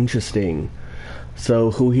 oh, interesting.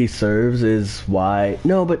 So who he serves is why,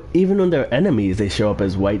 no, but even when they're enemies, they show up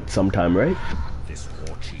as white sometime, right? This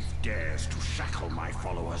war chief dares to shackle my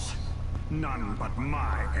followers. None but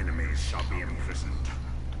my enemies shall be imprisoned.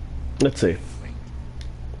 Let's see.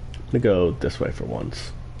 Let me go this way for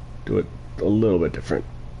once. Do it a little bit different.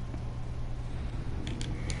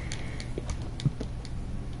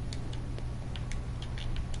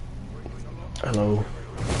 Hello.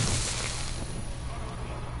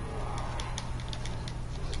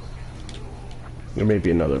 There may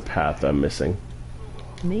be another path I'm missing.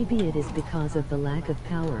 Maybe it is because of the lack of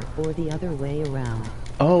power, or the other way around.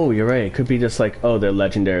 Oh, you're right. It could be just like, oh, they're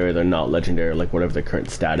legendary or they're not legendary, like whatever their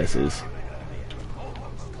current status is.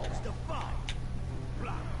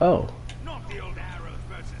 Oh. Not the old arrows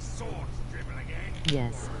versus swords dribble again.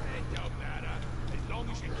 Yes. It don't matter, as long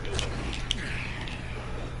as you kill them.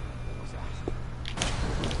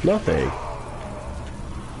 Nothing.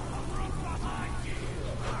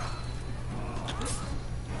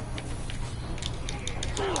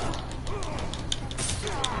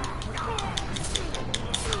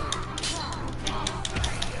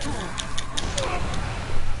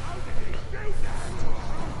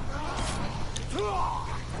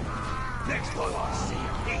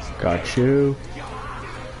 Got you.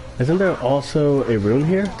 Isn't there also a room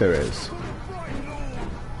here? There is.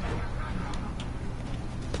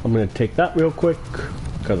 I'm gonna take that real quick,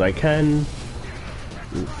 because I can.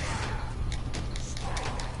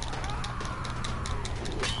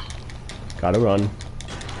 Gotta run.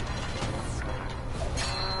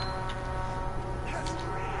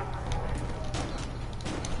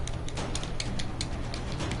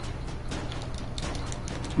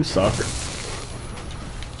 You suck.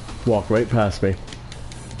 Walk right past me.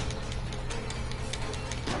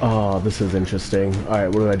 Oh, this is interesting. Alright,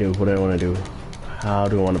 what do I do? What do I want to do? How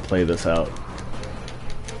do I want to play this out?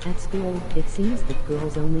 At school, it seems that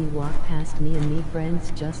girls only walk past me and me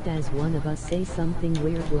friends just as one of us say something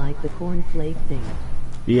weird like the cornflake thing.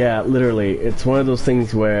 Yeah, literally. It's one of those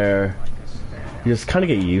things where you just kind of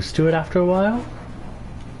get used to it after a while.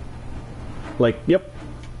 Like, yep.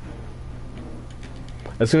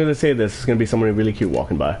 As soon as I say this, it's going to be someone really cute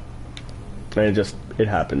walking by. And it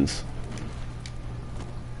happens.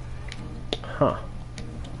 Huh.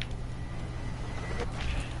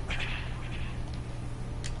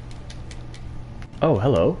 Oh,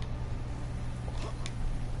 hello.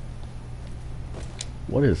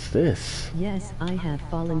 What is this? Yes, I have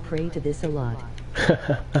fallen prey to this a lot.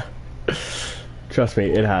 Trust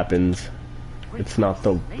me, it happens. It's not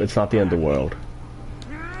the end of the world.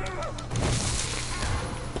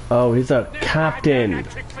 Oh, he's a captain.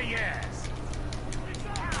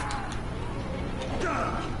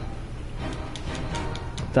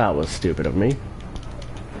 That was stupid of me.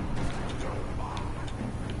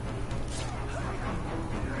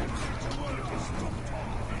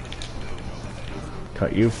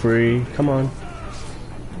 Cut you free. Come on.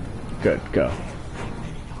 Good, go.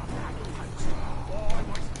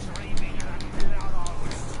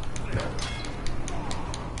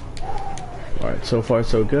 Alright, so far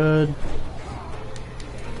so good.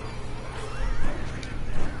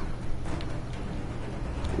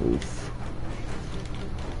 Oof.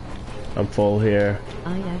 I'm full here.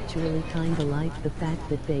 I actually kinda like the fact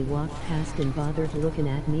that they walked past and bothered looking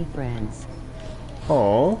at me friends.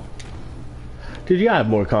 Aww. Dude, you have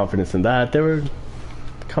more confidence than that. They were...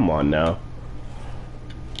 Come on now.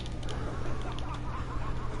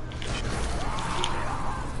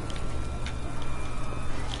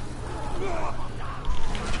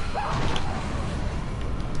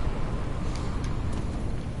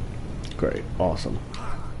 Great. Awesome.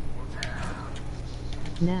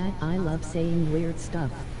 Nat, I love saying weird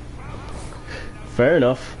stuff. Fair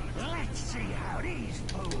enough. Let's see how these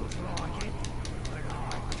fools like it when I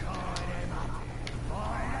tie them up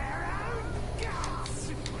by their own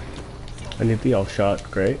guts. I need the elf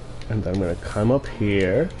shot, great. And then I'm gonna climb up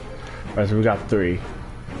here. Alright, so we got 3.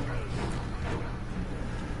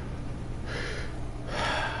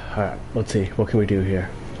 Alright, let's see, what can we do here?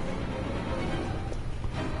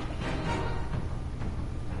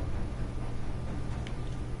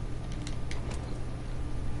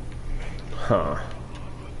 Huh.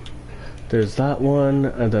 There's that one,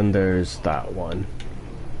 and then there's that one.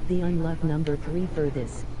 The unlock number 3 for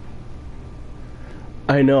this.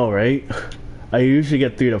 I know, right? I usually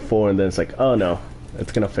get 3 to 4, and then it's like, oh no,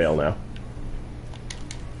 it's gonna fail now.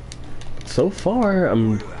 So far,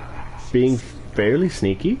 I'm being fairly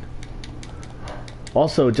sneaky.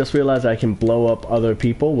 Also, just realized I can blow up other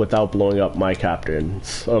people without blowing up my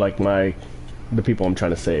captains, or like the people I'm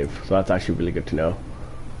trying to save. So that's actually really good to know.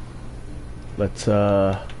 Let's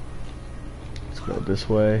go this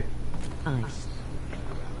way. Ice.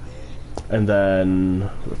 And then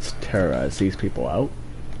let's terrorize these people out.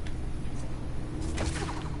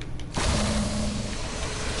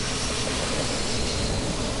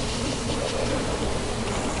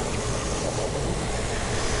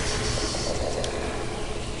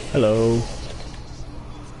 Hello.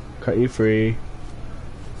 Cut you free.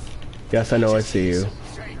 Yes, I know, I see you.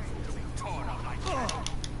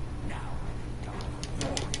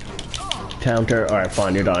 Counter. Alright,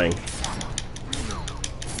 fine, you're dying.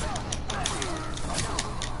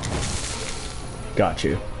 Got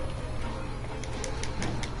you.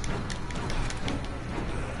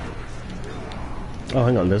 Oh,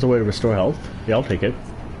 hang on, there's a way to restore health. Yeah, I'll take it.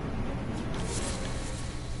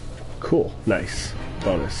 Cool, nice.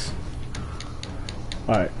 Bonus.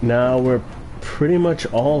 Alright, now we're pretty much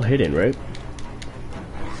all hidden, right?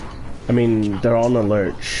 I mean, they're on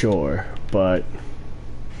alert, sure, but...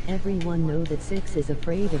 Everyone know that 6 is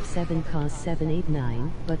afraid of 7 cause 7, 8,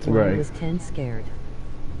 9, but why Right. was 10 scared?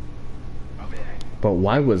 But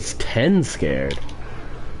why was 10 scared?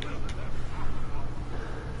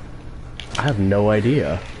 I have no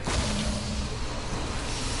idea.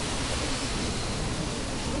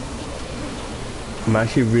 I'm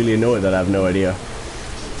actually really annoyed that I have no idea.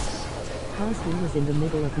 Cause he was in the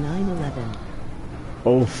middle of 9/11.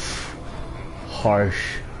 Oof.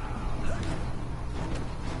 Harsh.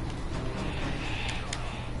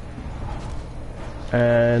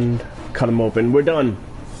 And cut him open. We're done.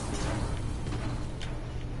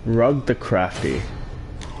 Rug the Crafty.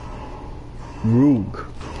 Roog.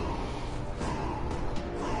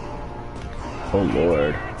 Oh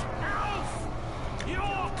lord.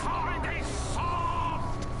 Your kind is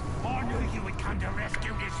soft. I knew you would come to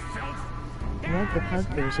rescue this filth. Rug the Pug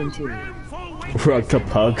version 2. Rug the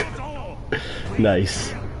Pug.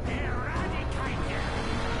 Nice.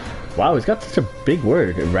 Wow, he's got such a big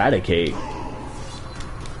word. Eradicate.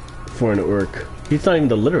 For an orc. He's not even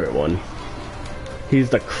the literate one. He's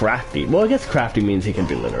the crafty. Well, I guess crafty means he can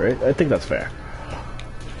be literate. I think that's fair.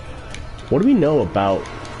 What do we know about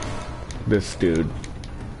this dude?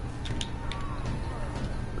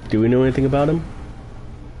 Do we know anything about him?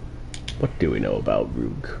 What do we know about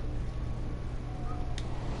Roog?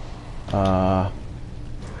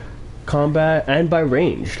 Combat and by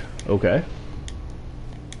ranged. Okay.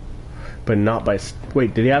 But not by...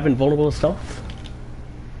 Wait, did he have invulnerable to stealth?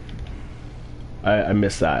 I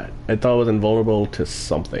missed that. I thought it was invulnerable to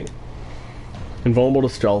something. Invulnerable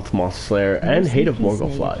to stealth, monster slayer, and hate of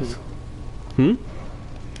Morgul flies. Hmm?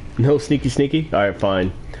 No sneaky sneaky? Alright,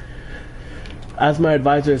 fine. As my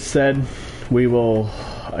advisor said, we will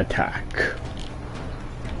attack.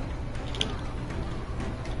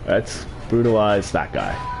 Let's brutalize that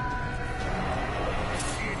guy.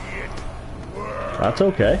 That's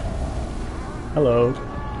okay. Hello.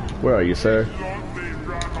 Where are you, sir?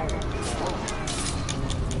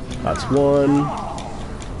 That's one.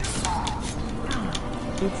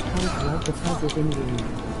 It's called Rug the Pug is in room.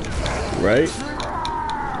 Right?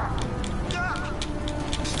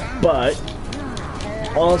 But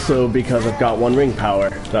also because I've got one ring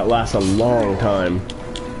power that lasts a long time.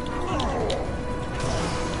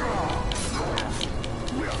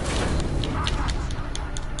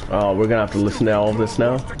 Oh, we're gonna have to listen to all of this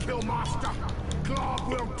now.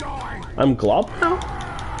 I'm Glob now?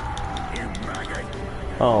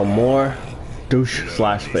 Oh, more douche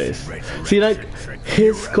slash face. See that?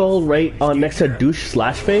 His skull right on next to douche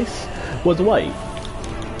slash face was white.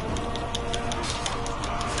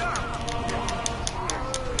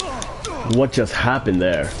 What just happened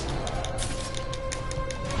there?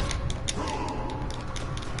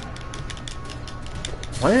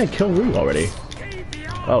 Why didn't I kill Rue already? Keep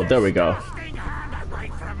your Oh, there we go. disgusting hand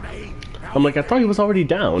away from me. I'm like, I thought he was already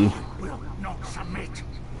down. Will not submit.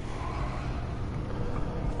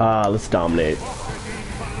 Let's dominate.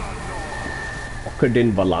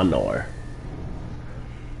 Okadin Valanor.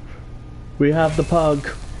 We have the pug.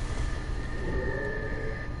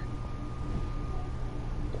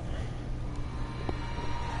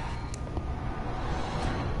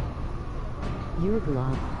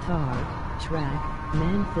 Yurglob, Tar, Shrak,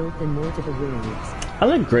 Manfilth and more to the wolves. I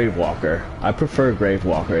like Gravewalker. I prefer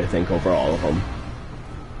Gravewalker, I think, over all of them.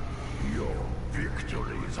 Your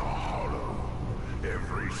victories are hollow.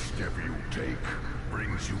 Every step you take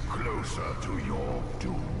brings you closer to your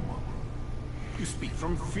doom. You speak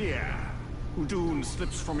from fear. Doom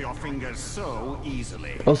slips from your fingers so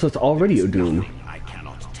easily. Oh, so it's already There a is Doom. nothing I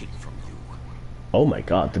cannot take from you. Oh my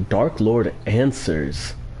god, the Dark Lord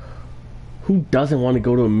answers. Who doesn't want to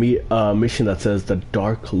go to a mission that says the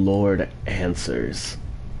Dark Lord answers?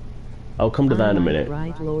 I'll come to that in a minute.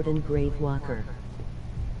 Right, Lord and Gravewalker.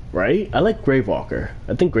 Right? I like Gravewalker.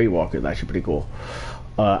 I think Gravewalker is actually pretty cool.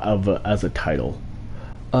 As a title.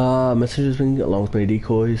 Messengers bring along with many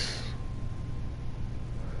decoys.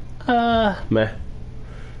 Meh. That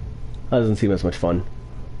doesn't seem as much fun.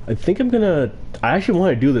 I think I actually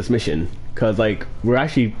want to do this mission. Because, like, we're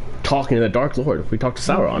actually talking to the Dark Lord. We talked to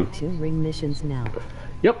Sauron. 2 ring missions now.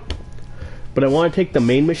 Yep. But I want to take the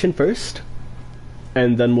main mission first.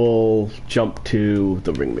 And then we'll jump to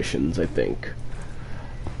the ring missions, I think.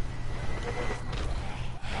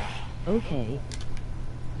 Okay.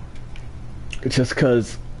 It's just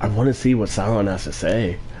because I want to see what Sauron has to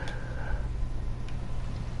say.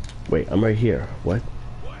 Wait, I'm right here. What?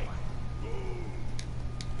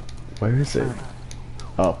 Where is it?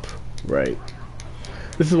 Up. Right.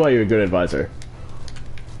 This is why you're a good advisor.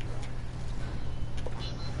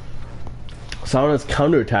 Sauron has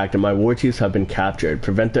counterattacked and my war chiefs have been captured.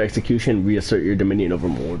 Prevent their execution, reassert your dominion over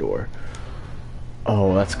Mordor.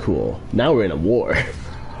 Oh, that's cool. Now we're in a war.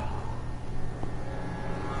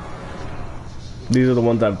 These are the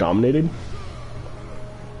ones I've dominated?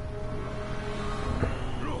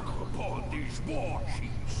 Look upon these war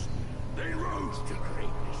chiefs. They rose to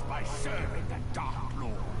greatness by serving the Dark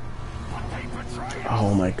Lord. But they betrayed us.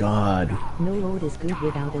 Oh my god. No lord is good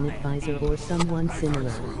without an advisor or someone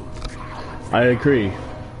similar. I agree.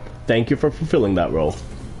 Thank you for fulfilling that role.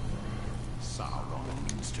 Sauron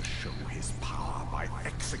means to show his power by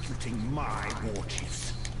executing my war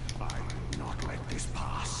chiefs. I will not let this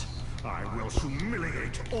pass. I will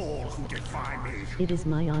humiliate all who defy me. It is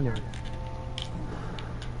my honor.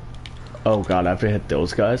 Oh god, I have to hit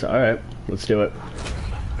those guys? Alright, let's do it.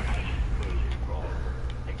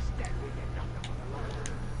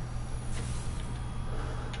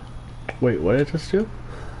 Wait, what did I just do?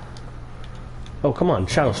 Oh, come on,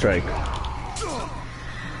 Shadow Strike.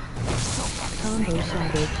 Combo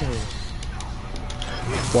shadow kill.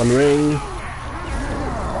 One ring.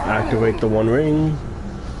 Activate the one ring.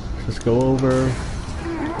 Just go over.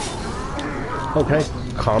 Okay,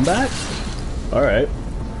 combat? Alright.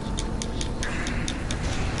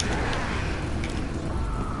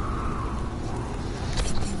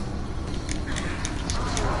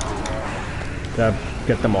 Did I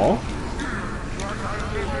get them all?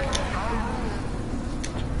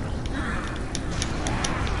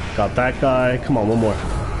 Got that guy. Come on, one more.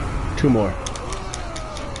 2 more.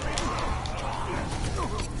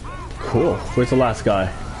 Cool. Where's the last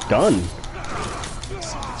guy? Done.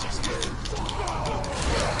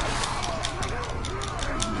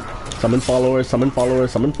 Summon followers, summon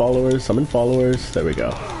followers, summon followers, summon followers. There we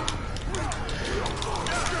go.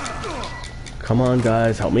 Come on,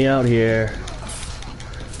 guys. Help me out here.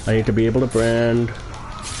 I need to be able to brand.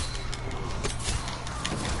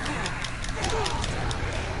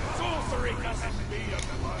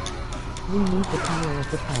 We need the power of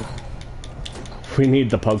the pug. We need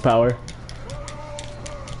the pug power.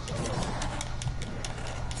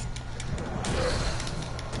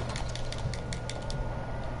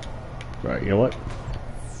 Right, you know what?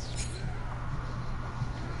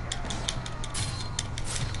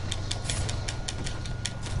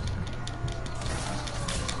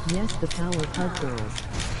 Yes, the power pug girls.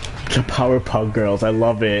 The Power Pug Girls, I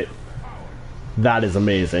love it. That is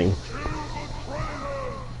amazing.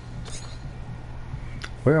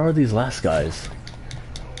 Where are these last guys?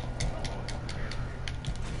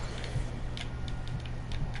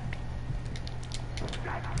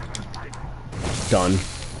 Done.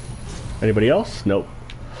 Anybody else? Nope.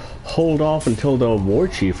 Hold off until the war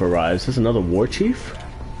chief arrives. There's another war chief?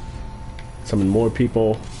 Summon more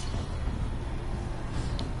people.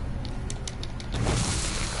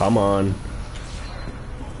 Come on.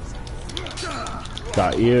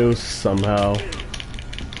 Got you somehow.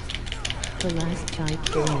 The last child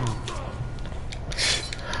for now.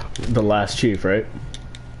 The last chief, right?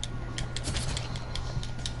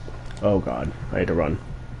 Oh god, I had to run.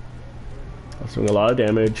 That's doing a lot of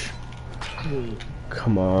damage.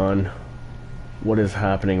 Come on. What is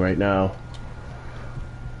happening right now?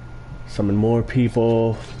 Summon more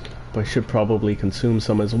people, but I should probably consume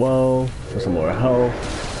some as well for some more health.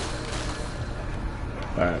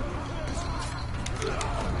 Alright.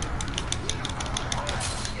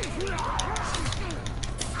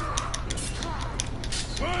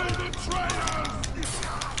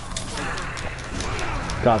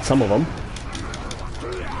 Got some of them.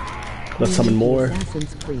 Let's summon more.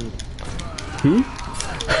 Assassin's Creed.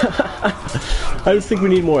 I just think we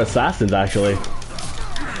need more assassins, actually.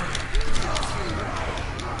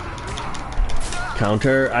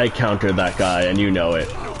 Counter? I countered that guy, and you know it.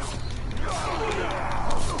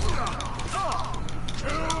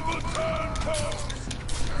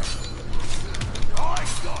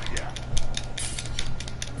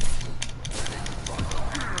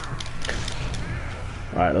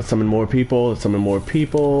 Alright, let's summon more people. Let's summon more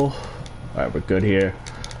people. Alright, we're good here.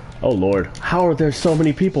 Oh lord, how are there so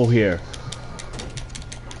many people here?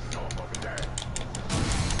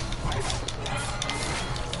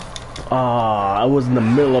 Ah, I was in the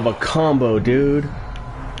middle of a combo, dude.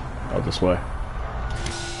 Oh, this way.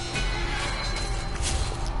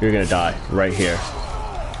 You're gonna die right here.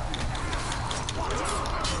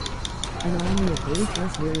 An army of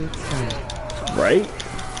ageless wearied sun. Right?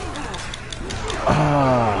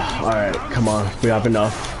 Ah, alright, come on. We have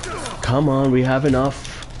enough. Come on, we have enough.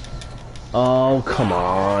 Oh, come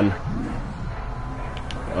on.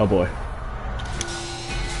 Oh boy.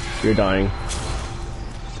 You're dying.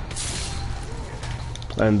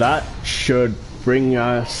 And that should bring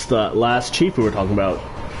us the last chief we were talking about.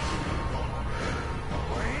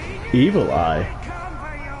 Evil Eye. Come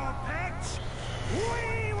for your pets.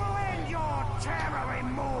 We will end your terror in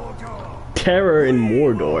Mordor. Terror in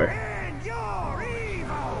Mordor. And your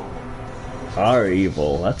evil. Our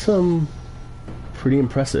evil. That's pretty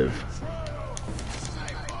impressive.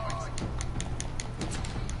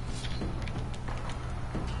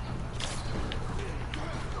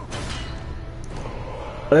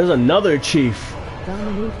 There's another chief.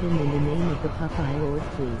 Dominate him in the name of the Popeye Lord,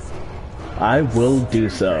 please. I will do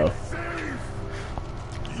so.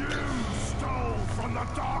 You stole from the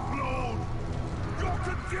Dark Lord. Your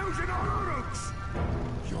confusion hurts.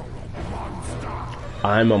 You're a monster.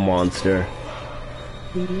 I'm a monster.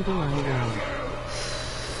 The evil eye won.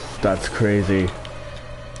 That's crazy.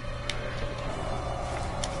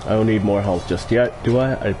 I don't need more health just yet, do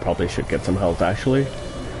I? I probably should get some health, actually.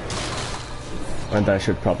 And I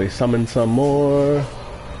should probably summon some more.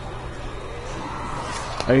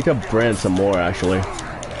 I need to brand some more, actually.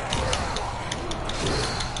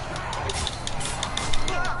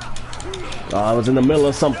 Oh, I was in the middle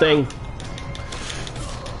of something.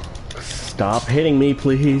 Stop hitting me,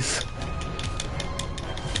 please.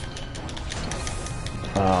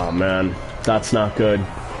 Oh, man. That's not good.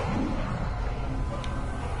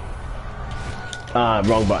 Ah,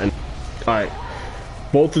 wrong button. Alright.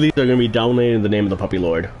 Both of these are going to be dominated in the name of the Puppy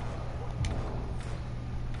Lord.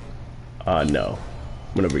 No.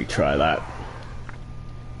 I'm going to retry that.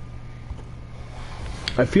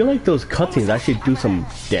 I feel like those cutscenes actually do some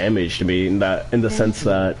damage to me in the sense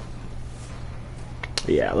that...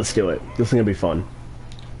 Yeah, let's do it. This is going to be fun.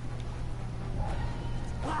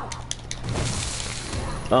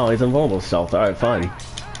 Oh, he's invulnerable stealth. Alright, fine.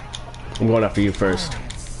 I'm going after you first.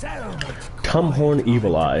 So much Tumhorn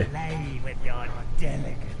Evil Eye. play with your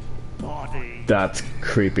delicate body That's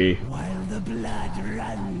creepy. while the blood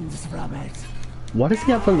runs from it. Why does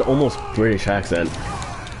he have an almost British accent?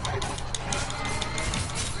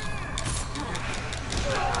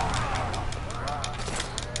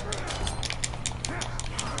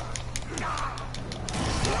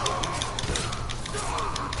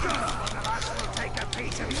 Take a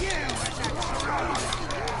piece of you as a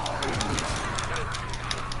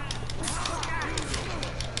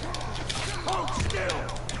hold still.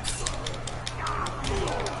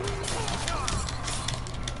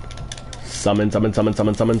 Summon, summon, summon,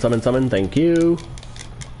 summon, summon, summon, summon. Thank you.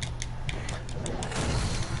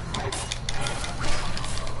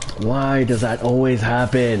 Why does that always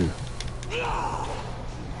happen?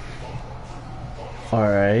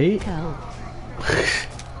 Alright. Hell.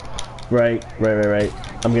 Right.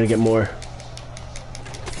 I'm gonna get more.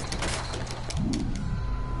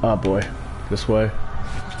 Oh boy. This way.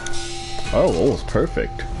 Oh, almost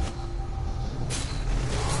perfect.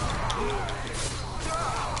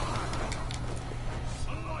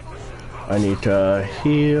 I need to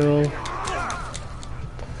heal.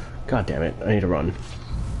 God damn it, I need to run.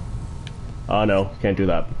 Oh no, can't do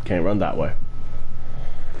that. Can't run that way.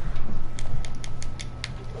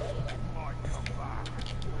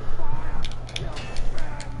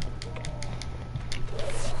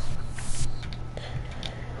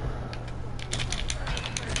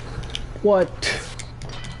 What?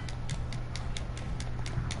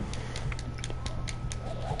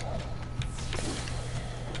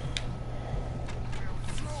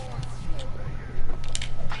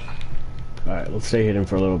 Alright, let's stay hidden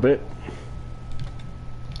for a little bit.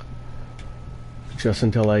 Just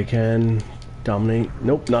until I can dominate.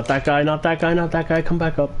 Nope, not that guy, not that guy, not that guy. Come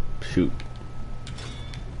back up. Shoot.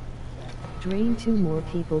 Drain 2 more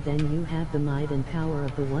people, then you have the might and power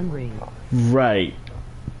of the One Ring. Right.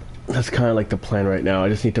 That's kind of like the plan right now. I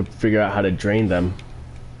just need to figure out how to drain them.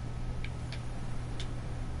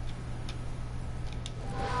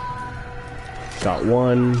 Got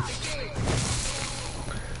one.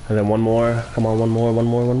 And then one more. Come on, one more, one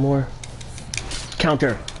more, one more.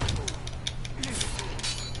 Counter.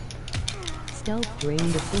 Stealth drain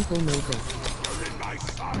the simple method.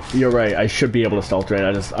 You're right. I should be able to stealth drain.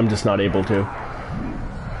 I'm just not able to.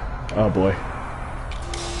 Oh boy.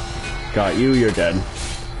 Got you. You're dead.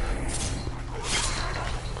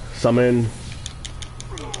 Summon.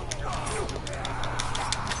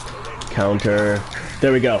 Counter.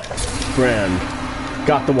 There we go. Brand.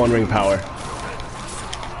 Got the One Ring power.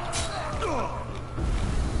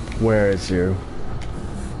 Where is you?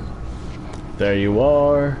 There you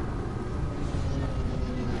are.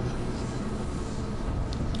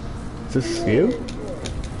 Is this you?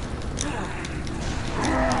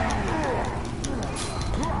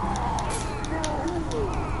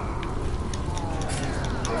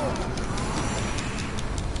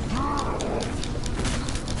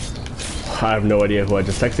 I have no idea who I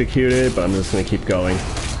just executed, but I'm just gonna keep going.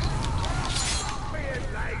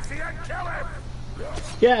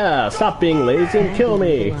 Yeah, stop being lazy and kill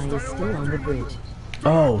me. Nikolai is still on the bridge.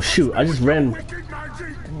 Oh shoot, I just ran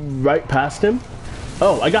right past him.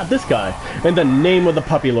 Oh, I got this guy. In the name of the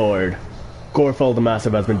Puppy Lord. Gorfel the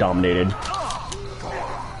Massive has been dominated.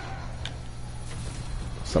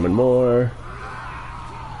 Summon more.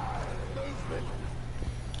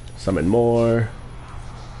 Summon more.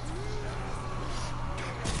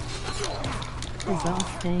 Huzzah,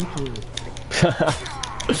 thank you.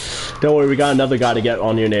 Don't worry, we got another guy to get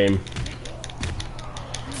on your name.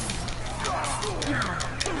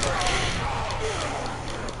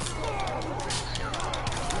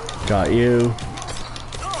 Got you.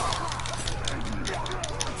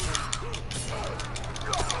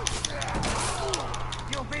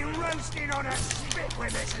 You'll be roasting on a spit when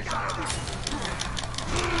this is over.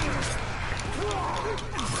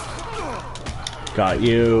 Got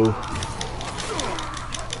you.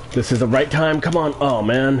 This is the right time. Come on. Oh,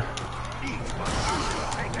 man.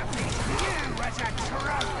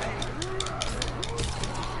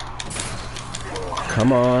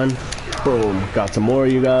 Come on. Boom. Got some more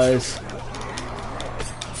of you guys.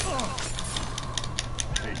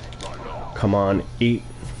 Come on. Eat.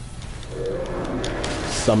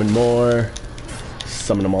 Summon more.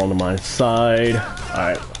 Summon them all to my side.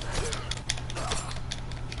 Alright.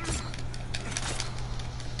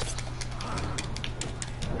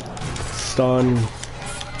 Stun.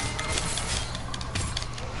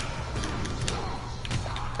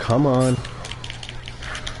 Come on.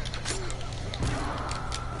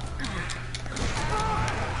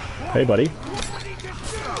 Hey, buddy.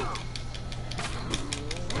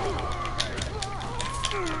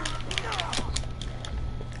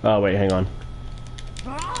 Oh, wait, hang on.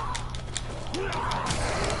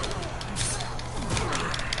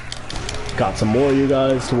 Got some more of you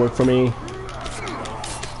guys to work for me.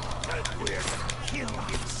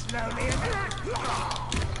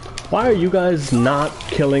 Why are you guys not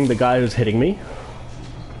killing the guy who's hitting me?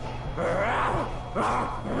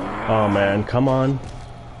 Oh man, come on.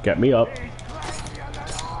 Get me up.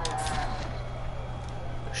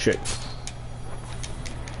 Shit.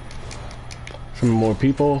 Some more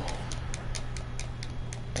people.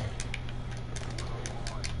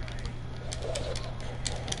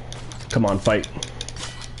 Come on, fight.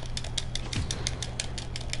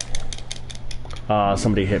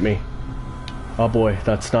 Somebody hit me. Oh boy,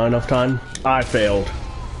 that's not enough time. I failed.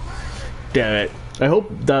 Damn it. I hope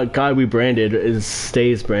that guy we branded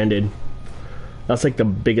stays branded. That's like the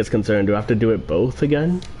biggest concern. Do I have to do it both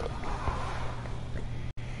again?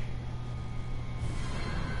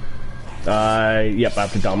 Yep, I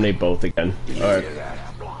have to dominate both again. Alright.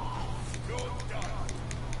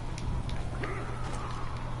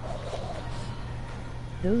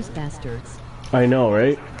 Those bastards. I know,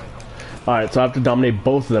 right? Alright, so I have to dominate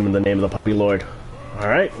both of them in the name of the Puppy Lord.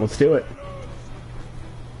 Alright, let's do it.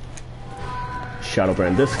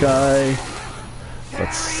 Shadowbrand this guy.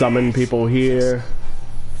 Let's summon people here.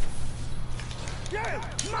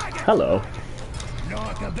 Hello.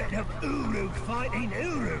 Like a bit of Uruk fighting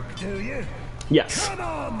Uruk, do you? Yes. Come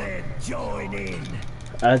on then, join in.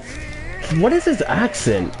 What is his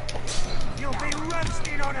accent? You'll be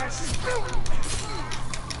roasted on a spoon.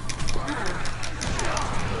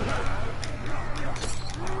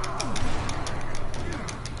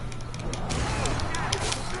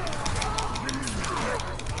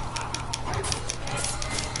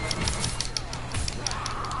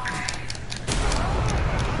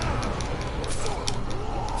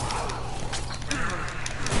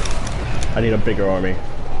 I need a bigger army.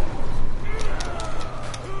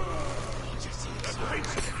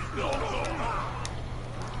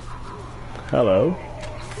 Hello.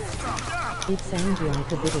 It sounds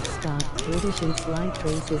like a bit of Scots, British, and slight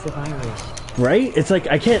traces of Irish. Right? It's like,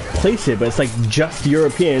 I can't place it, but it's like just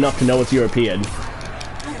European enough to know it's European.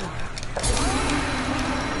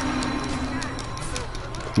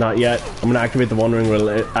 Not yet. I'm gonna activate the Wandering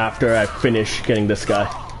Relay after I finish getting this guy.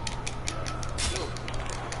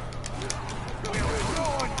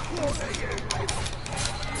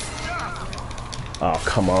 Oh,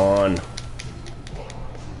 come on.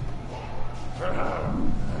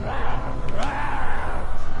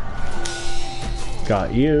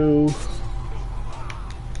 Got you.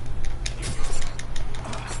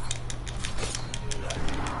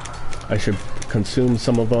 I should consume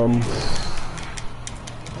some of them.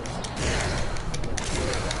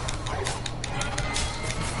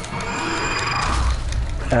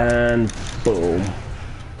 And boom.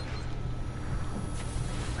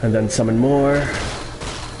 And then summon more.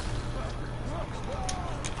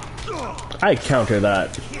 I counter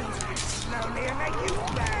that.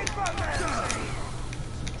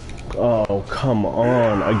 Oh, come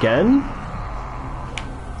on. Again?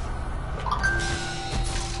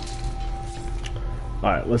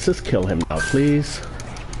 Alright, let's just kill him now, please.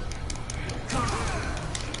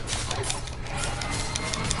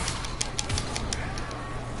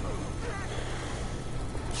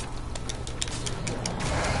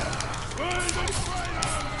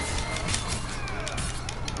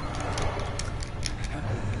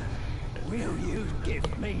 Will you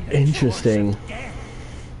give me the Interesting. choice of death?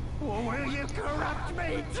 Or will you corrupt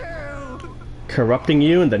me too? Corrupting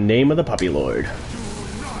you in the name of the Puppy Lord.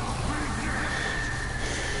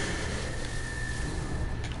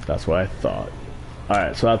 That's what I thought.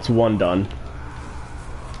 Alright, so that's one done.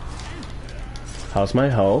 How's my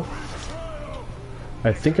health?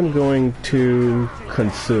 I think I'm going to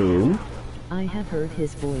consume. I have heard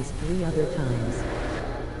his voice 3 other times.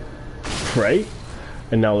 Right?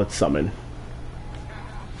 And now let's summon.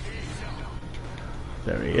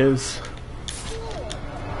 There he is.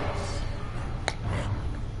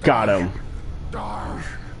 Got him.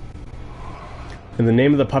 In the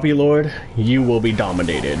name of the Puppy Lord, you will be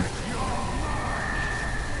dominated.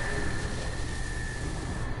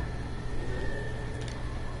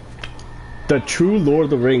 The true Lord of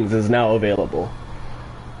the Rings is now available.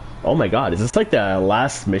 Oh my god, is this like the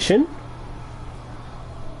last mission?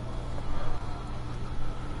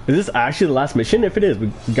 Is this actually the last mission? If it is,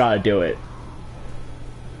 we gotta do it.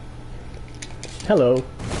 Hello. In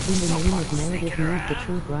the name of Meredith Mead, the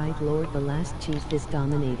true bride lord, the last chief is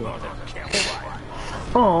dominated.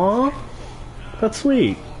 Aww. That's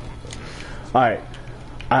sweet. Alright.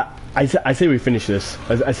 I say we finish this.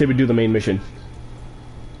 I say we do the main mission.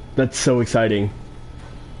 That's so exciting.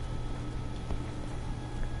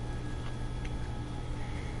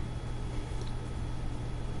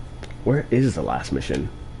 Where is the last mission?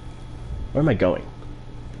 Where am I going?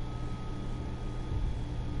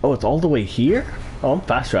 Oh, it's all the way here? Oh, I'm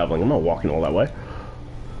fast traveling. I'm not walking all that way.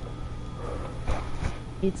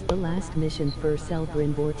 It's the last mission for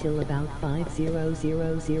Celebrimbor till about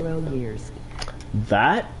 5000 years.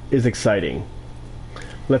 That is exciting.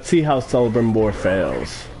 Let's see how Celebrimbor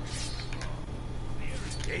fails.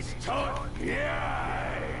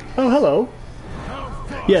 Oh, hello.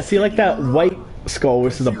 Yeah, see, like that white skull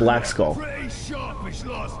versus a black skull.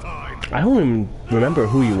 I don't even remember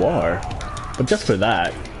who you are, but just for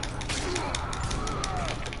that.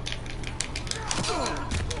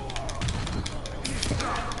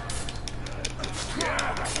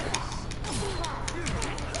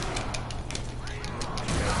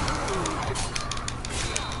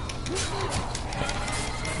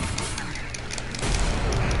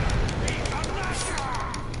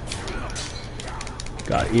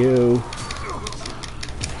 Got you.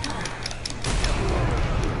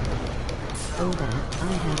 Oh, that I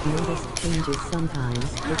have noticed changes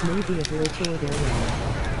sometimes. It may be a glitch or error.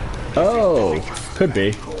 Oh, could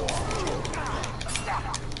be.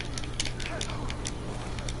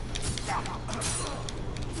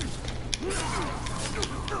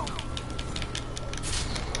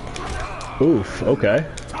 Oof, okay.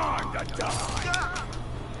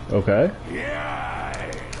 Okay.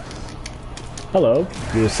 Hello.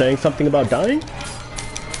 You were saying something about dying?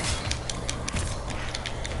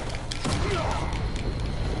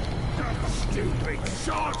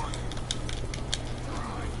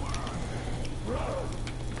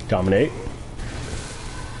 Dominate.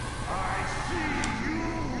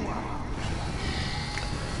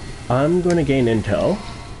 I'm gonna gain intel.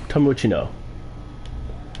 Tell me what you know.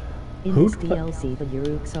 In this DLC, the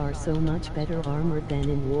Uruks are so much better armored than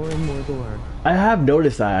in War in Mordor. I have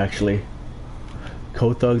noticed that actually.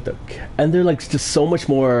 Kothug, and they're like just so much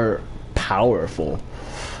more powerful.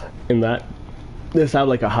 In that, they have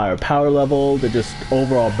like a higher power level. They're just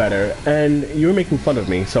overall better. And you were making fun of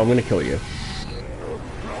me, so I'm gonna kill you.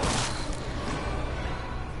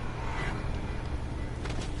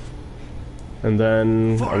 And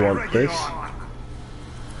then I want this.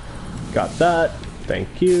 Got that.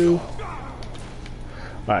 Thank you.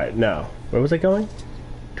 Alright, now, where was I going?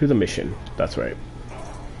 To the mission. That's right.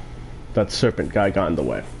 That serpent guy got in the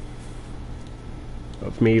way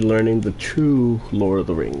of me learning the true Lord of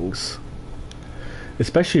the Rings.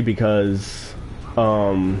 Especially because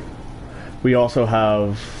we also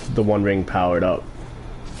have the One Ring powered up.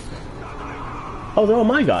 Oh, they're all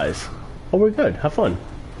my guys. Oh, we're good. Have fun.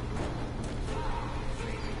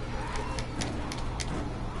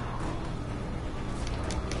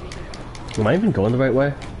 Am I even going the right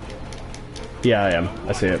way? Yeah, I am.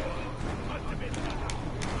 I see it.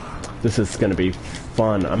 This is gonna be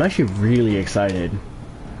fun. I'm actually really excited.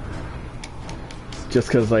 Just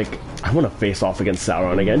because, like, I want to face off against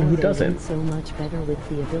Sauron again. Who doesn't? So much better with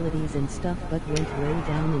the abilities and stuff, but went way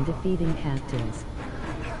down in defeating captains.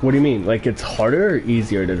 What do you mean? Like, it's harder or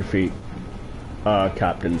easier to defeat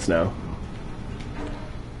captains now?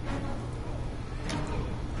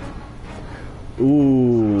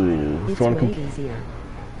 Ooh. It's So way easier.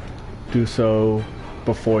 Do so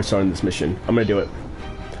before starting this mission. I'm gonna do it.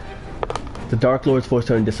 The Dark Lord's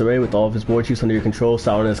forces are in disarray with all of his war chiefs under your control.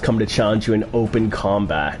 Sauron has come to challenge you in open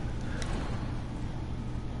combat.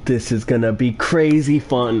 This is gonna be crazy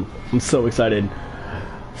fun. I'm so excited.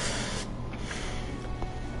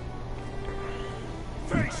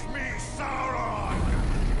 Face me, Sauron!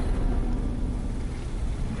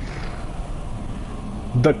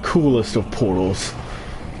 The coolest of portals.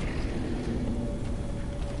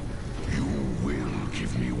 You will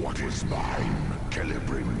give me what is mine,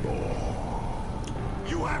 Celebrimbor.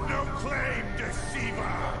 You have no claim,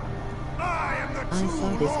 deceiver! I am the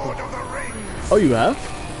true Lord of the Rings! Oh, you have?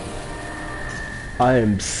 I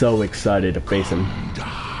am so excited to face him.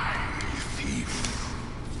 Die, thief.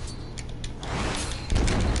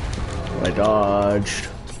 I dodged.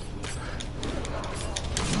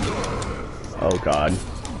 Oh god.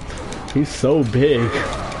 He's so big.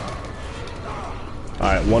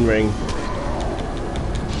 Alright, One Ring.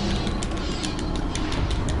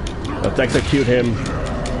 Let's execute him.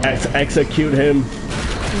 Execute him. He's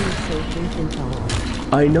so freaking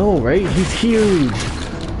tall. I know, right? He's huge.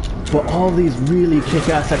 But all these really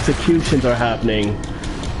kick-ass executions are happening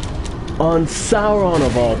on Sauron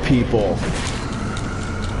of all people.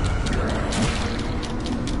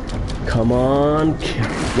 Come on.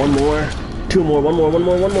 One more. Two more. One more. One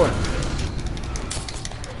more. One more.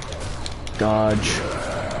 Dodge.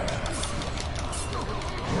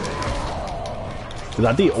 Is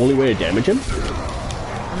that the only way to damage him? I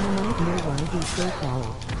might know why he's so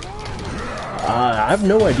tall. I have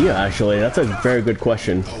no idea, actually. That's a very good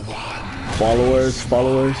question. Followers,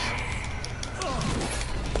 followers.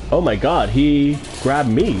 Oh my god, he grabbed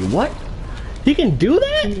me. What? He can do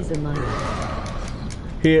that? He's a miner.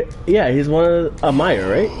 Yeah, he's one of a Meyer,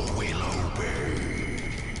 right?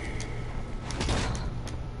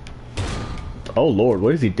 Oh lord,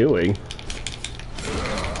 what is he doing?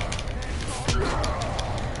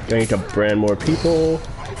 I need to brand more people.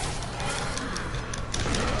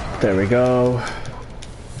 There we go.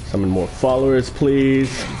 Summon more followers,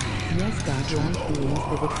 please. Yes, godlike beings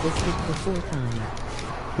that existed before time.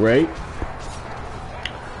 Right?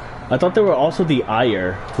 I thought there were also the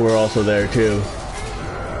Ire who were also there too.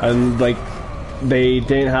 And like they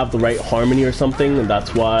didn't have the right harmony or something, and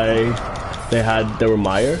that's why they were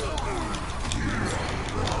Meyer.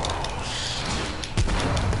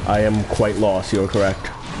 I am quite lost, you're correct.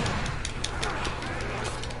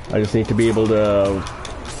 I just need to be able to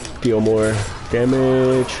deal more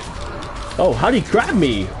damage. Oh, how'd he grab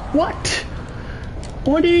me? What?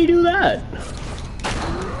 Why did he do that?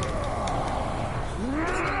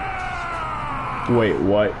 Wait,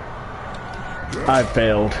 what? I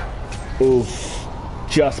failed. Oof.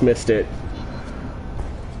 Just missed it.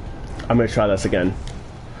 I'm gonna try this again.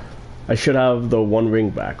 I should have the one ring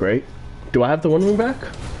back, right? Do I have the one ring back?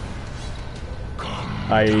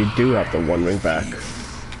 I do have the one ring back.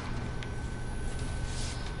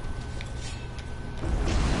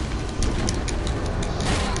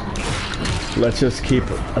 Let's just keep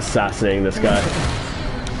assassinating this guy.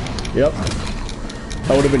 Yep.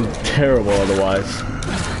 That would have been terrible otherwise.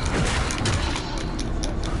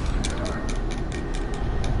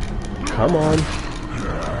 Come on.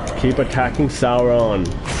 Keep attacking Sauron.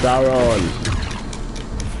 Sauron.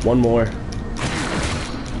 One more.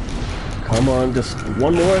 Come on, just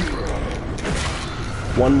one more.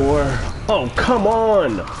 One more. Oh, come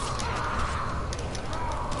on!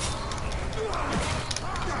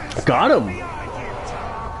 Got him!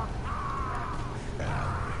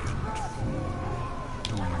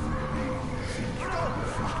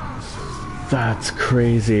 That's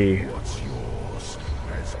crazy. What's yours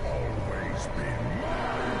has always been.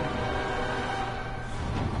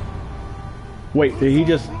 Wait, did he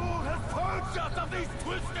just...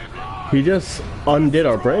 He just undid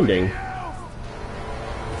our branding.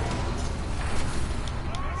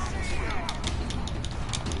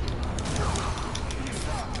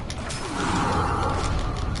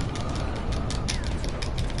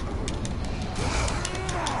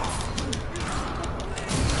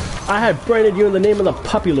 I had branded you in the name of the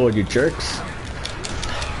puppy lord, you jerks.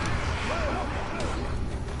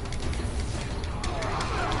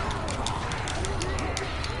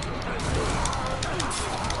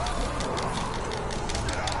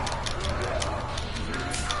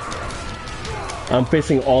 I'm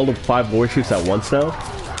facing all the 5 warships at once now.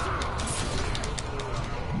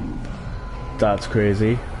 That's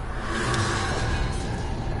crazy.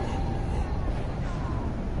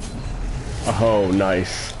 Oh,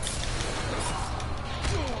 nice.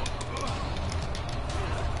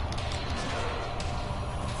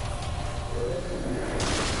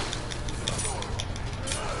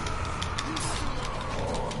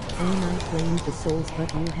 And I claimed the souls,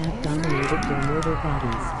 but you have dominated their murder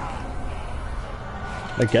bodies.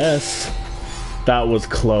 I guess. That was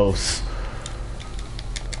close.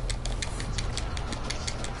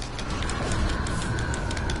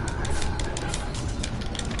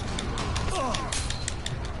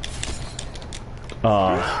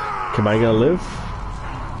 Am I gonna live?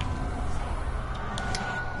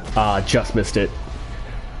 Just missed it.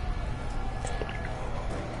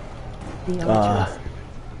 The archers.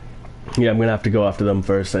 Yeah, I'm gonna have to go after them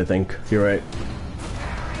first, I think. You're right.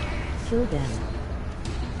 Kill them.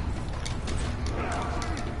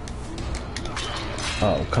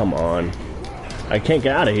 Oh, come on. I can't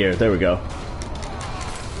get out of here. There we go.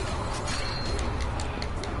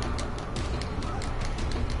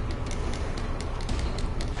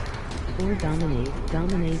 Or dominate.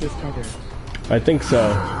 Dominate is better. I think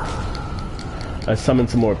so. I summoned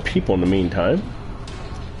some more people in the meantime.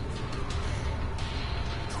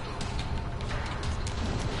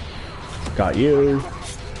 Got you.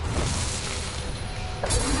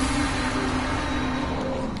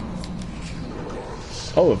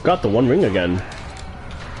 Oh, I've got the one ring again.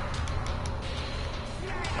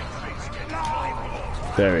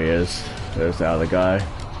 There he is. There's the other guy.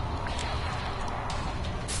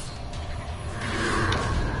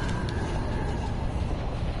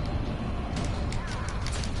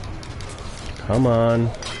 Come on.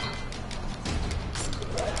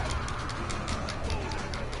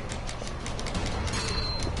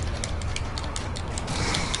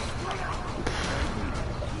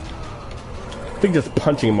 I think just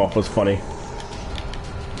punching him off was funny.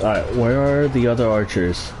 Alright, where are the other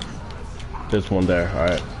archers? There's one there,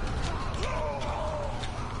 alright.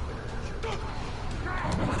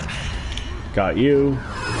 Got you.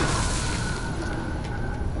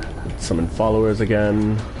 Summon followers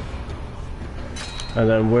again. And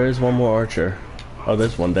then where's one more archer? Oh,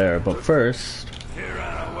 there's one there, but first...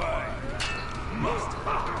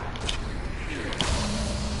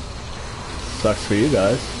 Sucks for you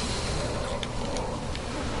guys.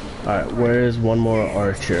 Alright, where's one more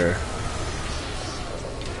archer?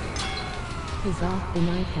 Huzzah, the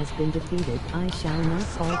knight has been defeated. I shall not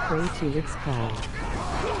fall prey to its call.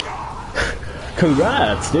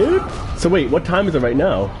 Congrats, dude! So wait, what time is it right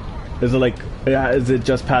now? Is it like... is it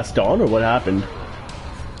just past dawn, or what happened?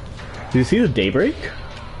 Do you see the daybreak?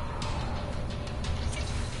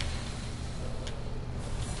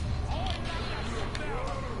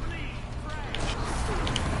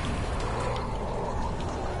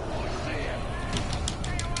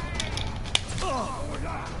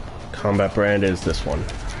 combat brand is this one.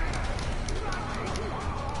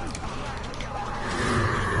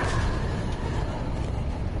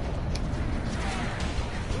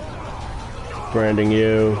 Branding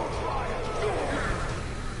you.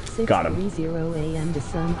 Got him. 6:30 a.m. The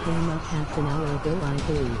sun came up half an hour ago, I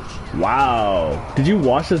believe. Wow. Did you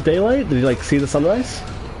watch this daylight? Did you like see the sunrise?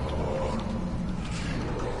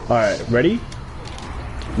 Alright, ready?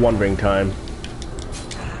 One ring time.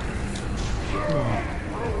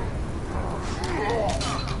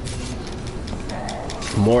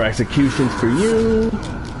 More executions for you.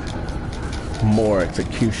 More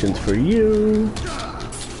executions for you.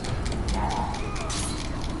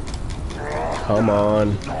 Come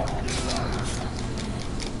on.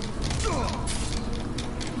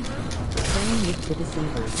 Playing with the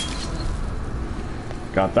deceivers.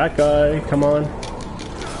 Got that guy. Come on.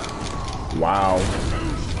 Wow.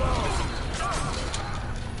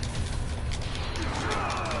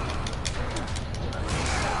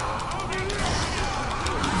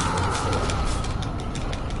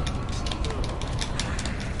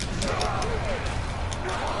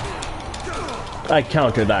 I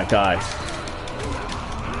countered that guy.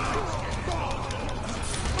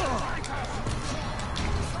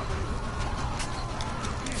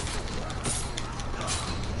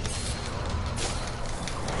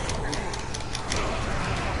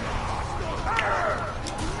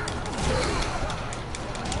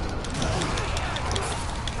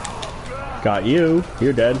 Got you.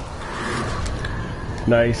 You're dead.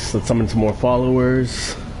 Nice. Let's summon some more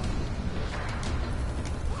followers.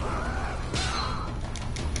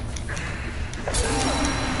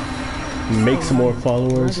 Make some more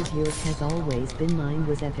followers. Yours has always been, mine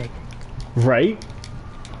was epic. Right?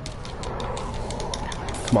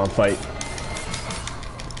 Come on, fight.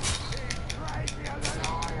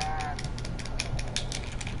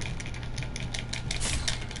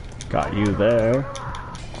 Got you there.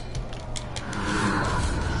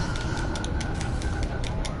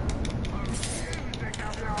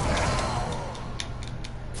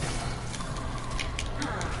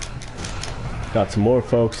 Got some more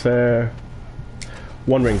folks there.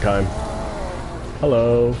 One ring time.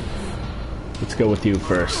 Hello. Let's go with you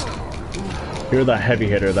first. You're the heavy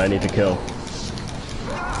hitter that I need to kill.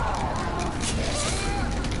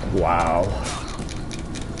 Wow.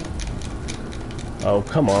 Oh,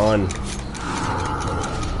 come on.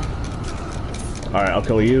 Alright, I'll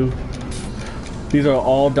kill you. These are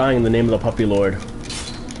all dying in the name of the Puppy Lord.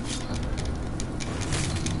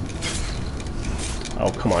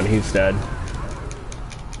 Oh, come on, he's dead.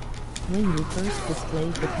 When you first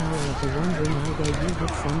displayed the power of the Wandering Eye, you had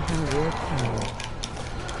somehow worked power.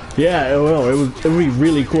 Yeah, well, it would be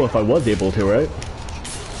really cool if I was able to, right?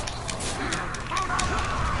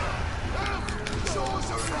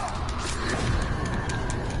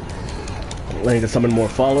 I need to summon more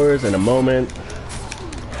followers in a moment.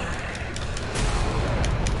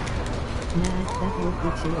 Nah, that would be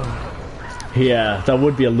too old. Yeah, that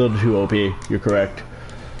would be a little too OP. You're correct.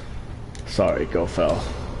 Sorry, go fell.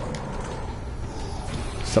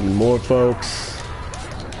 Summon more folks.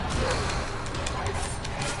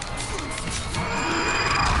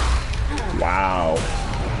 Wow.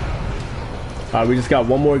 We just got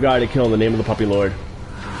one more guy to kill in the name of the Puppy Lord.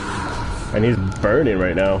 And he's burning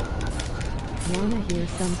right now. Wanna hear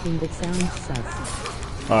something that sounds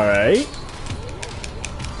sus? Alright.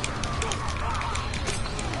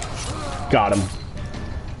 Got him.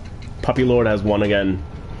 Puppy Lord has won again.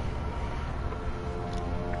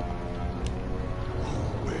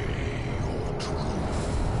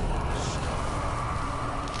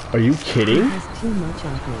 Are you kidding? He has too much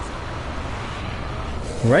on his.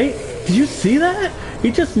 Right? Did you see that?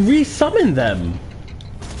 He just re-summoned them.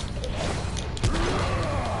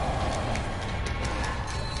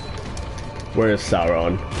 Where is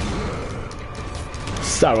Sauron?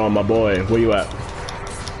 Sauron, my boy, where you at?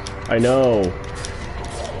 I know.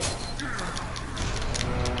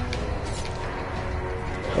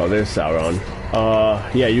 Oh, there's Sauron.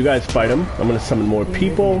 Yeah, you guys fight him. I'm gonna summon more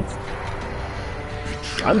people.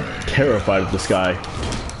 I'm terrified of this guy.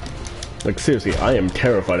 Like, seriously, I am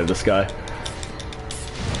terrified of this guy.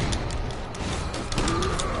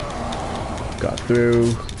 Got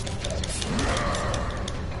through.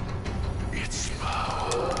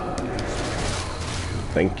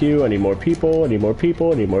 Thank you. I need more people. I need more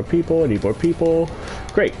people. I need more people. I need more people.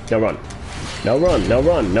 Great. Now run. Now run. Now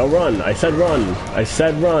run. Now run. I said run. I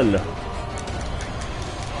said run.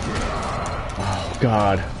 Oh,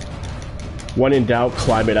 God. When in doubt,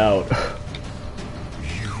 climb it out.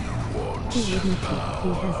 He wouldn't be.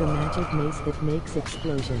 He has a magic mace that makes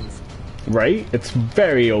explosions. Right? It's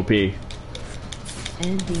very OP.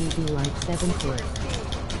 And he be like 7 foot.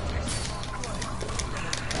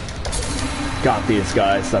 Got these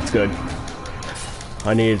guys, that's good.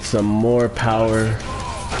 I need some more power.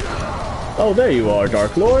 Oh, there you are,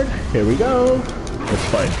 Dark Lord. Here we go. Let's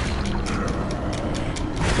fight.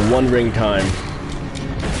 One ring time.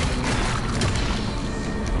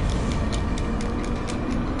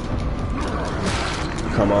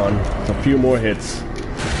 Come on, a few more hits.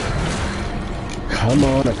 Come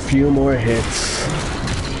on, a few more hits.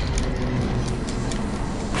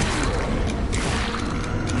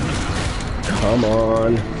 Come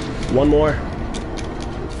on. One more.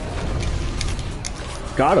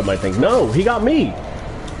 Got him, I think. No, he got me.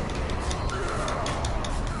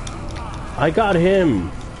 I got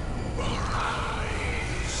him.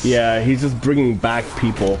 Yeah, he's just bringing back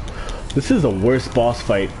people. This is the worst boss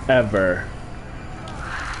fight ever.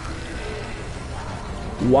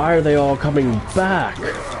 Why are they all coming back? He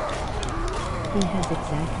has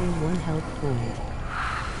exactly 1 health point.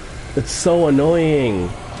 It's so annoying.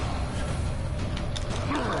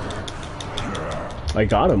 I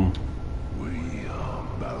got him. We are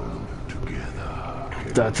bound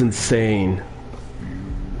together. That's insane.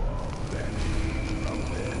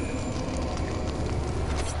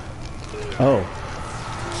 Oh.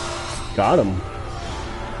 Got him.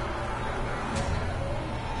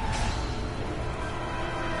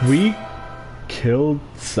 We killed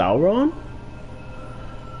Sauron?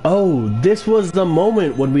 Oh, this was the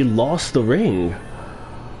moment when we lost the ring.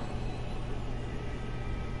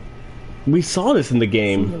 We saw this in the See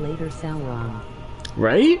game, you later, Sauron.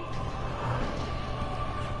 right?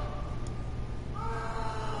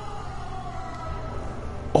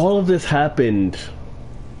 All of this happened.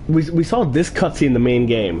 We saw this cutscene in the main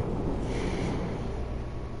game.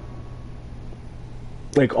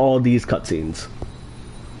 Like all these cutscenes.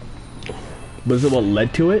 Was it what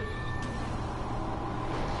led to it?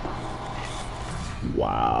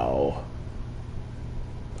 Wow.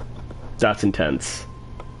 That's intense.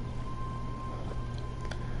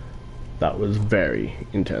 That was very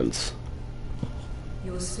intense.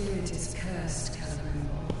 Your spirit is cursed,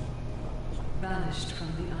 Celebrimbor, banished from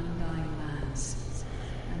the Undying Lands,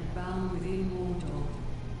 and bound within Mordor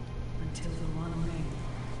until the One Ring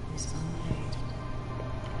is unlaid.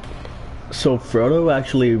 So Frodo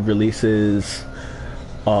actually releases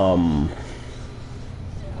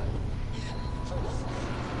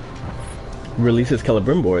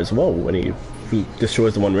Celebrimbor as well when he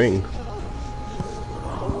destroys the One Ring.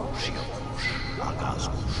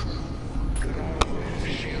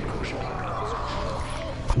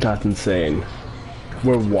 That's insane.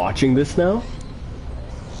 We're watching this now?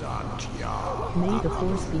 May the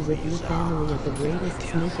force be with your family of the greatest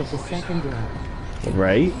smith of the second era.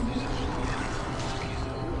 Right?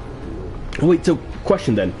 Wait, so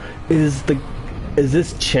question then. Is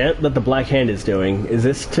this chant that the Black Hand is doing, is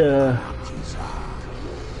this to...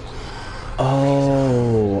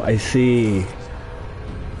 Oh, I see.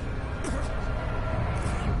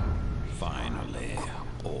 Finally,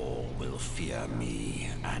 all will fear me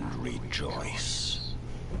and rejoice.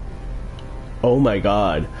 Oh my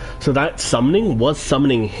god. So that summoning was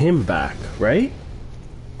summoning him back, right?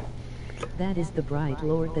 That is the bright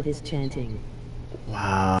lord that is chanting.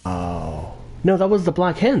 Wow. No, that was the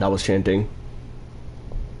Black Hand that was chanting.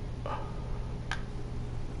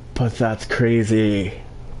 But that's crazy.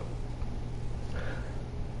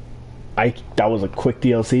 That was a quick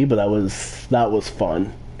DLC, but that was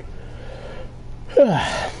fun.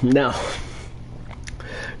 Now,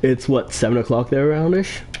 it's what, 7 o'clock there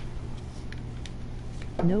aroundish?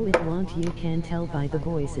 No, it won't. You can tell by the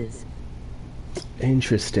voices.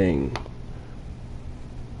 Interesting.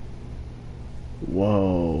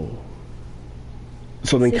 Whoa.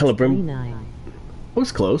 So then Celebrim 6:39.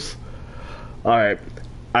 was close. Alright.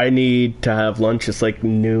 I need to have lunch. It's like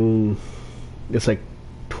noon. It's like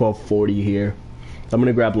 12:40 here. I'm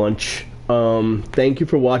gonna grab lunch. Thank you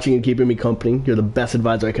for watching and keeping me company. You're the best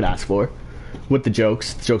advisor I could ask for. With the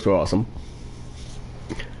jokes. The jokes were awesome.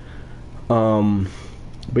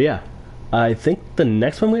 But yeah. I think the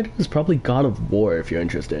next one we do is probably God of War if you're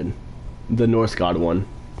interested. The Norse god one.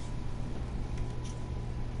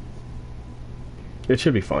 It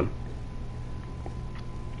should be fun.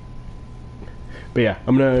 But yeah,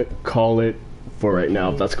 I'm gonna call it for right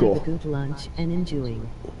now, if that's cool. Have a good lunch and enjoying.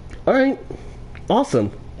 Alright.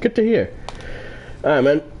 Awesome. Good to hear. Alright,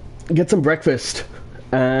 man. Get some breakfast.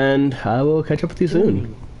 And I will catch up with you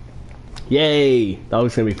soon. Yay! That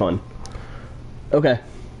was gonna be fun. Okay.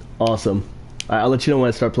 Awesome. Alright, I'll let you know when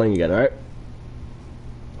I start playing again, alright?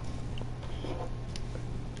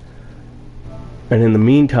 And in the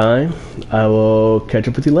meantime, I will catch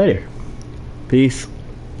up with you later. Peace.